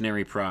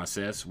evolutionary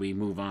process, we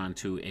move on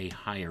to a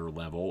higher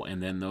level,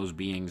 and then those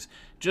beings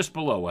just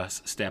below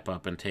us step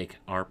up and take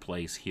our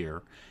place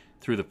here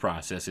through the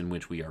process in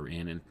which we are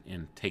in,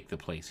 and take the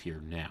place here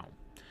now.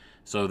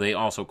 So they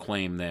also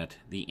claim that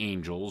the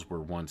angels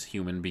were once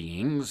human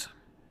beings,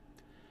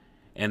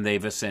 and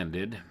they've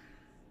ascended,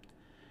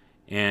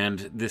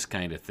 and this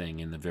kind of thing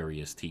in the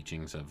various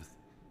teachings of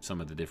some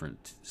of the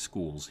different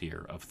schools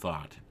here of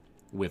thought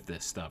with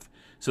this stuff.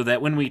 So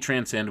that when we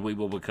transcend, we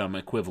will become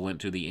equivalent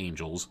to the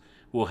angels.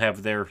 We'll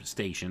have their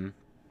station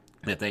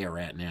that they are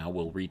at now.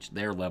 We'll reach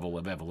their level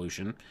of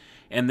evolution.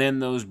 And then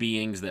those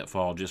beings that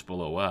fall just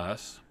below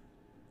us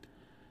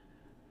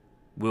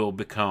will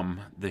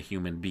become the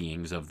human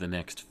beings of the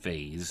next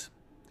phase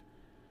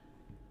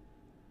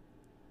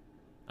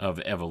of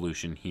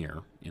evolution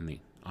here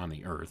on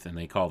the earth. And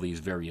they call these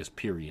various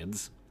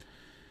periods.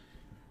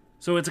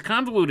 So it's a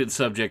convoluted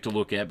subject to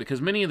look at,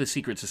 because many of the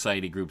secret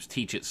society groups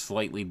teach it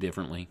slightly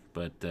differently,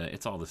 but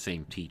it's all the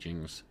same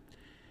teachings.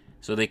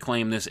 So they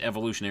claim this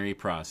evolutionary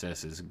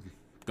process is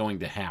going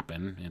to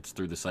happen. It's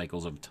through the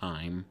cycles of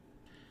time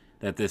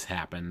that this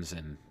happens,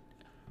 and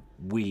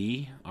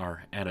we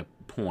are at a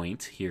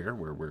point here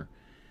where we're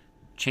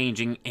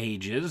changing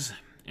ages,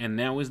 and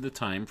now is the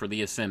time for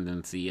the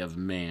ascendancy of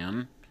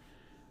man,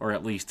 or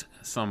at least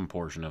some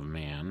portion of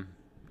man.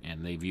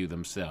 And they view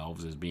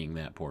themselves as being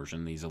that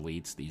portion, these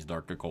elites, these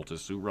dark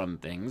occultists who run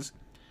things.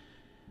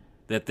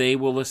 that they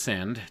will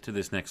ascend to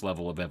this next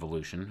level of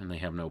evolution, and they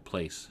have no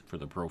place for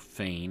the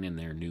profane in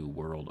their new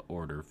world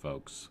order,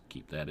 folks.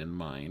 Keep that in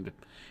mind.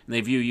 And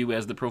they view you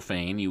as the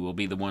profane. You will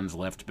be the ones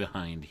left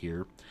behind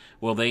here.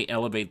 Well, they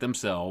elevate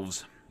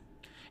themselves,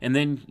 and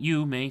then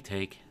you may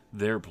take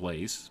their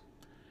place,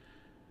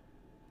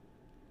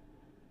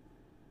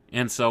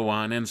 and so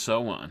on and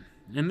so on.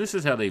 And this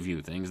is how they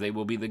view things. They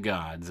will be the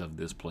gods of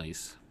this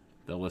place.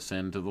 They'll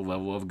ascend to the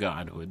level of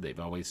godhood they've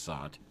always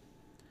sought.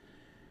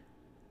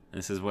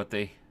 This is what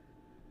they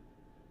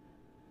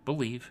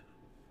believe,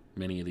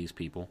 many of these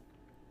people.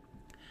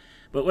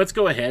 But let's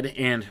go ahead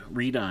and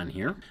read on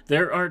here.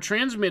 There are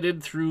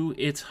transmitted through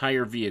its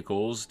higher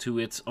vehicles to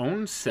its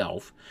own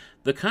self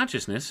the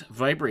consciousness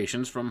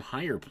vibrations from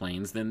higher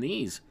planes than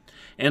these.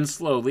 And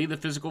slowly the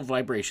physical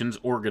vibrations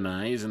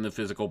organize in the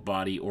physical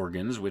body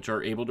organs which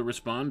are able to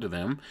respond to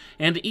them,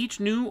 and each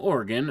new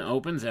organ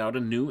opens out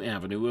a new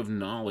avenue of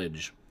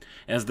knowledge.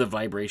 As the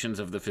vibrations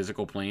of the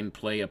physical plane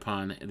play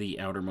upon the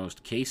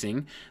outermost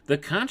casing, the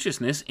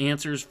consciousness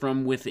answers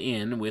from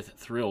within with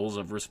thrills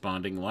of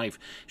responding life,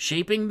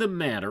 shaping the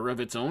matter of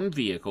its own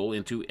vehicle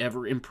into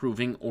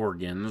ever-improving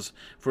organs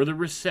for the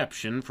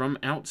reception from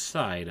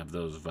outside of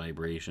those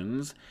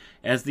vibrations.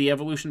 As the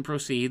evolution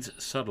proceeds,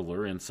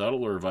 subtler and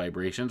subtler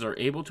vibrations are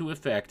able to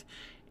affect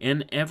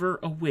an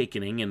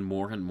ever-awakening and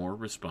more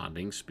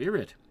responding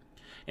spirit.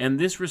 And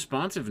this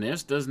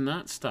responsiveness does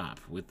not stop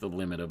with the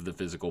limit of the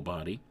physical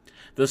body.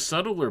 The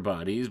subtler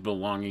bodies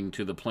belonging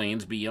to the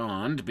planes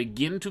beyond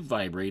begin to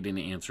vibrate in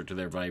answer to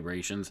their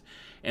vibrations,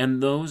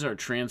 and those are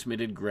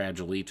transmitted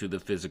gradually to the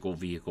physical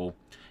vehicle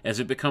as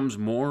it becomes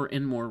more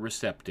and more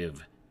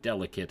receptive,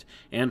 delicate,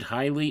 and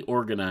highly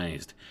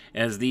organized.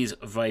 As these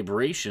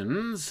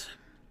vibrations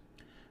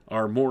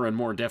are more and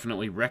more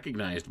definitely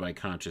recognized by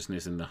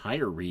consciousness in the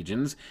higher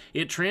regions,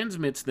 it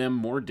transmits them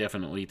more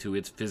definitely to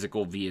its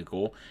physical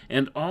vehicle,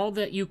 and all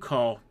that you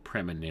call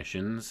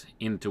premonitions,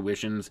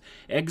 intuitions,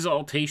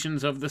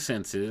 exaltations of the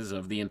senses,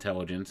 of the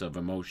intelligence, of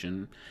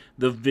emotion,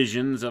 the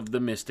visions of the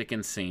mystic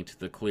and saint,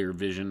 the clear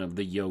vision of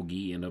the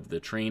yogi and of the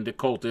trained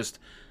occultist,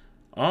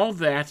 all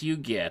that you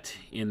get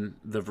in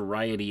the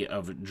variety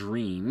of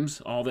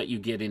dreams, all that you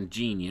get in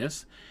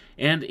genius,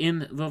 and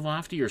in the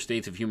loftier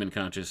states of human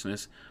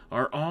consciousness,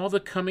 are all the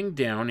coming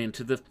down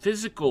into the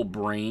physical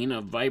brain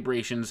of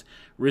vibrations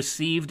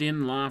received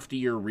in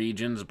loftier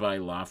regions by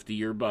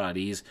loftier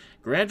bodies,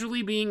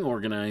 gradually being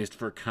organized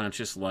for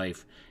conscious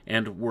life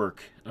and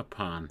work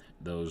upon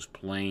those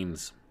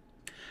planes.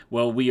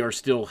 While we are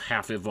still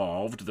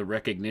half-evolved, the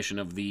recognition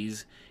of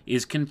these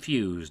is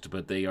confused,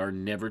 but they are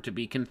never to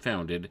be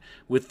confounded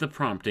with the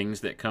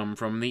promptings that come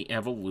from the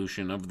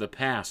evolution of the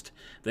past.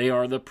 They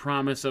are the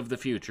promise of the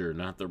future,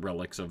 not the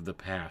relics of the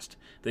past.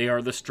 They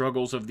are the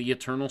struggles of the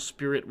eternal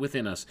spirit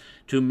within us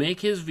to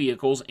make his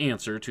vehicles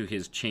answer to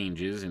his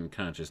changes in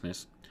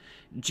consciousness.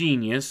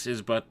 Genius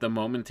is but the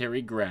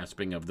momentary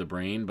grasping of the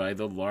brain by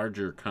the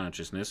larger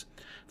consciousness,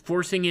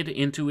 forcing it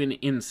into an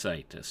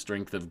insight, a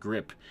strength of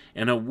grip,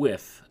 and a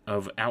width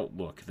of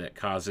outlook that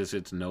causes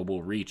its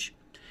noble reach.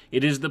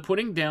 It is the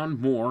putting down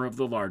more of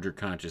the larger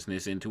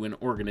consciousness into an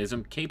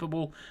organism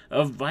capable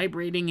of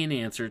vibrating in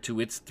answer to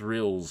its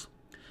thrills,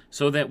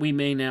 so that we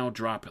may now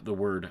drop the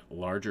word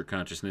larger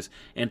consciousness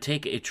and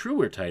take a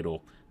truer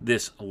title.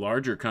 This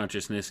larger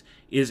consciousness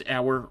is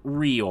our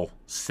real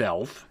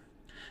self.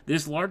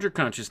 This larger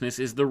consciousness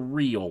is the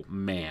real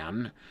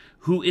man,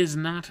 who is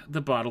not the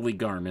bodily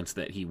garments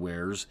that he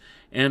wears,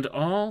 and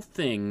all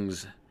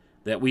things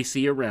that we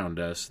see around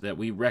us that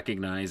we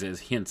recognize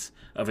as hints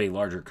of a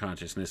larger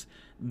consciousness,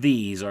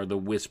 these are the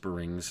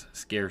whisperings,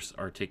 scarce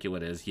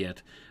articulate as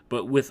yet,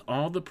 but with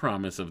all the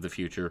promise of the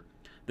future,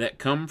 that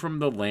come from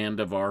the land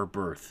of our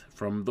birth,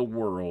 from the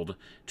world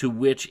to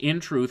which in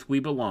truth we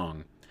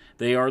belong.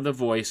 They are the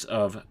voice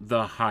of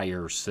the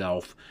higher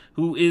self,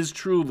 who is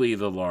truly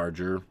the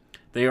larger.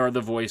 They are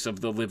the voice of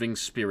the living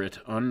spirit,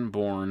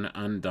 unborn,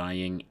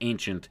 undying,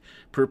 ancient,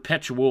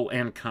 perpetual,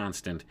 and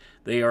constant.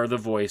 They are the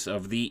voice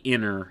of the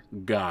inner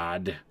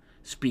God,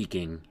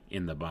 speaking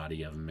in the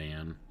body of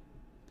man.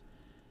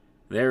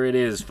 There it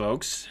is,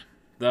 folks,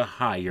 the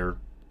higher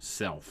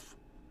self.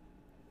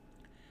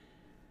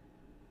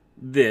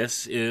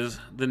 This is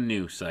the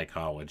new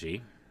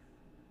psychology.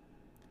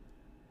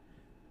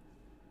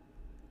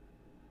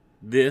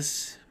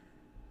 This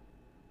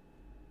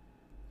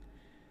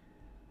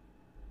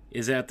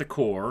is at the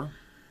core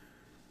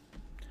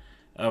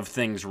of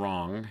things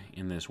wrong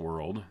in this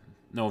world.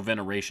 No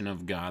veneration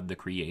of God the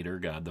Creator,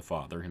 God the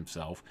Father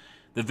himself.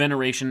 The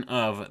veneration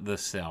of the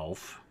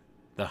self,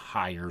 the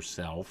higher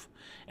self,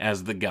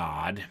 as the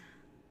God,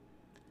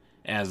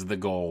 as the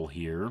goal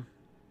here.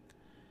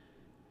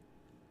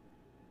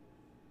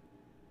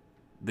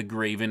 The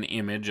graven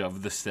image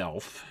of the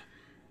self.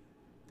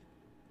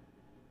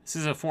 This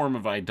is a form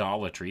of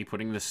idolatry,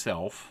 putting the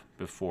self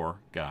before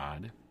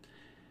God.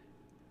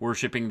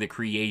 Worshipping the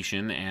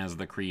creation as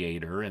the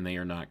creator, and they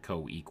are not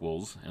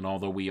co-equals. And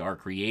although we are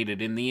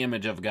created in the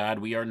image of God,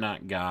 we are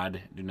not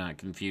God. Do not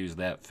confuse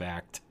that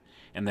fact.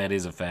 And that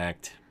is a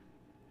fact.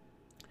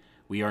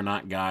 We are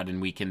not God,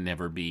 and we can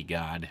never be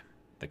God,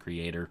 the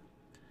Creator.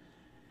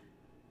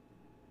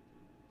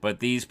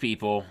 But these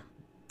people,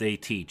 they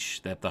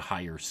teach that the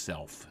higher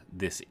self,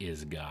 this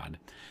is God.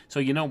 So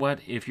you know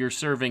what? If you're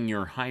serving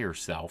your higher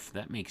self,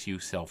 that makes you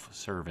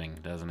self-serving,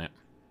 doesn't it?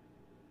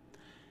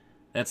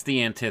 That's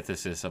the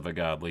antithesis of a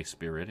godly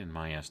spirit, in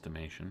my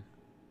estimation.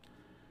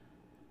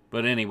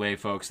 But anyway,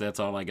 folks, that's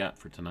all I got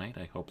for tonight.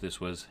 I hope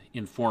this was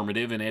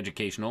informative and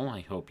educational. I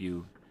hope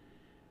you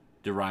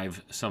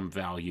derive some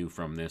value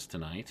from this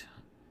tonight.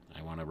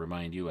 I want to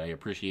remind you I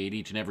appreciate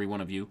each and every one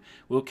of you.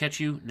 We'll catch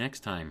you next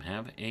time.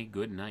 Have a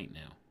good night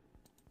now.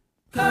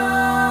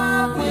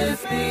 Come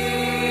with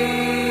me.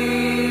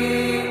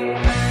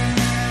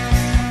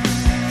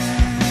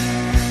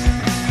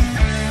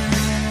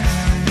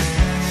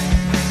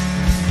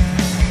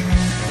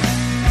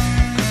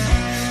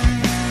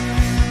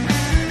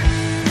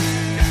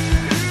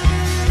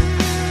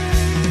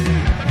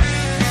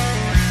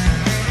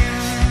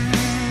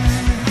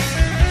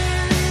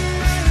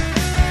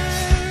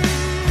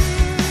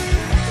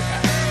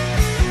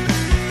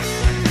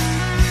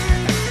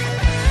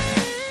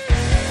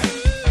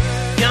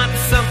 Got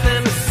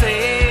something to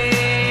say.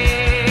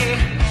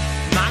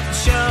 Might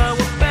show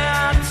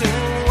about to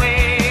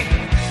wait.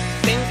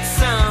 Think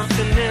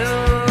something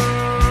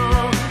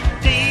new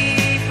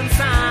deep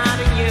inside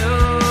of you.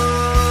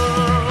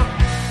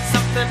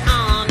 Something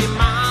on your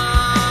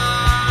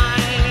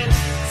mind.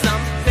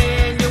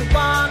 Something you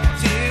want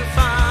to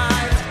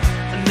find.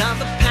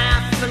 Another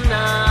path,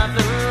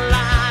 another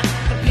light.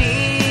 A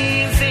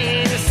peace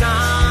in your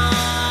sight.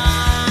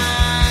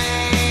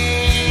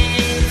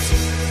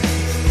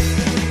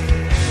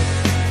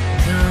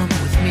 Come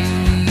with me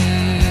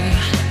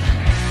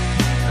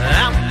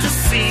out to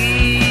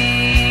sea.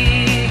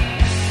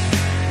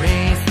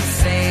 Raise the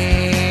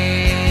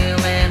sail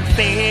and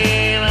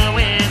sail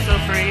away so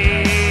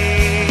free.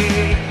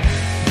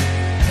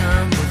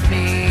 Come with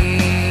me.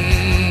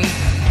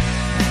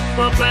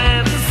 We'll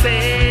plan to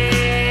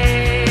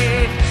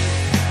save.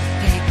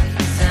 Take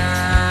the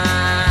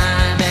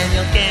time and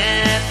you'll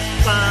get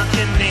what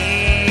you need.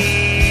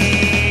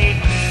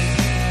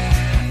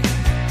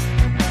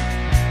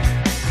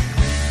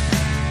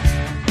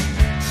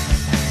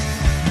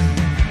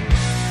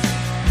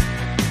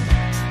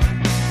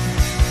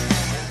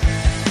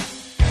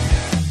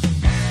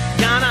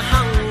 Got a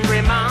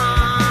hungry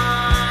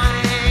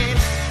mind.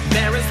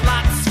 There is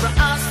lots for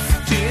us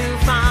to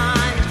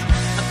find.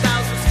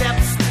 1,000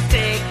 steps to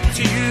take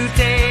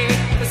today.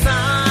 The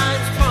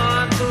signs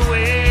point the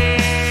way.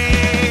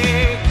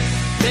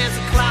 There's a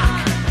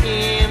clock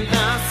in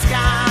the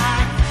sky,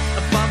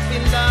 above,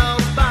 below,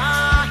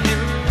 by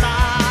and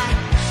by.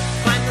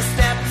 Find the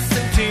steps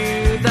into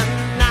the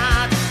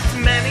night.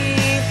 Many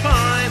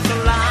points of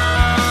light.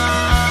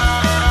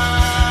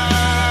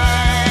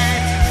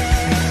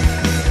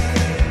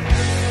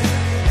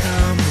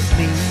 Come with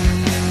me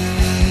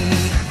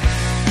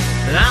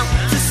out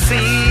to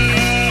sea.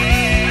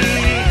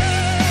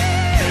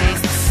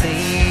 Face the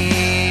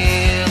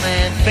sail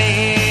and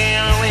face